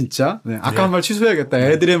얘네들 진짜 아까 한 말 취소해야겠다.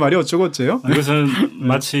 애들의 말이 어쩌고 어째요? 이것은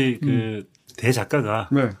마치 그 대작가가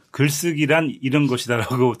글쓰기란 이런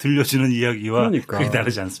것이다라고 들려주는 이야기와 그러니까. 그게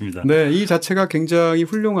다르지 않습니다. 네, 이 자체가 굉장히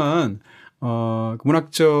훌륭한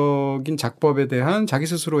문학적인 작법에 대한 자기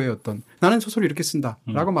스스로의 어떤 나는 소설을 이렇게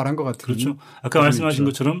쓴다라고 말한 것 같은. 그렇죠. 아까 말씀하신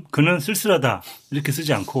것처럼 그는 쓸쓸하다 이렇게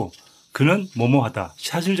쓰지 않고 그는 뭐뭐하다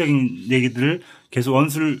사실적인 얘기들을 계속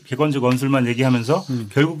객관적 언술만 얘기하면서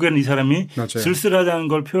결국에는 이 사람이 맞아요. 쓸쓸하다는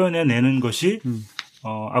걸 표현해내는 것이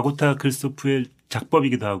아고타 크리스토프의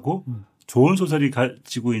작법이기도 하고 좋은 소설이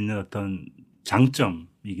가지고 있는 어떤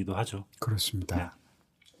장점이기도 하죠. 그렇습니다.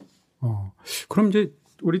 그럼 이제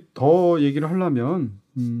우리 더 얘기를 하려면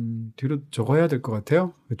뒤로 적어야 될 것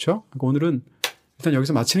같아요. 그렇죠? 그러니까 오늘은 일단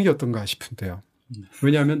여기서 마치는 게 어떤가 싶은데요.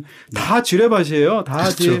 왜냐하면 다 지뢰밭이에요. 다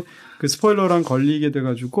그렇죠. 뒤에 그 스포일러랑 걸리게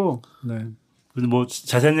돼가지고. 네. 그래서 뭐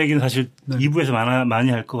자세한 얘기는 사실 2부에서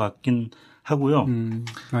많이 할 것 같긴 하고요.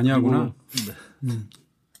 많이 하구나.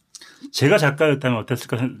 제가 작가였다면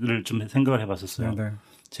어땠을까를 좀 생각을 해봤었어요. 네.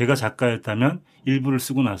 제가 작가였다면 1부를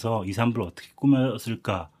쓰고 나서 2, 3부를 어떻게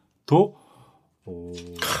꾸몄을까도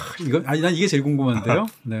난 이게 제일 궁금한데요.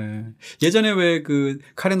 네. 예전에 왜 그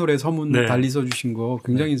카레노래 서문 네. 달리 써주신 거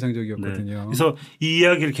굉장히 네. 인상적이었거든요. 네. 그래서 이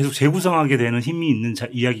이야기를 계속 재구성하게 되는 힘이 있는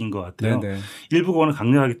이야기인 것 같아요. 네, 네. 일부가 워낙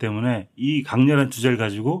강렬하기 때문에 이 강렬한 주제를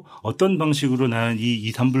가지고 어떤 방식으로 나는 이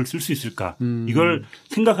 2, 3부를 쓸 수 있을까. 이걸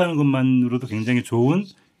생각하는 것만으로도 굉장히 좋은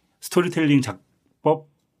스토리텔링 작법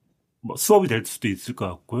수업이 될 수도 있을 것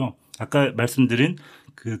같고요. 아까 말씀드린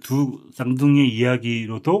그 두 쌍둥이의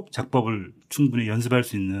이야기로도 작법을 충분히 연습할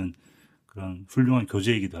수 있는 그런 훌륭한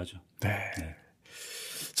교재이기도 하죠. 네.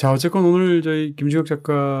 자, 어쨌건 오늘 저희 김주혁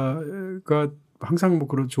작가가 항상 뭐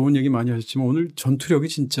그런 좋은 얘기 많이 하셨지만 오늘 전투력이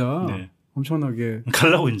진짜 네. 엄청나게.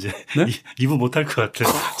 갈라고 이제 네? 2부 못할 것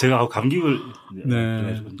같아요. 제가 감기를.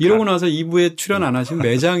 네. 이러고 나서 2부에 출연 안 하신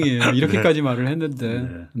매장이에요. 이렇게까지 네. 말을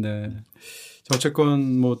했는데. 네. 자,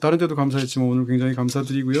 어쨌건 뭐 다른 데도 감사했지만 오늘 굉장히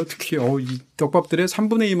감사드리고요. 특히 이 떡밥들의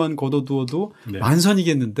 3분의 2만 걷어두어도 네.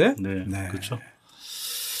 만선이겠는데. 네. 네. 그렇죠.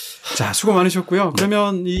 자, 수고 많으셨고요.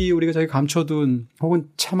 그러면 우리가 저희 감춰둔 혹은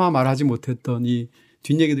차마 말하지 못했던 이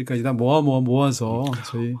뒷얘기들까지 다 모아서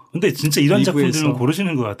저희. 근데 진짜 이런 2부에서. 작품들은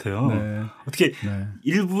고르시는 것 같아요. 네. 어떻게 네.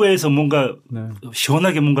 1부에서 뭔가 네.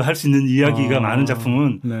 시원하게 뭔가 할 수 있는 이야기가 많은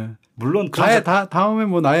작품은 네. 물론 다음에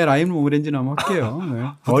뭐 나의 라임 오렌지나 한번 할게요.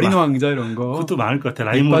 네. 어린 왕자 이런 거. 그것도 많을 것 같아요.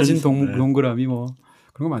 라임 빠진 오렌지. 동그라미 뭐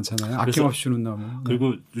그런 거 많잖아요. 아낌없이 주는 나무.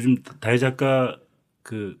 그리고 요즘 다혜 작가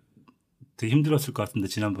되게 힘들었을 것 같은데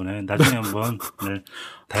지난번에 나중에 한번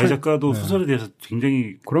다혜 작가도 소설에 대해서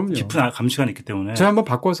굉장히 그럼요. 깊은 감시가 있기 때문에 제가 한번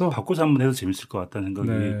바꿔서 한번 해도 재밌을 것 같다는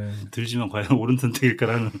생각이 들지만 과연 옳은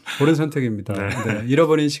선택일까라는 옳은 선택입니다. 네.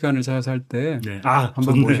 잃어버린 시간을 찾아서 할 때 한번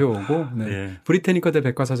좋네. 모셔오고 브리테니커 대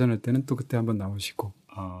백과사전 할 때는 또 그때 한번 나오시고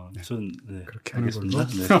그렇게 하겠습니다.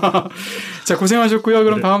 하겠습니다. 자, 고생하셨고요.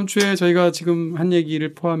 그럼 다음 주에 저희가 지금 한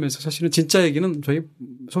얘기를 포함해서 사실은 진짜 얘기는 저희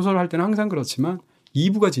소설 할 때는 항상 그렇지만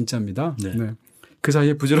 2부가 진짜입니다. 네. 그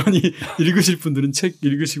사이에 부지런히 읽으실 분들은 책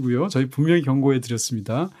읽으시고요. 저희 분명히 경고해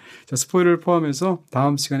드렸습니다. 자, 스포일러를 포함해서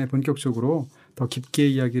다음 시간에 본격적으로 더 깊게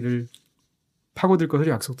이야기를 파고들 것을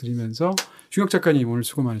약속드리면서 중혁 작가님 오늘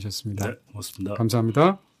수고 많으셨습니다. 네, 고맙습니다.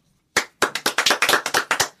 감사합니다.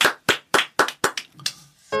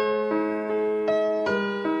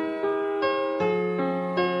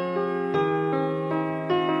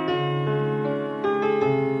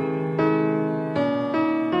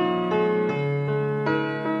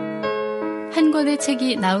 한 권의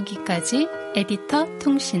책이 나오기까지 에디터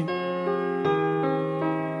통신.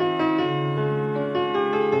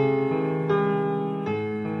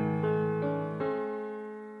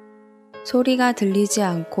 소리가 들리지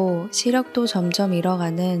않고 시력도 점점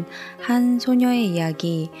잃어가는 한 소녀의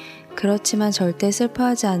이야기, 그렇지만 절대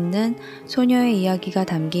슬퍼하지 않는 소녀의 이야기가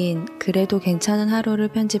담긴 그래도 괜찮은 하루를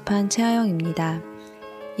편집한 최하영입니다.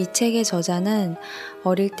 이 책의 저자는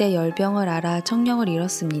어릴 때 열병을 앓아 청력을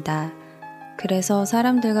잃었습니다. 그래서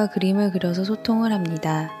사람들과 그림을 그려서 소통을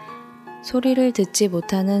합니다. 소리를 듣지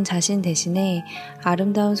못하는 자신 대신에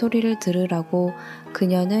아름다운 소리를 들으라고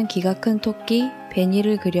그녀는 기가 큰 토끼,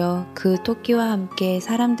 베니를 그려 그 토끼와 함께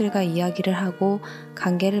사람들과 이야기를 하고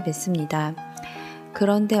관계를 맺습니다.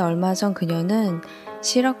 그런데 얼마 전 그녀는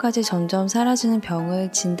시력까지 점점 사라지는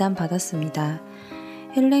병을 진단받았습니다.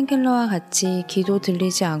 헬렌 켈러와 같이 귀도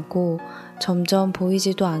들리지 않고 점점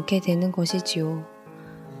보이지도 않게 되는 것이지요.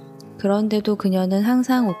 그런데도 그녀는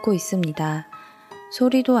항상 웃고 있습니다.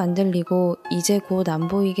 소리도 안 들리고 이제 곧 안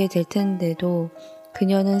보이게 될 텐데도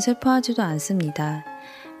그녀는 슬퍼하지도 않습니다.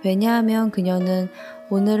 왜냐하면 그녀는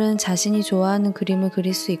오늘은 자신이 좋아하는 그림을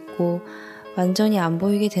그릴 수 있고 완전히 안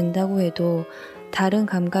보이게 된다고 해도 다른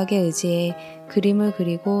감각에 의지해 그림을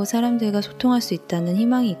그리고 사람들과 소통할 수 있다는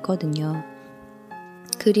희망이 있거든요.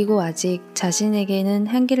 그리고 아직 자신에게는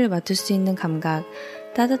향기를 맡을 수 있는 감각,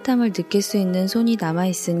 따뜻함을 느낄 수 있는 손이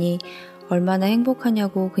남아있으니 얼마나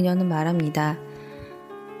행복하냐고 그녀는 말합니다.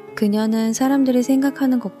 그녀는 사람들이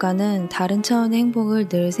생각하는 것과는 다른 차원의 행복을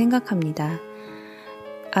늘 생각합니다.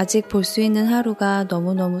 아직 볼 수 있는 하루가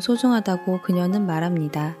너무너무 소중하다고 그녀는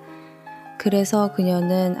말합니다. 그래서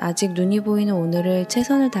그녀는 아직 눈이 보이는 오늘을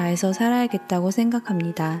최선을 다해서 살아야겠다고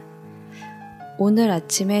생각합니다. 오늘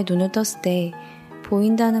아침에 눈을 떴을 때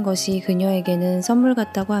보인다는 것이 그녀에게는 선물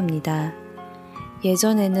같다고 합니다.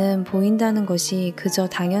 예전에는 보인다는 것이 그저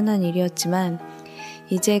당연한 일이었지만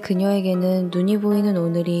이제 그녀에게는 눈이 보이는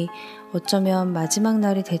오늘이 어쩌면 마지막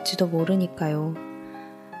날이 될지도 모르니까요.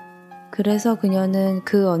 그래서 그녀는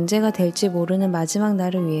그 언제가 될지 모르는 마지막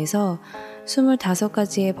날을 위해서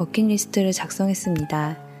 25가지의 버킷리스트를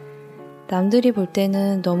작성했습니다. 남들이 볼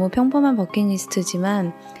때는 너무 평범한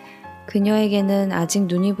버킷리스트지만 그녀에게는 아직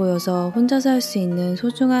눈이 보여서 혼자서 할 수 있는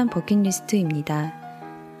소중한 버킷리스트입니다.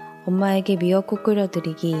 엄마에게 미역국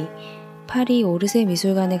끓여드리기, 파리 오르세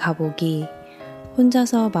미술관에 가보기,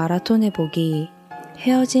 혼자서 마라톤 해보기,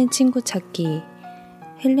 헤어진 친구 찾기,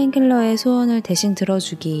 헬렌 켈러의 소원을 대신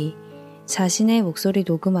들어주기, 자신의 목소리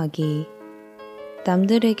녹음하기.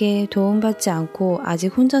 남들에게 도움받지 않고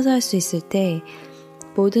아직 혼자서 할 수 있을 때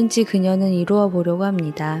뭐든지 그녀는 이루어 보려고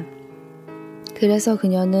합니다. 그래서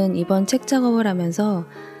그녀는 이번 책 작업을 하면서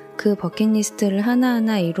그 버킷리스트를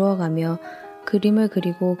하나하나 이루어가며 그림을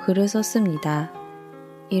그리고 글을 썼습니다.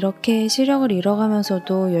 이렇게 시력을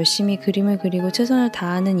잃어가면서도 열심히 그림을 그리고 최선을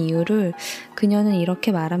다하는 이유를 그녀는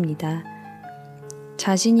이렇게 말합니다.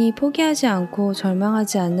 자신이 포기하지 않고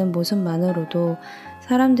절망하지 않는 모습만으로도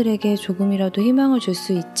사람들에게 조금이라도 희망을 줄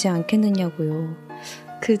수 있지 않겠느냐고요.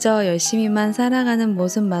 그저 열심히만 살아가는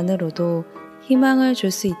모습만으로도 희망을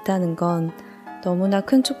줄 수 있다는 건 너무나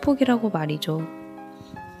큰 축복이라고 말이죠.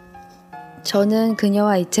 저는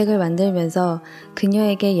그녀와 이 책을 만들면서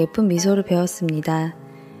그녀에게 예쁜 미소를 배웠습니다.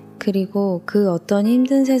 그리고 그 어떤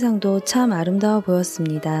힘든 세상도 참 아름다워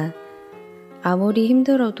보였습니다. 아무리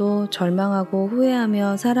힘들어도 절망하고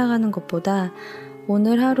후회하며 살아가는 것보다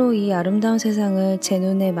오늘 하루 이 아름다운 세상을 제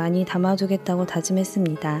눈에 많이 담아두겠다고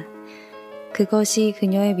다짐했습니다. 그것이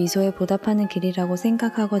그녀의 미소에 보답하는 길이라고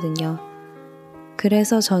생각하거든요.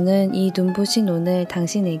 그래서 저는 이 눈부신 오늘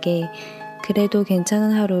당신에게 그래도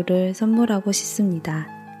괜찮은 하루를 선물하고 싶습니다.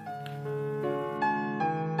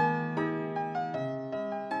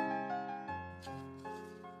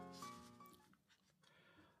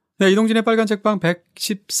 네, 이동진의 빨간 책방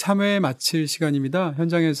 113회 마칠 시간입니다.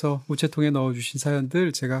 현장에서 우체통에 넣어주신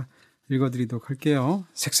사연들 제가 읽어드리도록 할게요.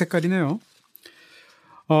 색색깔이네요.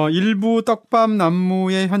 일부 떡밥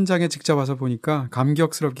남무의 현장에 직접 와서 보니까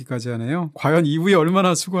감격스럽기까지 하네요. 과연 이후에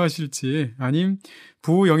얼마나 수고하실지, 아님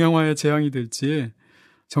부영양화에 재앙이 될지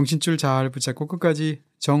정신줄 잘 붙잡고 끝까지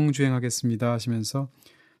정주행하겠습니다 하시면서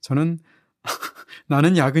저는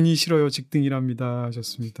나는 야근이 싫어요 직등이랍니다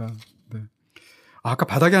하셨습니다. 네. 아까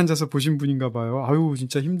바닥에 앉아서 보신 분인가 봐요. 아유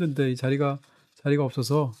진짜 힘든데 이 자리가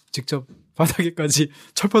없어서 직접 바닥에까지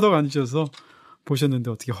철퍼덕 앉으셔서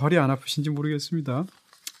보셨는데 어떻게 허리 안 아프신지 모르겠습니다.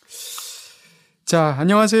 자,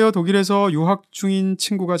 안녕하세요. 독일에서 유학 중인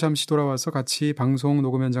친구가 잠시 돌아와서 같이 방송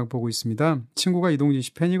녹음 현장 보고 있습니다. 친구가 이동진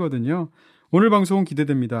씨 팬이거든요. 오늘 방송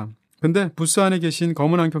기대됩니다. 근데 부스 안에 계신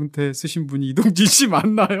검은 안경테 쓰신 분이 이동진 씨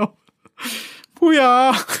맞나요?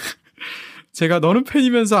 뭐야. 제가 너는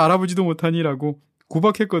팬이면서 알아보지도 못하니라고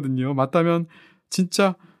구박했거든요. 맞다면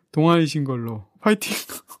진짜 동안이신 걸로. 화이팅.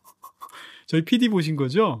 저희 PD 보신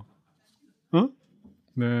거죠?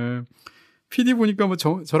 네. PD 보니까 뭐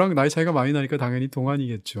저랑 나이 차이가 많이 나니까 당연히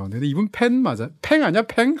동안이겠죠. 근데 이분 팬 맞아? 팽 아니야?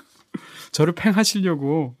 팽? 저를 팽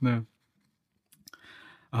하시려고. 네.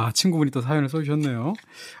 아, 친구분이 또 사연을 써주셨네요.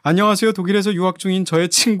 안녕하세요. 독일에서 유학 중인 저의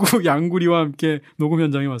친구 양구리와 함께 녹음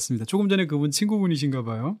현장에 왔습니다. 조금 전에 그분 친구분이신가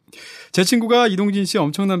봐요. 제 친구가 이동진 씨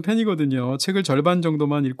엄청난 팬이거든요. 책을 절반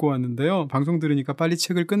정도만 읽고 왔는데요. 방송 들으니까 빨리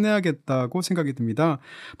책을 끝내야겠다고 생각이 듭니다.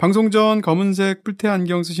 방송 전 검은색 뿔테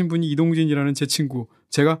안경 쓰신 분이 이동진이라는 제 친구.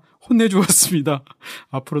 제가 혼내주었습니다.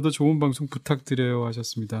 앞으로도 좋은 방송 부탁드려요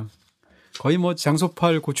하셨습니다. 거의 뭐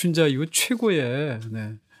장소팔 고춘자 이후 최고의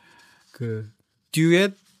그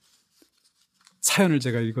듀엣 사연을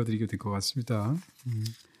제가 읽어드리게 될 것 같습니다.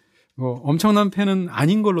 뭐 엄청난 팬은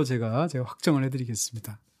아닌 걸로 제가 확정을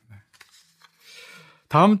해드리겠습니다. 네.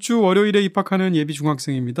 다음 주 월요일에 입학하는 예비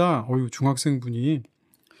중학생입니다. 어유 중학생분이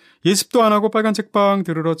예습도 안 하고 빨간 책방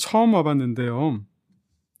들으러 처음 와봤는데요.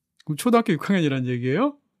 그럼 초등학교 6학년이란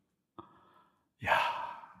얘기예요? 야,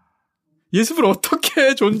 예습을 어떻게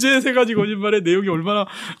해? 존재의 세 가지 거짓말의 내용이 얼마나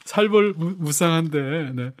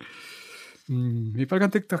살벌무쌍한데. 네. 이 빨간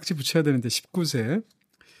딱지 붙여야 되는데 19세.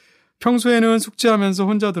 평소에는 숙제하면서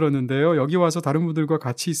혼자 들었는데요. 여기 와서 다른 분들과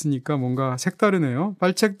같이 있으니까 뭔가 색다르네요.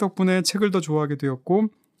 빨책 덕분에 책을 더 좋아하게 되었고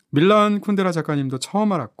밀란 쿤데라 작가님도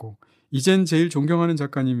처음 알았고 이젠 제일 존경하는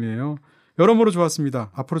작가님이에요. 여러모로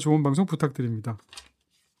좋았습니다. 앞으로 좋은 방송 부탁드립니다.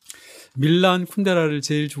 밀란 쿤데라를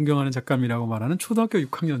제일 존경하는 작가님이라고 말하는 초등학교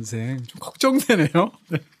 6학년생. 좀 걱정되네요.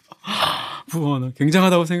 네. 부어는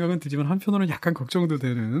굉장하다고 생각은 들지만 한편으로는 약간 걱정도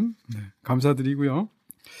되는. 네, 감사드리고요.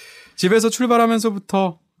 집에서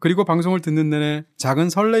출발하면서부터 그리고 방송을 듣는 내내 작은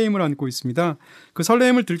설레임을 안고 있습니다. 그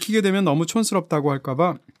설레임을 들키게 되면 너무 촌스럽다고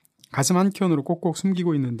할까봐 가슴 한켠으로 꼭꼭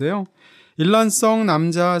숨기고 있는데요. 일란성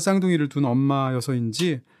남자 쌍둥이를 둔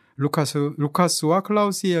엄마여서인지 루카스와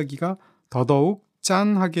클라우스 이야기가 더더욱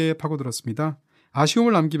짠하게 파고들었습니다.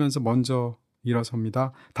 아쉬움을 남기면서 먼저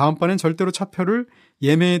일어섭니다. 다음번엔 절대로 차표를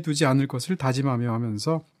예매해두지 않을 것을 다짐하며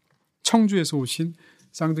하면서 청주에서 오신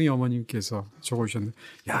쌍둥이 어머님께서 적어주셨는데,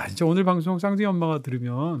 야, 진짜 오늘 방송 쌍둥이 엄마가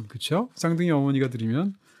들으면, 그쵸? 쌍둥이 어머니가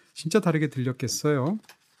들으면 진짜 다르게 들렸겠어요.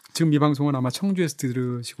 지금 이 방송은 아마 청주에서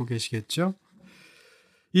들으시고 계시겠죠.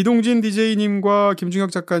 이동진 DJ님과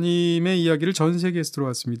김중혁 작가님의 이야기를 전 세계에서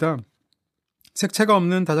들어왔습니다. 색채가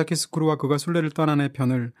없는 다자키스크루와 그가 순례를 떠난 해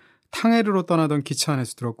편을 탕헤르로 떠나던 기차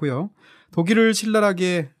안에서 들었고요. 독일을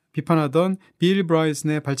신랄하게 비판하던 빌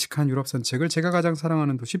브라이슨의 발칙한 유럽 산책을 제가 가장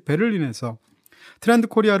사랑하는 도시 베를린에서, 트렌드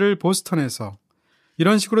코리아를 보스턴에서,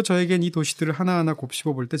 이런 식으로 저에겐 이 도시들을 하나하나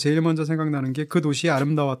곱씹어 볼 때 제일 먼저 생각나는 게 그 도시의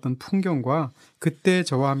아름다웠던 풍경과 그때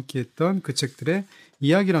저와 함께했던 그 책들의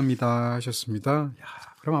이야기랍니다 하셨습니다. 야,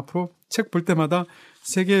 그럼 앞으로 책 볼 때마다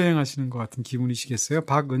세계 여행하시는 것 같은 기분이시겠어요?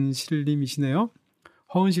 박은실님이시네요.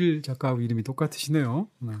 허은실 작가하고 이름이 똑같으시네요.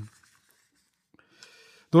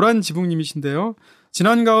 노란 지붕님이신데요.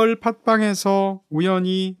 지난 가을 팟빵에서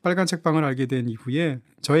우연히 빨간 책방을 알게 된 이후에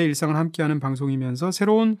저의 일상을 함께하는 방송이면서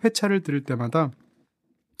새로운 회차를 들을 때마다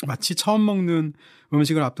마치 처음 먹는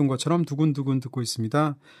음식을 앞둔 것처럼 두근두근 듣고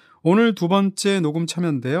있습니다. 오늘 두 번째 녹음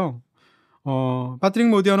참여인데요. 파트릭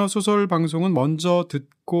모디아노 소설 방송은 먼저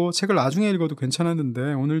듣고 책을 나중에 읽어도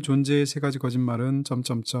괜찮았는데 오늘 존재의 세 가지 거짓말은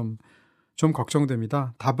좀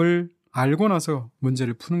걱정됩니다. 답을 알고 나서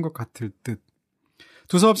문제를 푸는 것 같을 듯.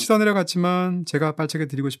 두서없이 써내려갔지만 제가 빨책에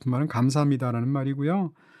드리고 싶은 말은 감사합니다라는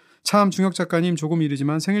말이고요. 참 중혁 작가님 조금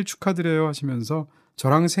이르지만 생일 축하드려요 하시면서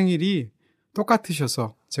저랑 생일이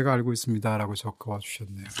똑같으셔서 제가 알고 있습니다라고 적어와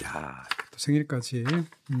주셨네요. 야, 또 생일까지.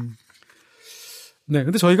 네,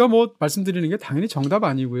 근데 저희가 뭐 말씀드리는 게 당연히 정답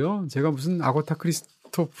아니고요. 제가 무슨 아고타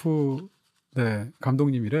크리스토프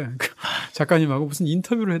감독님이래 작가님하고 무슨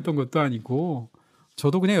인터뷰를 했던 것도 아니고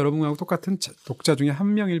저도 그냥 여러분하고 똑같은 독자 중에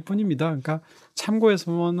한 명일 뿐입니다. 그러니까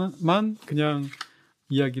참고해서만 그냥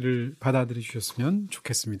이야기를 받아들여 주셨으면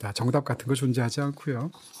좋겠습니다. 정답 같은 거 존재하지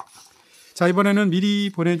않고요. 자, 이번에는 미리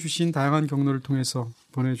보내주신 다양한 경로를 통해서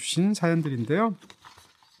보내주신 사연들인데요.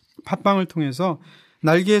 팟빵을 통해서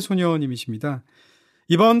날개의 소녀님이십니다.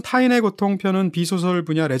 이번 타인의 고통 편은 비소설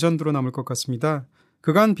분야 레전드로 남을 것 같습니다.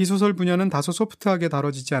 그간 비소설 분야는 다소 소프트하게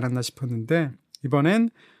다뤄지지 않았나 싶었는데 이번엔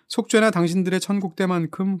속죄나 당신들의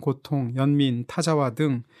천국대만큼 고통, 연민, 타자와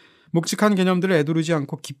등 묵직한 개념들을 애두르지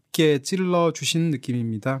않고 깊게 찔러주신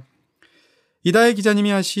느낌입니다. 이다혜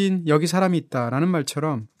기자님이 하신 여기 사람이 있다라는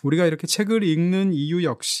말처럼 우리가 이렇게 책을 읽는 이유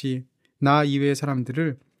역시 나 이외의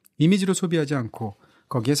사람들을 이미지로 소비하지 않고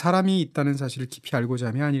거기에 사람이 있다는 사실을 깊이 알고자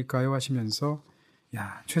함이 아닐까요 하시면서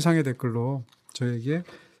최상의 댓글로 저에게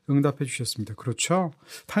응답해 주셨습니다. 그렇죠.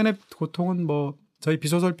 타인의 고통은 뭐 저희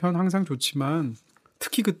비소설 편 항상 좋지만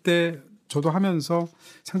특히 그때 저도 하면서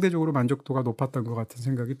상대적으로 만족도가 높았던 것 같은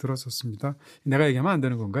생각이 들었었습니다. 내가 얘기하면 안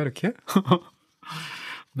되는 건가 이렇게?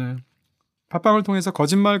 네. 팟빵을 통해서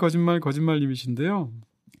거짓말님이신데요.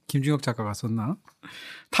 김중혁 작가가 썼나?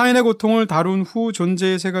 타인의 고통을 다룬 후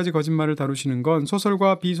존재의 세 가지 거짓말을 다루시는 건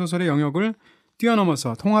소설과 비소설의 영역을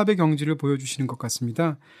뛰어넘어서 통합의 경지를 보여주시는 것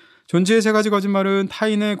같습니다. 존재의 세 가지 거짓말은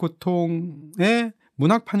타인의 고통의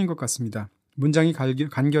문학판인 것 같습니다. 문장이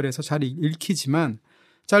간결해서 잘 읽히지만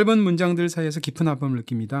짧은 문장들 사이에서 깊은 아픔을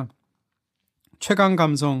느낍니다. 최강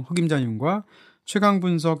감성 허김자님과 최강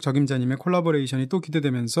분석 적임자님의 콜라보레이션이 또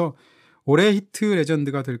기대되면서 올해 히트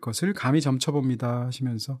레전드가 될 것을 감히 점쳐봅니다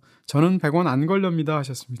하시면서 저는 100원 안 걸렵니다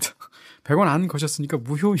하셨습니다. 100원 안 거셨으니까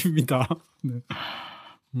무효입니다. 네.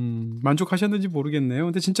 만족하셨는지 모르겠네요.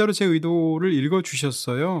 근데 진짜로 제 의도를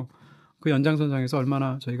읽어주셨어요. 그 연장선상에서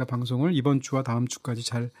얼마나 저희가 방송을 이번 주와 다음 주까지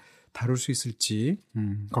잘 다룰 수 있을지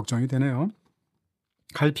걱정이 되네요.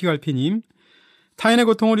 갈피갈피님, 타인의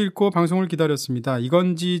고통을 읽고 방송을 기다렸습니다.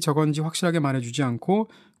 이건지 저건지 확실하게 말해주지 않고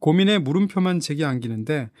고민의 물음표만 제게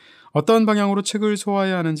안기는데 어떤 방향으로 책을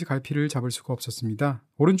소화해야 하는지 갈피를 잡을 수가 없었습니다.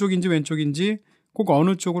 오른쪽인지 왼쪽인지 꼭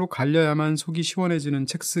어느 쪽으로 갈려야만 속이 시원해지는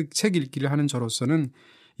책 읽기를 하는 저로서는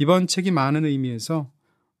이번 책이 많은 의미에서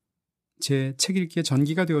제 책 읽기의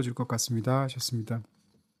전기가 되어줄 것 같습니다 하셨습니다.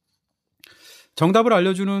 정답을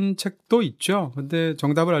알려주는 책도 있죠. 근데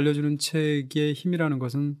정답을 알려주는 책의 힘이라는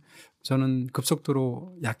것은 저는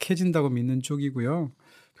급속도로 약해진다고 믿는 쪽이고요.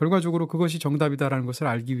 결과적으로 그것이 정답이다라는 것을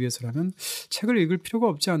알기 위해서라면 책을 읽을 필요가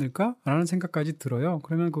없지 않을까라는 생각까지 들어요.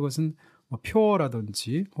 그러면 그것은 뭐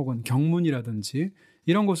표어라든지 혹은 경문이라든지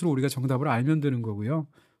이런 것으로 우리가 정답을 알면 되는 거고요.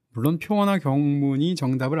 물론 표어나 경문이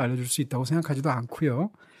정답을 알려줄 수 있다고 생각하지도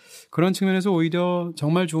않고요. 그런 측면에서 오히려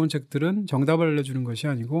정말 좋은 책들은 정답을 알려주는 것이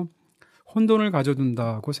아니고 혼돈을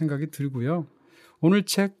가져둔다고 생각이 들고요. 오늘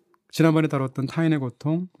책, 지난번에 다뤘던 타인의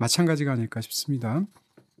고통 마찬가지가 아닐까 싶습니다.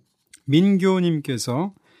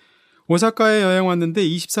 민교님께서 오사카에 여행 왔는데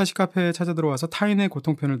 24시 카페에 찾아 들어와서 타인의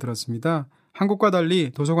고통편을 들었습니다. 한국과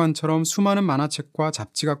달리 도서관처럼 수많은 만화책과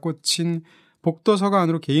잡지가 꽂힌 복도서가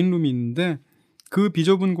안으로 개인룸이 있는데 그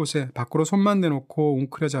비좁은 곳에 밖으로 손만 내놓고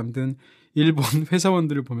웅크려 잠든 일본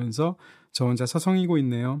회사원들을 보면서 저 혼자 서성이고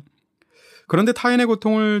있네요. 그런데 타인의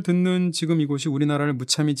고통을 듣는 지금 이곳이 우리나라를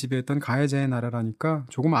무참히 지배했던 가해자의 나라라니까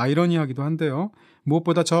조금 아이러니하기도 한데요.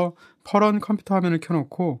 무엇보다 저 퍼런 컴퓨터 화면을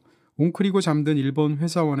켜놓고 웅크리고 잠든 일본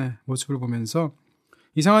회사원의 모습을 보면서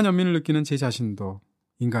이상한 연민을 느끼는 제 자신도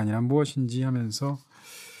인간이란 무엇인지 하면서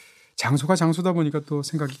장소가 장소다 보니까 또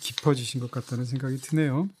생각이 깊어지신 것 같다는 생각이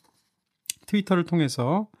드네요. 트위터를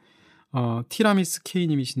통해서 티라미스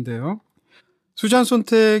K님이신데요. 수잔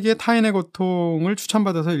손택의 타인의 고통을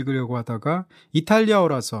추천받아서 읽으려고 하다가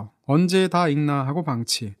이탈리아어라서 언제 다 읽나 하고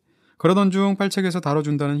방치. 그러던 중 빨책에서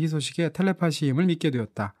다뤄준다는 희소식에 텔레파시 힘을 믿게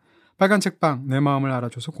되었다. 빨간 책방 내 마음을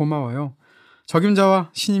알아줘서 고마워요. 적임자와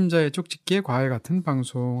신임자의 쪽집기에 과외 같은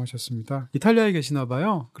방송 하셨습니다. 이탈리아에 계시나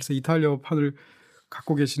봐요. 그래서 이탈리아어 판을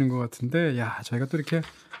갖고 계시는 것 같은데 저희가 또 이렇게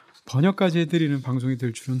번역까지 해드리는 방송이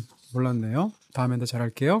될 줄은 몰랐네요. 다음엔 더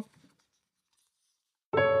잘할게요.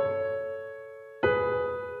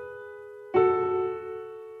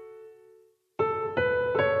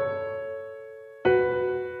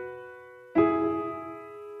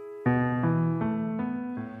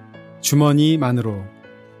 주머니만으로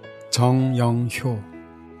정영효.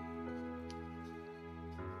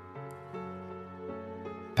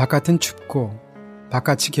 바깥은 춥고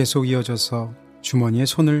바깥이 계속 이어져서 주머니에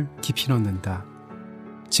손을 깊이 넣는다.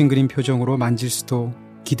 찡그린 표정으로 만질 수도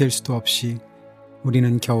기댈 수도 없이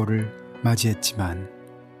우리는 겨울을 맞이했지만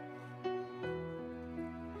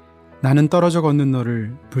나는 떨어져 걷는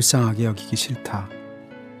너를 불쌍하게 여기기 싫다.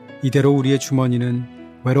 이대로 우리의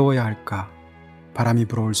주머니는 외로워야 할까. 바람이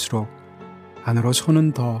불어올수록 안으로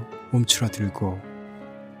손은 더 움츠러들고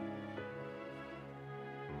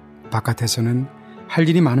바깥에서는 할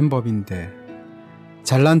일이 많은 법인데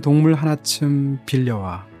잘난 동물 하나쯤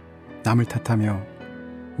빌려와 남을 탓하며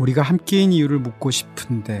우리가 함께인 이유를 묻고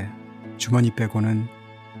싶은데 주머니 빼고는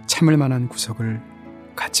참을 만한 구석을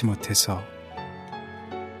갖지 못해서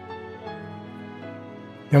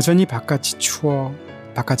여전히 바깥이 추워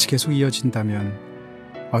바깥이 계속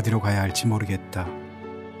이어진다면 어디로 가야 할지 모르겠다.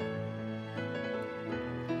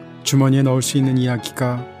 주머니에 넣을 수 있는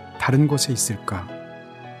이야기가 다른 곳에 있을까?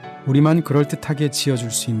 우리만 그럴듯하게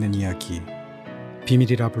지어줄 수 있는 이야기.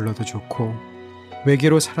 비밀이라 불러도 좋고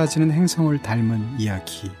외계로 사라지는 행성을 닮은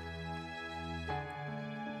이야기.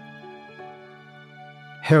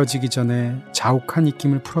 헤어지기 전에 자욱한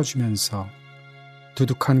입김을 풀어주면서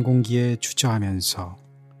두둑한 공기에 주저하면서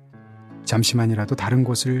잠시만이라도 다른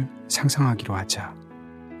곳을 상상하기로 하자.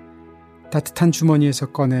 따뜻한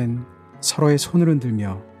주머니에서 꺼낸 서로의 손을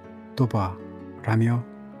흔들며 또 봐 라며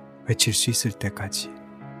외칠 수 있을 때까지.